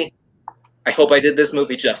 Cody, I hope I did this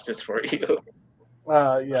movie justice for you.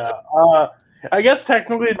 Yeah. I guess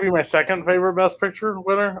technically it'd be my second favorite Best Picture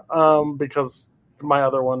winner, because my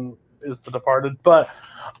other one is The Departed. But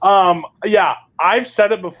yeah, I've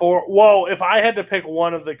said it before. Well, if I had to pick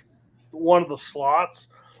one of the slots,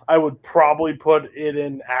 I would probably put it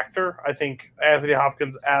in actor. I think Anthony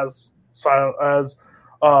Hopkins as Hannibal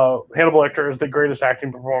Lecter is the greatest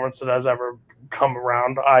acting performance that has ever come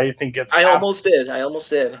around. I think it's. I almost did.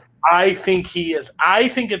 I think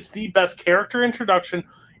it's the best character introduction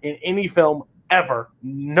in any film ever.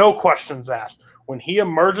 No questions asked. When he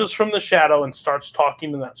emerges from the shadow and starts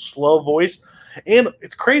talking in that slow voice, and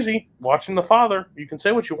it's crazy watching The Father. You can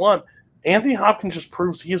say what you want. Anthony Hopkins just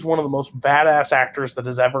proves he is one of the most badass actors that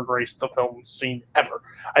has ever graced the film scene ever.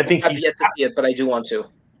 I think I've yet to see it, but I do want to.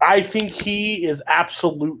 I think he is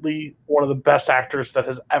absolutely one of the best actors that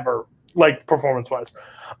has ever, like, performance-wise.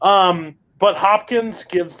 But Hopkins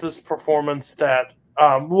gives this performance that,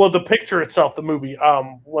 the picture itself, the movie,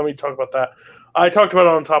 let me talk about that. I talked about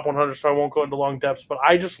it on Top 100, so I won't go into long depths, but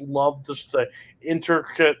I just love the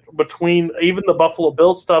intricate between even the Buffalo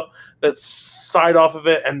Bill stuff that's side off of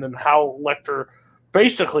it, and then how Lecter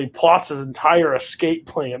basically plots his entire escape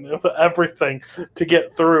plan of everything to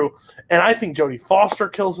get through. And I think Jodie Foster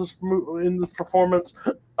kills this in this performance.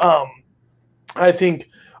 I think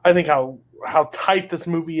how how tight this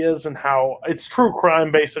movie is and how it's true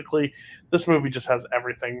crime. Basically, this movie just has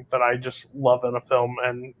everything that I just love in a film,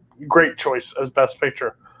 and great choice as Best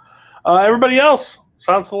Picture. Everybody else,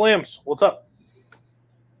 Silence of the Lambs, what's up?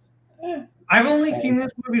 I've only seen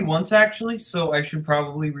this movie once, actually, so I should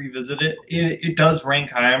probably revisit it. It does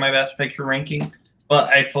rank high on my Best Picture ranking, but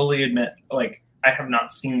I fully admit, like, I have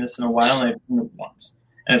not seen this in a while, and I've seen it once.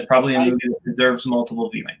 And it's probably a movie that deserves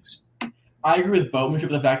multiple viewings. I agree with Boatman for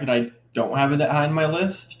the fact that I don't have it that high on my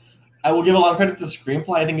list. I will give a lot of credit to the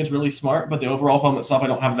screenplay. I think it's really smart, but the overall film itself, I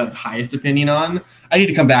don't have the highest opinion on. I need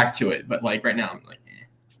to come back to it, but like right now, I'm like,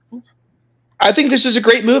 eh. I think this is a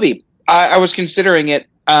great movie. I was considering it.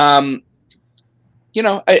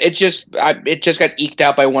 It just got eked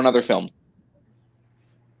out by one other film.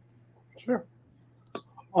 Sure.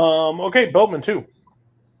 Okay, Boatman 2.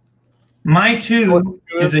 My 2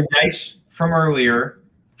 is a dice from earlier,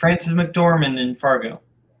 Frances McDormand in Fargo.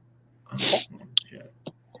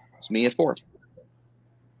 It's me at 4.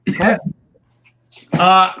 Okay.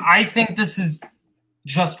 I think this is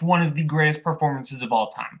just one of the greatest performances of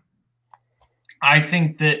all time. I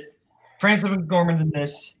think that Frances McDormand in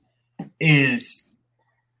this is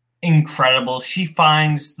incredible. She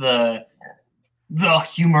finds the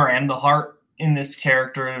humor and the heart in this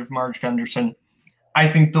character of Marge Gunderson. I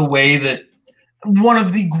think the way that one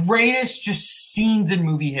of the greatest just scenes in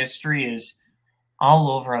movie history is all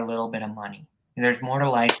over a little bit of money. There's more to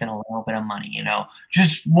life than a little bit of money, you know.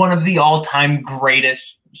 Just one of the all-time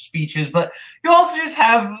greatest speeches. But you also just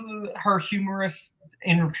have her humorous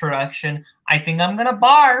introduction. I think I'm gonna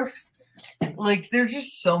barf. Like, there's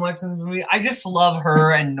just so much in the movie. I just love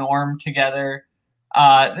her and Norm together.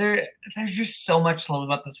 There's just so much to love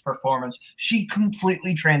about this performance. She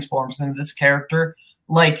completely transforms into this character.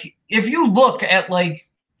 Like, if you look at like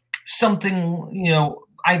something, you know,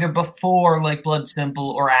 either before like Blood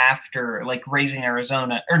Simple or after like Raising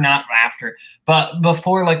Arizona, or not after, but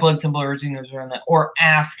before like Blood Simple or Raising Arizona, or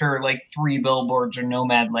after like Three Billboards or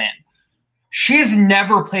Nomadland, she's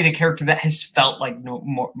never played a character that has felt like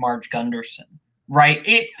Marge Gunderson, right?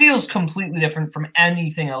 It feels completely different from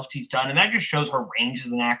anything else she's done, and that just shows her range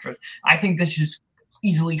as an actress. I think this is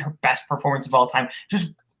easily her best performance of all time.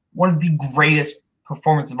 Just one of the greatest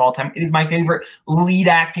performances of all time. It is my favorite lead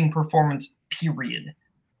acting performance, period.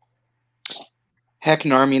 Heck,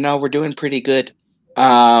 Norm, we're doing pretty good.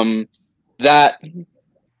 That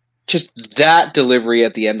delivery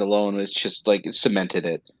at the end alone was just like, it cemented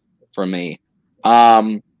it for me.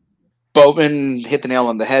 Boatman hit the nail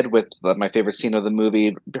on the head with my favorite scene of the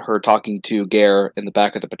movie, her talking to Gare in the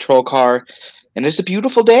back of the patrol car, and it's a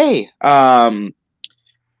beautiful day.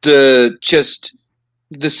 The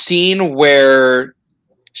scene where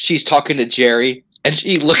she's talking to Jerry and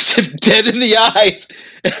she looks him dead in the eyes,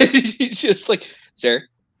 and he's just like, "Sir,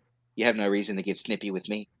 you have no reason to get snippy with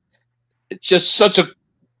me." It's just such a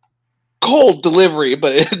cold delivery,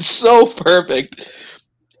 but it's so perfect.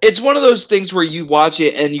 It's one of those things where you watch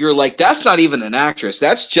it and you're like, that's not even an actress.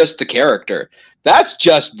 That's just the character. That's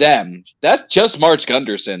just them. That's just Marge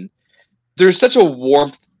Gunderson. There's such a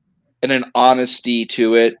warmth and an honesty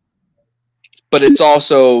to it, but it's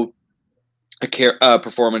also a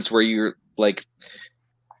performance where you're like,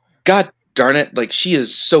 God darn it, like, she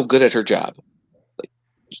is so good at her job. Like,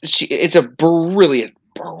 it's a brilliant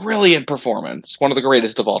performance. One of the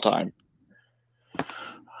greatest of all time.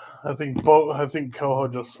 I think Coho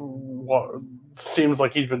just seems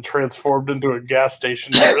like he's been transformed into a gas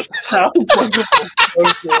station near his house.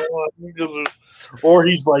 Or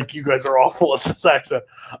he's like, you guys are awful at this accent.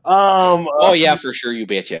 Oh yeah, for sure, you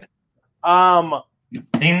betcha.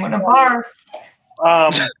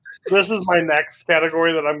 This is my next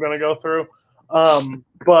category that I'm going to go through.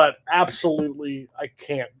 But absolutely, I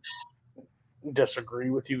can't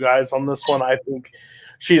disagree with you guys on this one. I think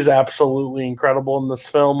she's absolutely incredible in this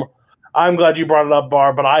film. I'm glad you brought it up,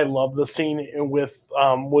 Bar, but I love the scene with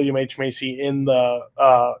William H. Macy in the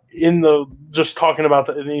just talking about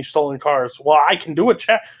the stolen cars. Well, I can do a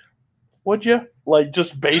chat. Would you? Like,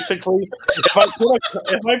 just basically, if I put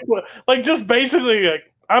like, just basically,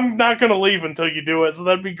 like, I'm not going to leave until you do it. So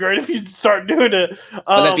that'd be great if you'd start doing it.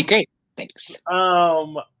 That'd be great. Thanks.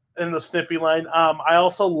 In the snippy line. I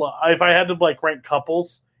also if I had to like rank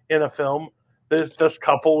couples in a film, this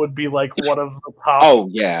couple would be like one of the top. Oh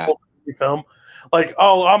yeah. Film. Like,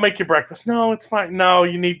 oh, I'll make you breakfast. No, it's fine. No,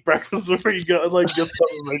 you need breakfast before you go. Like, get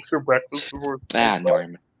something that makes your breakfast before.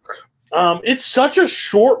 It's such a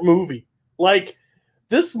short movie. Like,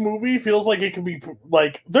 this movie feels like it could be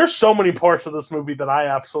like, there's so many parts of this movie that I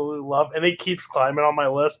absolutely love, and it keeps climbing on my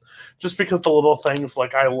list just because the little things,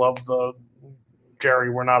 like, I love the Jerry,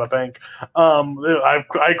 we're not a bank.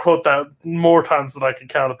 I quote that more times than I can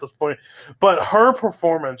count at this point. But her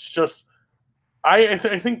performance just, I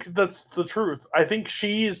think that's the truth. I think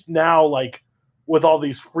she's now, like, with all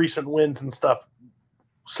these recent wins and stuff,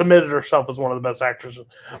 cemented herself as one of the best actresses.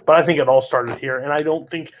 But I think it all started here. And I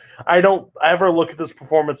don't ever look at this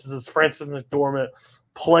performance as it's Frances McDormand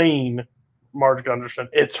playing Marge Gunderson.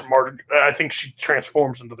 It's Marge. I think she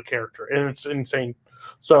transforms into the character, and it's insane.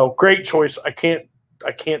 So great choice. I can't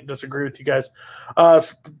disagree with you guys.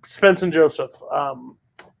 Spence and Joseph,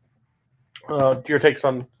 your takes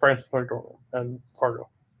on Frances McDormand and Fargo.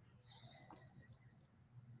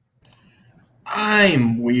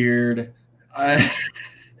 I'm weird.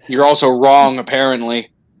 You're also wrong,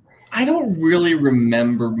 apparently. I don't really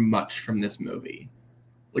remember much from this movie.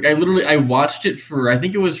 Like, I watched it for, I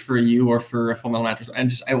think it was for you or for a Full Metal Mattress,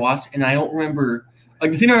 and I watched, and I don't remember.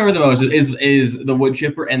 Like, the scene I remember the most is the wood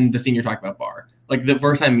chipper and the scene you're talking about, Bar. Like, the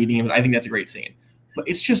first time meeting him, I think that's a great scene. But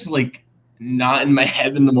it's just, like, not in my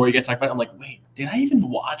head. And the more you guys talk about it, I'm like, wait, did I even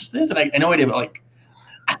watch this? And I know I did, but, like,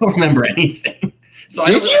 I don't remember anything. So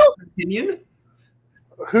I don't really have an opinion.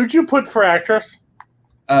 Who'd you put for actress?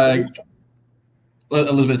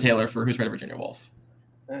 Elizabeth Taylor for Who's Afraid of Virginia Woolf.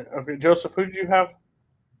 Okay, Joseph, who did you have?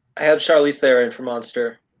 I had Charlize Theron for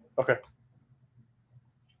Monster. Okay.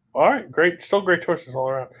 All right, great. Still great choices all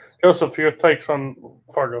around. Joseph, your takes on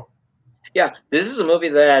Fargo? Yeah, this is a movie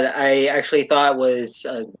that I actually thought was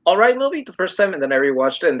an all right movie the first time, and then I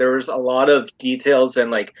rewatched it, and there was a lot of details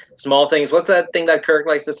and, like, small things. What's that thing that Kirk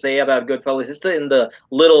likes to say about Goodfellas? It's in the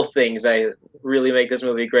little things that really make this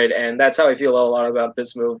movie great, and that's how I feel a lot about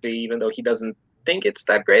this movie, even though he doesn't think it's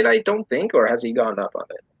that great, I don't think, or has he gone up on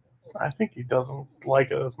it? I think he doesn't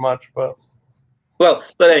like it as much, but... Well,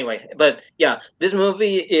 but anyway, but yeah, this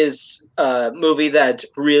movie is a movie that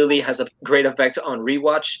really has a great effect on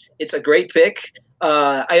rewatch. It's a great pick.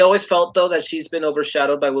 I always felt, though, that she's been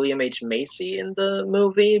overshadowed by William H. Macy in the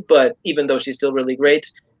movie, but even though she's still really great,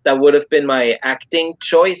 that would have been my acting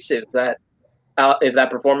choice if that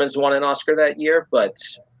performance won an Oscar that year. But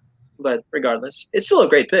regardless, it's still a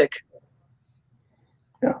great pick.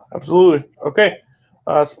 Yeah, absolutely. Okay,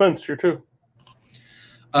 Spence, your two.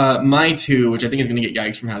 My two, which I think is going to get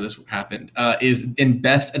yikes from how this happened, is in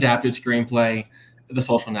Best Adapted Screenplay, The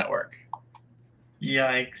Social Network.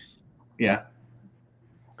 Yikes. Yeah.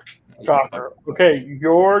 Shocker. Okay,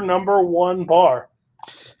 your number one, Bar.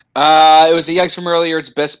 It was a yikes from earlier. It's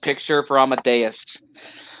Best Picture for Amadeus.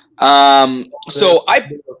 So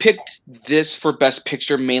I picked this for Best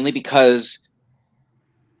Picture mainly because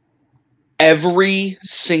every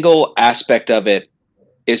single aspect of it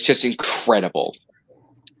is just incredible.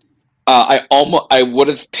 I would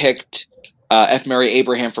have picked F. Murray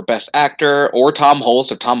Abraham for Best Actor or Tom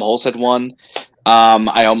Hulce if Tom Hulce had won.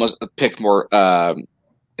 I almost picked more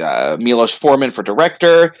Milos Forman for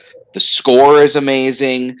Director. The score is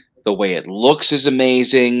amazing. The way it looks is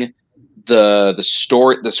amazing. The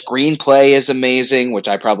screenplay is amazing, which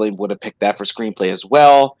I probably would have picked that for screenplay as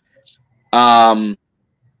well. And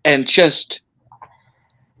just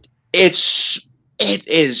it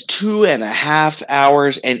is 2.5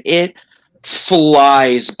 hours, and it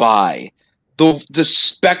flies by. The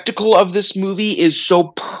spectacle of this movie is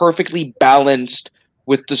so perfectly balanced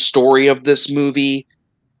with the story of this movie.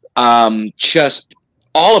 Just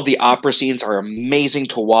all of the opera scenes are amazing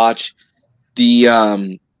to watch. The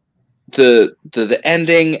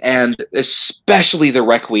ending, and especially the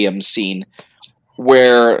Requiem scene,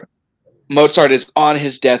 where Mozart is on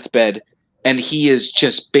his deathbed and he is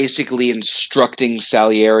just basically instructing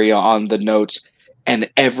Salieri on the notes, and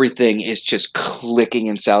everything is just clicking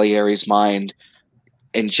in Salieri's mind,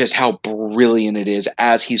 and just how brilliant it is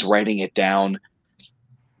as he's writing it down.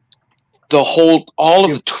 All of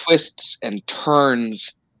the twists and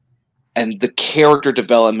turns and the character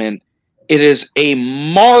development, it is a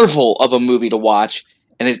marvel of a movie to watch,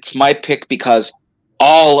 and it's my pick because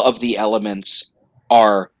all of the elements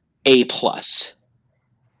are A+.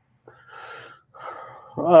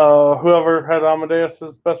 Whoever had Amadeus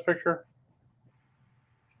as Best Picture?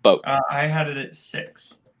 Boat. I had it at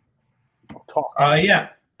 6. Yeah,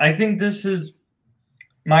 I think this is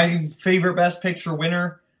my favorite Best Picture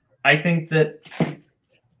winner. I think that,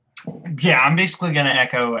 yeah, I'm basically going to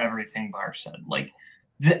echo everything Bar said. Like,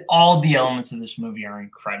 all the elements of this movie are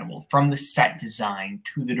incredible, from the set design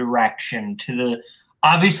to the direction to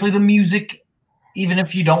obviously the music. Even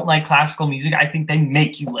if you don't like classical music, I think they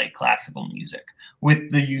make you like classical music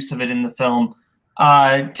with the use of it in the film.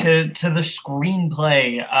 To the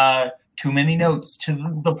screenplay, Too Many Notes,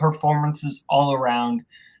 to the performances all around,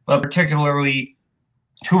 but particularly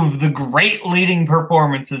two of the great leading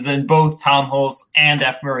performances in both Tom Hulce and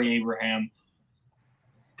F. Murray Abraham.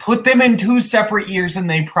 Put them in two separate years and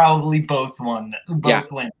they probably both win.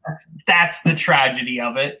 That's the tragedy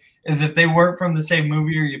of it, is if they weren't from the same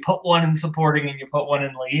movie, or you put one in supporting and you put one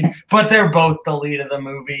in lead, but they're both the lead of the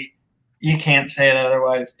movie. You can't say it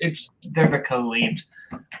otherwise. They're the co-leads.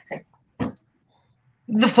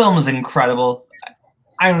 The film is incredible.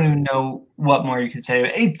 I don't even know what more you could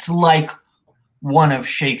say. It's like one of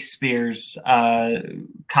Shakespeare's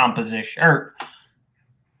composition, or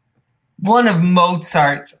one of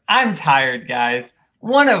Mozart's. I'm tired, guys.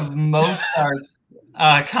 One of Mozart's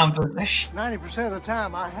composition. 90% of the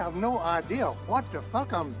time, I have no idea what the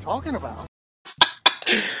fuck I'm talking about.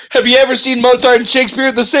 Have you ever seen Mozart and Shakespeare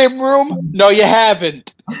in the same room? No, you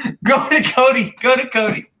haven't. Go to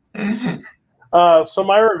Cody. So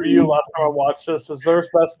my review last time I watched this is there's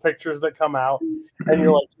best pictures that come out, and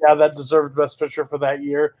you're like, yeah, that deserved best picture for that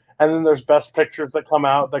year. And then there's best pictures that come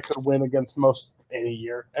out that could win against most any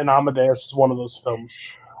year. And Amadeus is one of those films.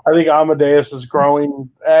 I think Amadeus is growing.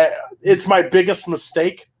 It's my biggest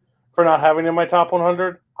mistake for not having it in my top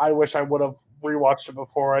 100. I wish I would have rewatched it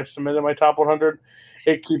before I submitted my top 100.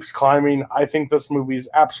 It keeps climbing. I think this movie is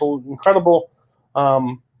absolutely incredible.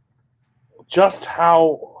 Just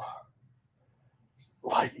how,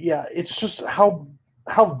 it's just how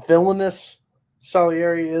villainous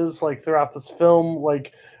Salieri is, like, throughout this film,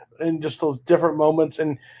 like, in just those different moments.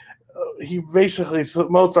 And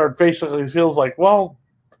Mozart basically feels like, well,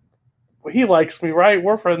 he likes me, right?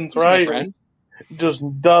 We're friends, right? Friend. Just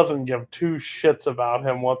doesn't give two shits about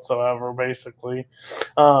him whatsoever, basically.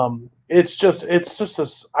 It's just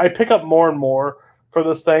this. I pick up more and more for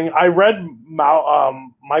this thing. I read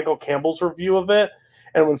Michael Campbell's review of it,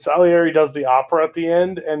 and when Salieri does the opera at the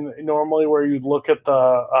end, and normally where you look at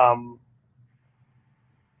the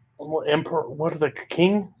emperor, what are the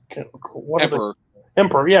king? What Emperor.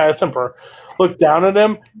 Emperor, yeah, it's Emperor. Look down at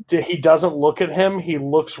him. He doesn't look at him. He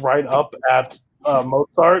looks right up at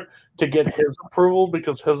Mozart to get his approval,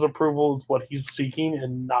 because his approval is what he's seeking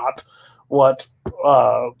and not what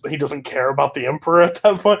he doesn't care about the Emperor at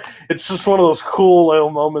that point. It's just one of those cool little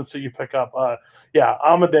moments that you pick up.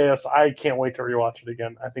 Amadeus, I can't wait to rewatch it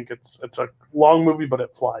again. I think it's a long movie, but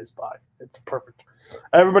it flies by. It's perfect.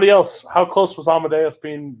 Everybody else, how close was Amadeus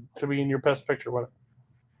being your best picture winner?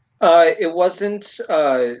 It wasn't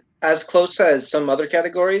as close as some other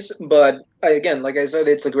categories, but again, like I said,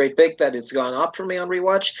 it's a great pick that it's gone up for me on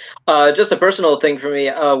rewatch. Just a personal thing for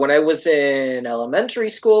me, when I was in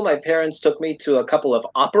elementary school, my parents took me to a couple of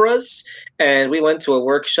operas, and we went to a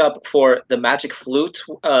workshop for The Magic Flute,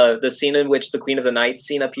 the scene in which the Queen of the Night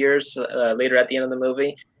scene appears later at the end of the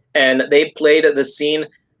movie. And they played the scene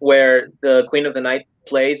where the Queen of the Night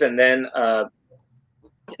plays, and then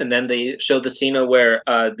they showed the scene where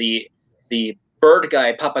the bird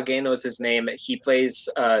guy, Papageno is his name, he plays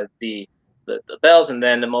the bells, and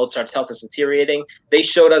then Mozart's health is deteriorating. They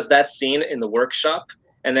showed us that scene in the workshop,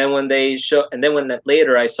 and then when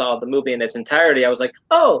later I saw the movie in its entirety, I was like,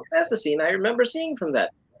 oh, that's the scene I remember seeing from that.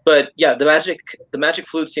 But yeah, the magic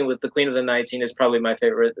flute scene with the Queen of the Night scene is probably my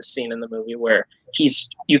favorite scene in the movie, where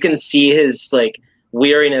you can see his like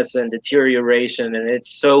weariness and deterioration, and it's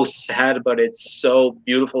so sad, but it's so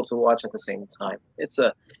beautiful to watch at the same time. It's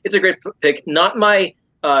a great pick. Not in my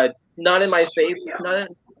favorite,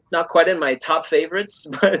 not quite in my top favorites,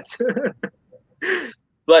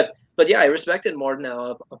 but yeah, I respect it more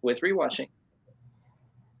now with rewatching.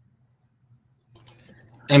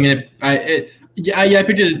 I mean, I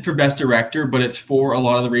picked it for best director, but it's for a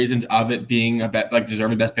lot of the reasons of it being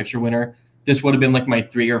deserving best picture winner. This would have been like my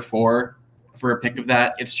 3 or 4 for a pick of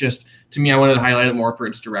that. It's just, to me, I wanted to highlight it more for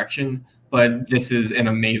its direction, but this is an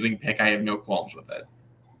amazing pick. I have no qualms with it.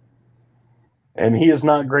 And he is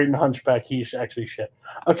not great in Hunchback. He's actually shit.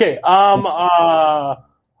 Okay,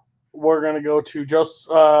 we're gonna go to Joseph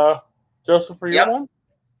for your one.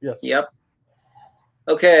 Yes. Yep.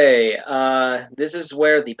 Okay, this is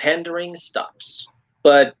where the pandering stops,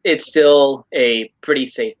 but it's still a pretty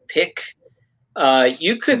safe pick.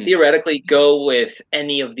 You could theoretically go with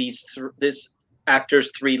any of this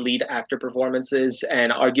actor's 3 lead actor performances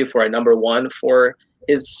and argue for a number 1 for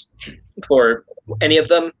any of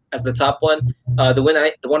them as the top one.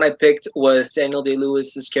 The one I picked was Daniel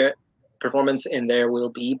Day-Lewis's performance in There Will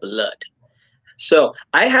Be Blood. So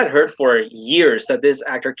I had heard for years that this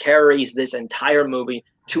actor carries this entire movie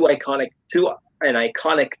to an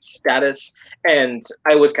iconic status, and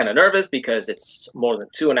I was kind of nervous because it's more than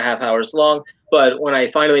 2.5 hours long. But when I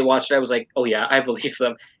finally watched it, I was like, oh yeah, I believe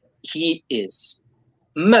them. He is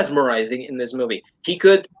mesmerizing in this movie. He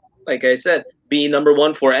could, like I said, be number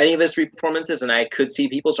one for any of his three performances, and I could see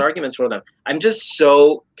people's arguments for them. I'm just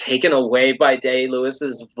so taken away by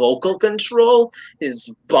Day-Lewis's vocal control,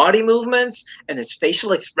 his body movements, and his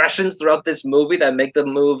facial expressions throughout this movie that make the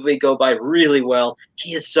movie go by really well.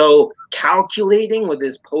 He is so calculating with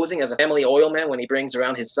his posing as a family oil man when he brings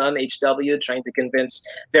around his son, HW, trying to convince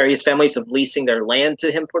various families of leasing their land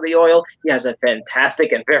to him for the oil. He has a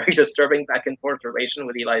fantastic and very disturbing back and forth relation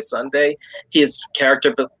with Eli Sunday. His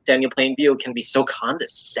character, Daniel Plainview, can be so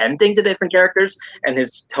condescending to different characters, and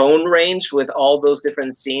his tone range with all those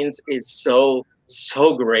different scenes is so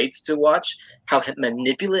great to watch. How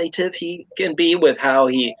manipulative he can be with how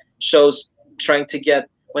he shows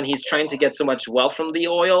when he's trying to get so much wealth from the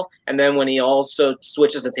oil, and then when he also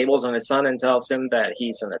switches the tables on his son and tells him that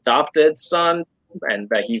he's an adopted son and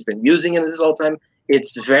that he's been using him this whole time.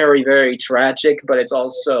 It's very, very tragic, but it's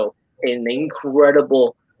also an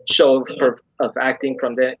incredible show of acting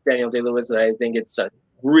from Daniel Day-Lewis that I think it's a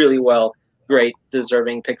really great,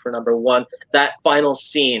 deserving pick for number one. That final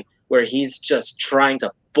scene where he's just trying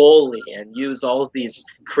to bully and use all of these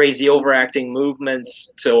crazy overacting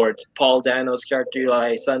movements towards Paul Dano's character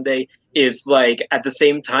Eli Sunday is like at the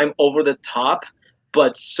same time over the top,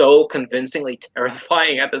 but so convincingly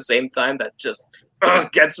terrifying at the same time that just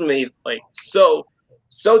gets me like so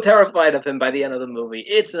terrified of him by the end of the movie.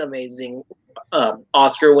 It's an amazing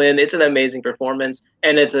Oscar win. It's an amazing performance,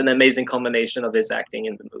 and it's an amazing culmination of his acting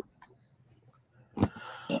in the movie.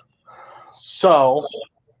 So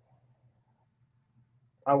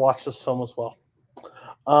I watched this film as well.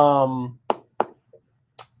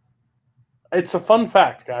 It's a fun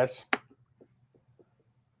fact, guys.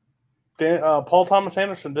 Paul Thomas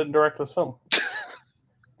Anderson didn't direct this film.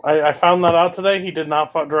 I found that out today. He did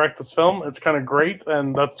not direct this film. It's kind of great,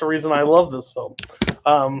 and that's the reason I love this film.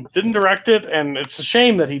 Didn't direct it, and it's a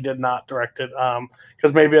shame that he did not direct it,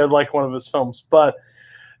 because maybe I'd like one of his films. But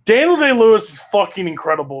Daniel Day-Lewis is fucking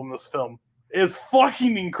incredible in this film. It's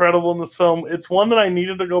fucking incredible in this film. It's one that I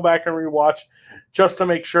needed to go back and rewatch just to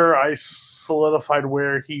make sure I solidified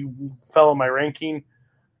where he fell in my ranking.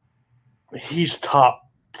 He's top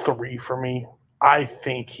 3 for me. I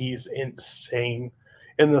think he's insane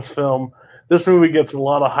in this film. This movie gets a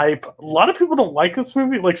lot of hype. A lot of people don't like this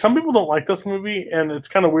movie. Like, some people don't like this movie, and it's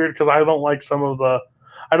kind of weird because I don't like some of the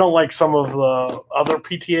other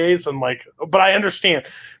PTAs, and but I understand.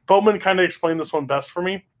 Bowman kind of explained this one best for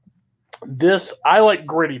me. I like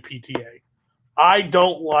gritty PTA. I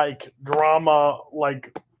don't like drama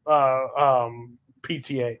like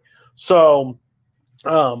PTA. So,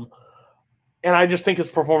 and I just think his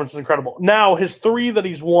performance is incredible. Now, his 3 that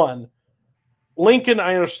he's won, Lincoln,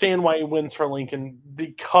 I understand why he wins for Lincoln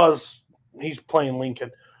because he's playing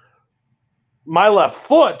Lincoln. My Left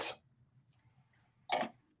Foot,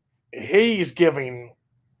 he's giving.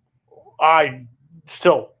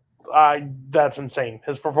 That's insane.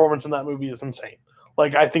 His performance in that movie is insane.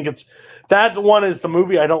 Like, I think that one is the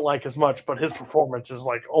movie I don't like as much, but his performance is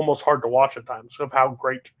like almost hard to watch at times of how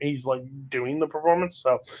great he's like doing the performance.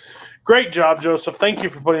 So great job, Joseph. Thank you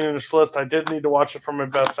for putting it in this list. I did need to watch it for my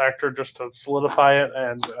best actor just to solidify it,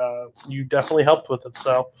 and you definitely helped with it.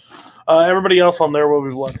 So everybody else on there will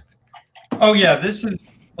be what? Oh yeah, this is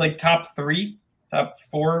like top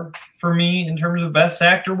 4 for me in terms of best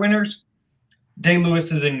actor winners.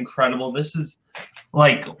 Day-Lewis is incredible. This is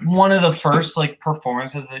like one of the first like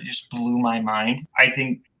performances that just blew my mind. I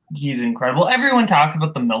think he's incredible. Everyone talked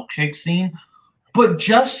about the milkshake scene, but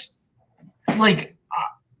just like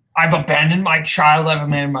I've abandoned my child, I've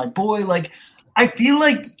abandoned my boy. Like, I feel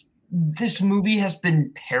like this movie has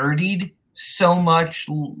been parodied so much.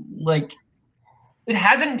 Like, it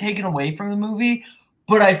hasn't taken away from the movie,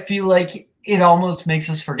 but I feel like it almost makes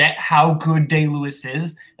us forget how good Day-Lewis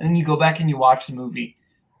is. And then you go back and you watch the movie.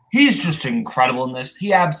 He's just incredible in this.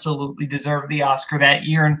 He absolutely deserved the Oscar that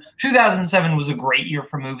year. And 2007 was a great year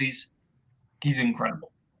for movies. He's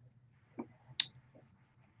incredible.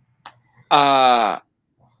 I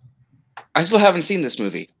still haven't seen this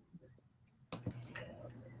movie.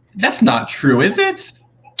 That's not true, is it?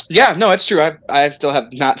 Yeah, no, it's true. I still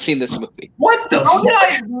have not seen this movie. What the How did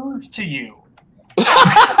I lose to you?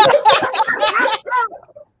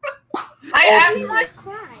 I asked my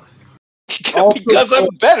because I'm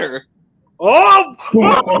better.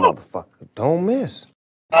 Motherfucker, don't miss.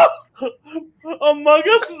 Among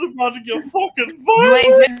Us is about to get fucking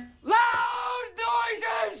violent. Loud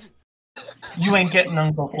noises! You ain't getting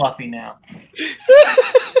Uncle Fluffy now.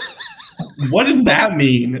 What does that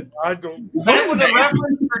mean? I don't. That was a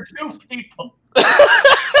reference for 2 people.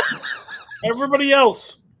 Everybody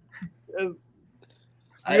else.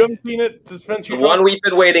 You haven't seen it, Suspense. The one we've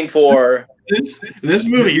been waiting for. This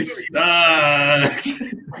movie sucks.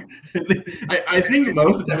 I think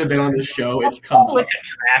most of the time I've been on this show, it's comes like a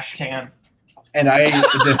trash can, and I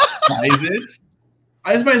despise it.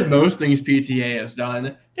 I despise most things PTA has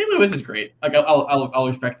done. Day Lewis is great. Like I'll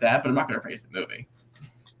respect that, but I'm not going to praise the movie.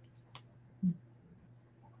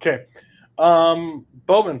 Okay,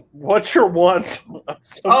 Bowman, what's your one?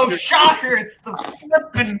 Shocker! It's the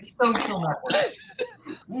flippin' Social Network.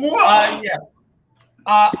 Yeah.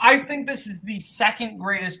 I think this is the second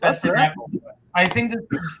greatest best adapted. I think this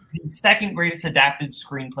is the second greatest adapted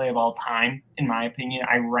screenplay of all time, in my opinion.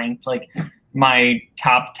 I ranked like my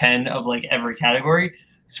top 10 of like every category.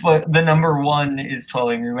 So the number one is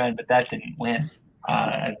 12 Angry Men, but that didn't win.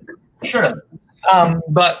 As it should have.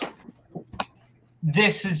 But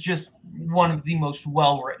this is just one of the most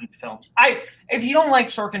well-written films. If you don't like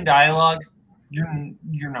Sorkin dialogue,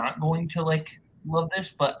 you're not going to like love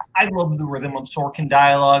this, but I love the rhythm of Sorkin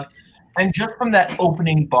dialogue. And just from that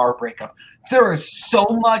opening bar breakup, there is so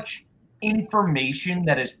much information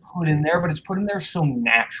that is put in there, but it's put in there so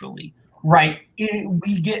naturally, right?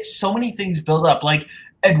 We get so many things built up, like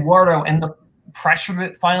Eduardo and the pressure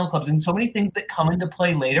at Final Clubs and so many things that come into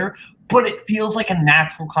play later, but it feels like a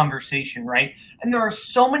natural conversation, right? And there are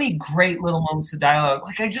so many great little moments of dialogue.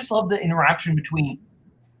 Like, I just love the interaction between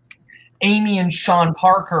Amy and Sean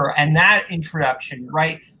Parker and that introduction,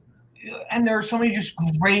 right? And there are so many just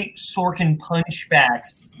great Sorkin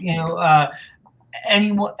punchbacks. You know,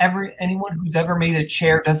 anyone who's ever made a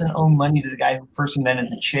chair doesn't owe money to the guy who first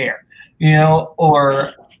invented the chair. You know,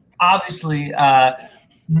 or obviously,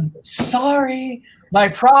 sorry, my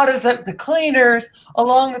Prada's at the cleaners,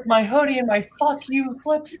 along with my hoodie and my fuck you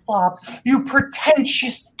flip-flops, you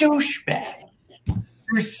pretentious douchebag.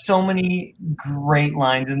 There's so many great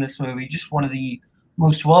lines in this movie. Just one of the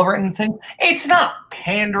most well-written things. It's not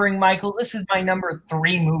pandering, Michael. This is my number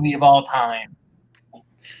 3 movie of all time.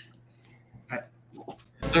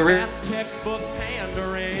 That's textbook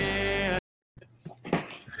pandering.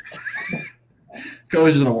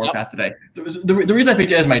 Coach is on a warpath today. The reason I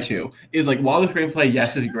picked it as my 2 is like while the screenplay,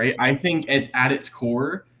 yes, is great, I think at its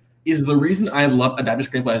core is the reason I love adapted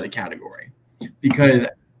screenplay as a category, because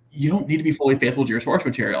you don't need to be fully faithful to your source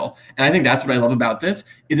material, and I think that's what I love about this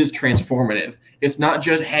is it's transformative. It's not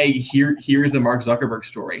just here's the Mark Zuckerberg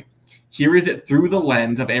story. Here is it through the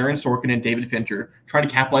lens of Aaron Sorkin and David Fincher trying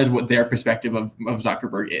to capitalize what their perspective of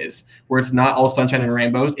Zuckerberg is, where it's not all sunshine and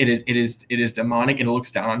rainbows. It is demonic and it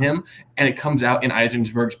looks down on him, and it comes out in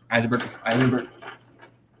Eisenberg's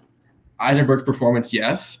performance,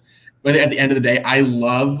 yes. But at the end of the day, I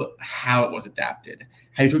love how it was adapted.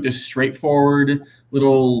 How you took this straightforward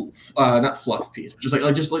little, not fluff piece, but just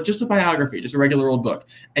a biography, just a regular old book,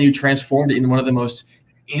 and you transformed it into one of the most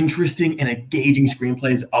interesting and engaging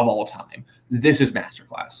screenplays of all time. This is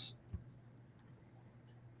masterclass.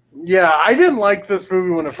 Yeah, I didn't like this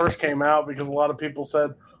movie when it first came out because a lot of people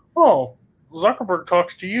said, "Oh, Zuckerberg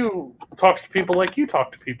talks to people like you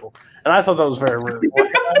talk to people," and I thought that was very rude.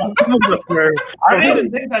 I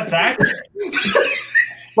didn't think that's accurate.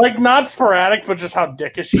 Like, not sporadic, but just how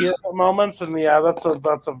dickish he is at moments, and yeah, that's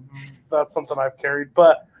something I've carried.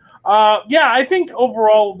 But yeah, I think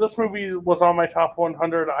overall this movie was on my top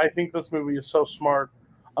 100. I think this movie is so smart.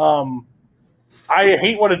 I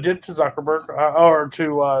hate what it did to Zuckerberg or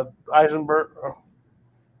to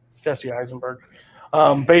Jesse Eisenberg.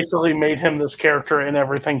 Basically made him this character in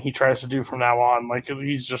everything he tries to do from now on. Like,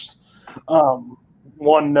 he's just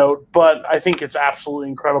one note, but I think it's absolutely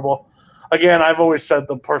incredible. Again, I've always said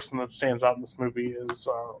the person that stands out in this movie is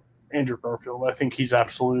Andrew Garfield. I think he's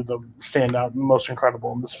absolutely the standout and most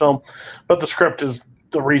incredible in this film. But the script is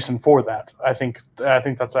the reason for that. I think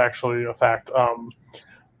that's actually a fact.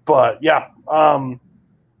 But yeah,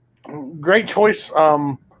 great choice.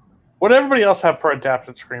 What did everybody else have for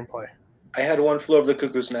adapted screenplay? I had One Flew Over the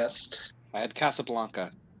Cuckoo's Nest. I had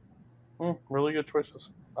Casablanca. Really good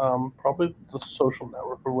choices. Probably The Social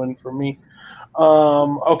Network would win for me.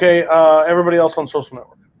 Okay, everybody else on Social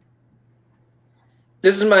Network.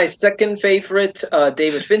 This is my second favorite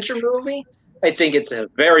David Fincher movie. I think it's a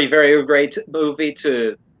very, very great movie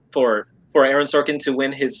for Aaron Sorkin to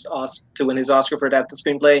win his Oscar for adapted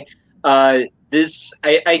screenplay. I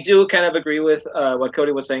do kind of agree with what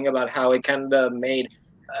Cody was saying about how it kind of made,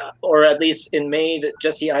 or at least it made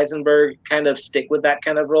Jesse Eisenberg kind of stick with that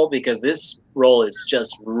kind of role, because this role is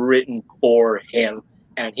just written for him,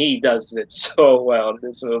 and he does it so well in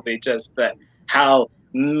this movie. Just that how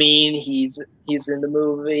mean he's in the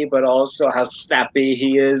movie, but also how snappy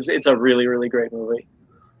he is. It's a really, really great movie.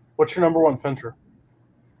 What's your number one Fincher?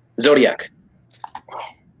 Zodiac.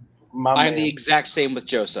 I'm the exact same with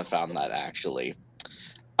Joseph on that, actually.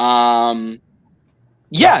 Yeah,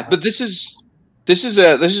 but this is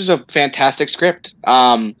a fantastic script.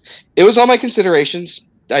 It was all my considerations.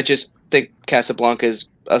 I just think Casablanca is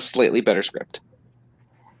a slightly better script.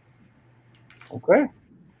 Okay.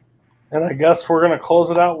 And I guess we're going to close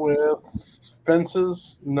it out with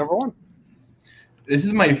Spence's number one. This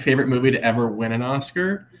is my favorite movie to ever win an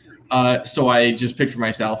Oscar. So I just picked for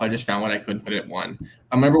myself. I just found one I couldn't put at one.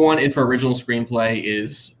 Number one for original screenplay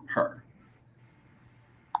is Her.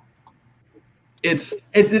 This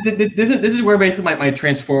is where basically my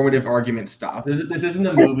transformative argument stops. This isn't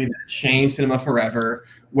a movie that changed cinema forever,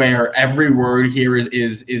 where every word here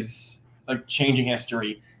is like changing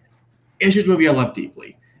history. It's just a movie I love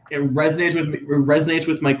deeply. It resonates with me. It resonates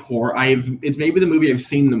with my core. It's maybe the movie I've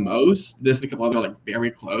seen the most. This and a couple other like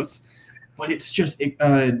very close, but it's just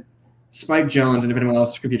Spike Jonze and if anyone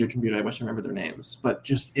else computer, I wish I remember their names. But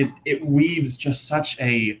just it weaves just such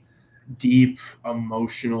a deep,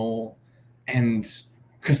 emotional, and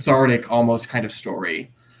cathartic almost kind of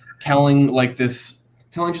story, telling just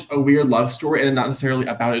a weird love story, and not necessarily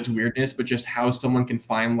about its weirdness, but just how someone can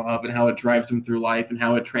find love and how it drives them through life and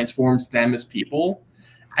how it transforms them as people.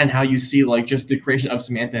 And how you see, like, just the creation of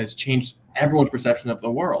Samantha has changed everyone's perception of the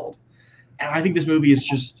world. And I think this movie is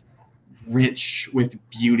just rich with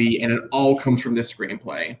beauty, and it all comes from this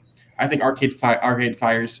screenplay. I think Arcade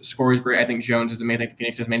Fire's score is great. I think Jones is amazing. I think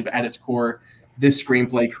Phoenix is amazing. But at its core, this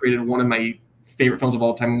screenplay created one of my favorite films of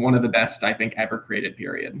all time, one of the best, I think, ever created,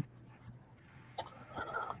 period.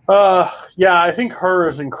 Yeah, I think Her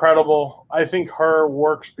is incredible. I think Her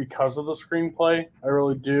works because of the screenplay. I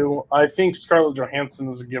really do. I think Scarlett Johansson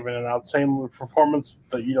is given an outstanding performance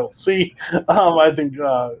that you don't see. I think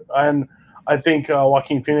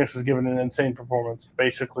Joaquin Phoenix is given an insane performance,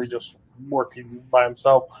 basically just working by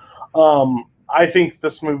himself. I think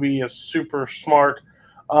this movie is super smart.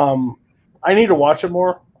 I need to watch it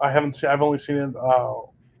more. I've only seen it, I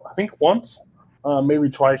think once, maybe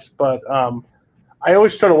twice, but I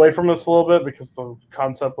always stood away from this a little bit because the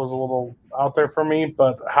concept was a little out there for me,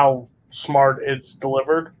 but how smart it's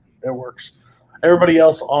delivered, it works. Everybody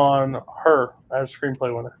else on Her as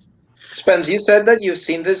screenplay winner. Spence, you said that you've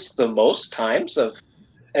seen this the most times of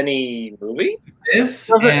any movie? He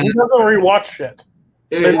doesn't rewatch shit.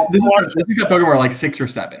 This is got Pokemon like 6 or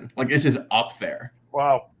 7. Like, this is up there.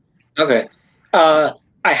 Wow. Okay.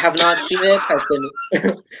 I have not seen it.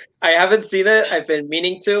 I haven't seen it. I've been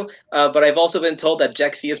meaning to, but I've also been told that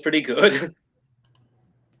Jexy is pretty good.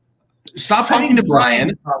 Stop talking to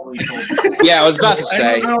Brian. Yeah, I was about to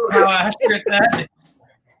say. I don't know how accurate that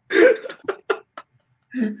is.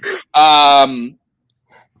 I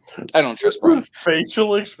don't trust Brian. His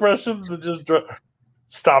facial expressions that just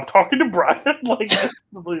stop talking to Brian. Like,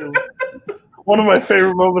 one of my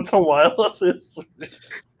favorite moments on Wireless is.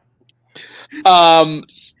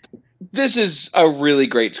 This is a really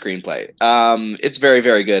great screenplay. It's very,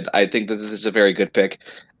 very good. I think that this is a very good pick.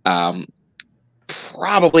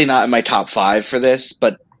 Probably not in my top 5 for this,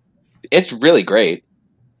 but it's really great.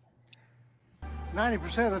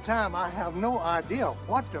 90% of the time, I have no idea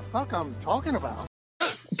what the fuck I'm talking about.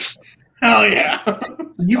 Hell yeah.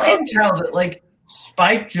 You can tell that, like,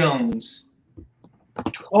 Spike Jonze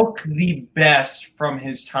took the best from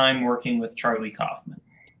his time working with Charlie Kaufman.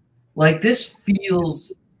 Like, this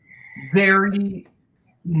feels very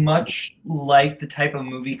much like the type of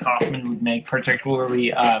movie Kaufman would make,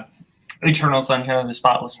 particularly Eternal Sunshine of the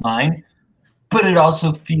Spotless Mind. But it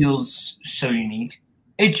also feels so unique.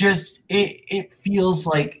 It feels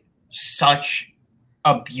like such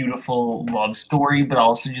a beautiful love story, but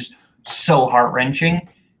also just so heart-wrenching.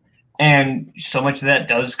 And so much of that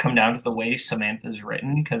does come down to the way Samantha's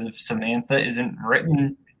written, because if Samantha isn't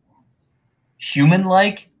written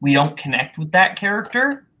human-like, we don't connect with that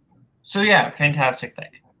character. So yeah, fantastic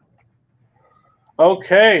pick.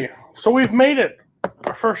 Okay, so we've made it.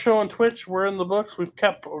 Our first show on Twitch, we're in the books. We've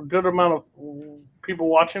kept a good amount of people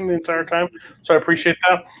watching the entire time, so I appreciate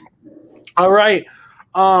that. All right,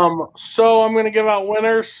 so I'm going to give out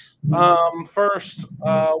winners. First,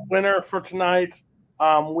 winner for tonight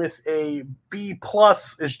with a B+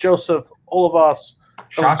 is Joseph Olivas.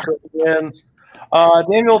 Shocker. Wins.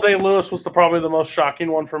 Daniel Day-Lewis was probably the most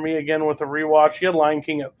shocking one for me, again, with a rewatch. You had Lion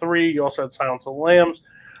King at 3. You also had Silence of the Lambs.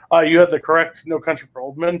 You had the correct No Country for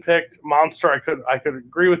Old Men picked. Monster, I could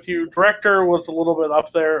agree with you. Director was a little bit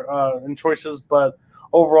up there in choices, but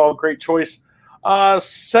overall, great choice.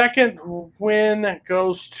 Second win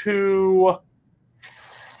goes to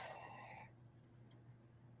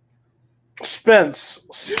Spence.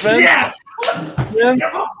 Yes!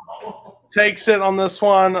 takes it on this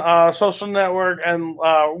one. Social Network, and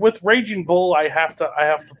with Raging Bull, I have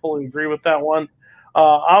to fully agree with that one.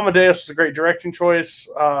 Amadeus is a great directing choice.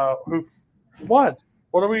 What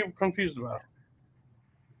are we confused about?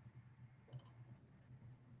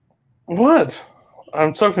 What?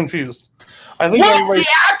 I'm so confused. I think what the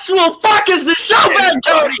actual fuck is the show about,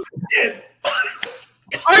 Cody?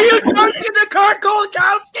 Are you talking to Kurt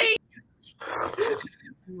Kolakowski?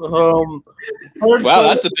 Wow,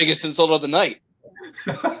 that's the biggest insult of the night.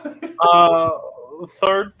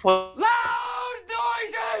 Third place. Loud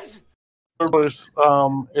noises! Third place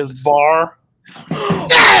is Bar.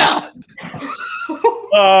 Yeah!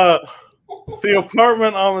 The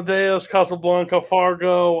Apartment, Amadeus, Casablanca,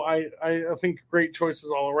 Fargo. I think great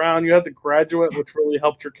choices all around. You had The Graduate, which really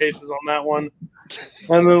helped your cases on that one.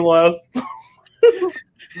 And then last,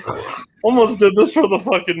 almost did this for the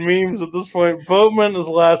fucking memes at this point. Boatman is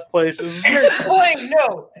last place.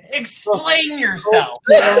 Explain yourself.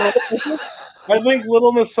 I think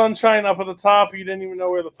Little Miss Sunshine up at the top. You didn't even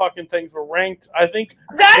know where the fucking things were ranked. I think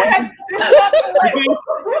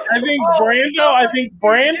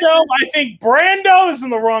Brando is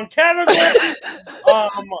in the wrong category. I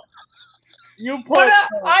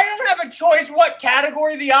don't have a choice what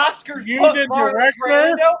category the Oscars put did Marlon director.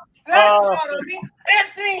 Brando. That's not I mean.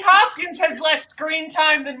 Anthony Hopkins has less screen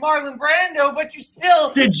time than Marlon Brando, but you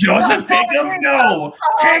still Did Joseph pick him? No.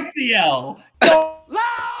 Take the L. Loud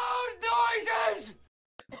noises!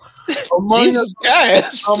 Among Us,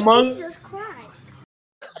 Jesus Christ.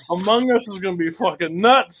 Among Us is going to be fucking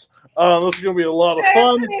nuts. This is going to be a lot of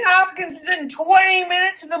fun. Anthony Hopkins is in 20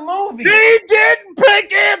 minutes of the movie. He didn't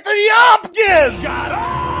pick Anthony Hopkins.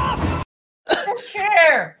 I don't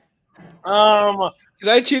care. Did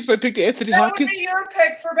I choose my pick to Anthony That Hopkins? would be your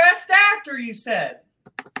pick for Best Actor, you said.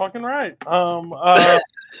 Fucking right.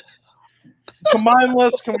 Combined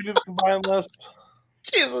list. Can we do the combined list?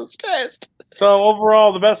 Jesus Christ. So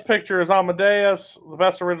overall, the best picture is Amadeus. The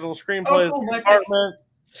best original screenplay is The Apartment.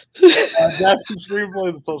 Best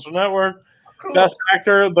screenplay, The Social Network. Cool. Best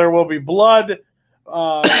actor, There Will Be Blood.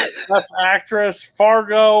 Best actress,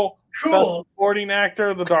 Fargo. Cool. Best supporting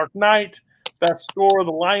actor, The Dark Knight. Best score,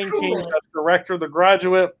 The Lion King. Best director, The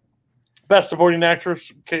Graduate. Best supporting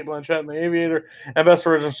actress, Cate Blanchett in The Aviator. And best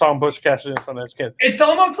original song, Butch Cassidy and Sundance Kid. It's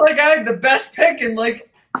almost like I had the best pick in like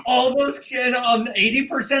all those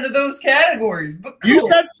 80% of those categories. But cool. You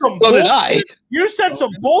said some So did I. You said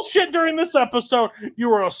some bullshit during this episode. You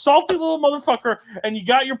were a salty little motherfucker, and you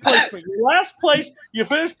got your placement. Your last place, you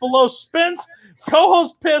finished below Spence.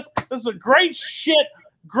 Co-host pissed. This is a great shit.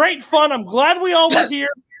 Great fun. I'm glad we all were here.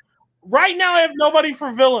 Right now, I have nobody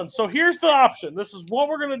for villains. So here's the option. This is what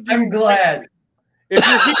we're going to do. I'm glad. If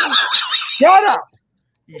you're here, shut up,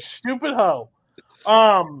 you stupid hoe.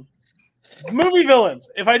 Movie villains.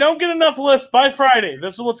 If I don't get enough lists by Friday,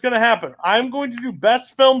 this is what's going to happen. I'm going to do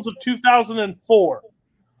best films of 2004.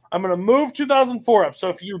 I'm going to move 2004 up. So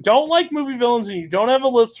if you don't like movie villains and you don't have a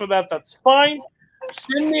list for that, that's fine.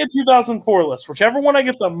 Send me a 2004 list. Whichever one I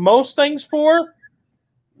get the most things for,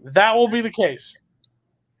 that will be the case.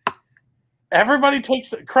 Everybody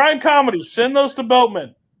takes crime comedies. Send those to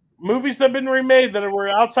Boatman. Movies that have been remade that were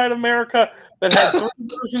outside America that had 3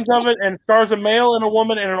 versions of it and stars a male and a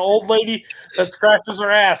woman and an old lady that scratches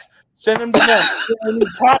her ass. Send them to them.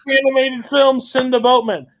 Top animated films, send to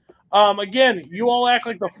Boatman. Again, you all act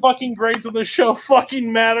like the fucking grades of the show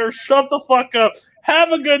fucking matter. Shut the fuck up.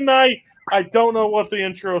 Have a good night. I don't know what the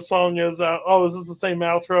intro song is. Is this the same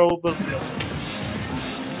outro?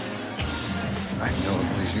 I know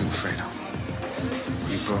it was you, Fredo.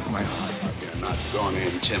 You broke my heart. You're not going to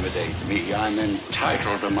intimidate me. I'm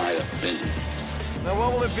entitled to my opinion. Now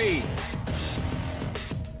what will it be?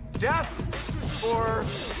 Death or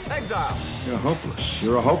exile? You're hopeless.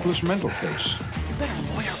 You're a hopeless mental case. You better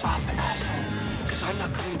lawyer up, asshole. Because I'm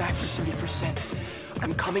not coming back for 30%.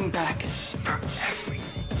 I'm coming back for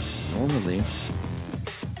everything. Normally,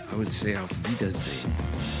 I would say Auf Wiedersehen.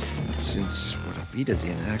 Since what Auf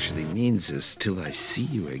Wiedersehen actually means is till I see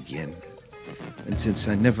you again. And since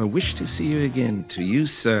I never wish to see you again, to you,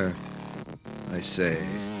 sir, I say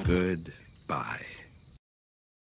goodbye.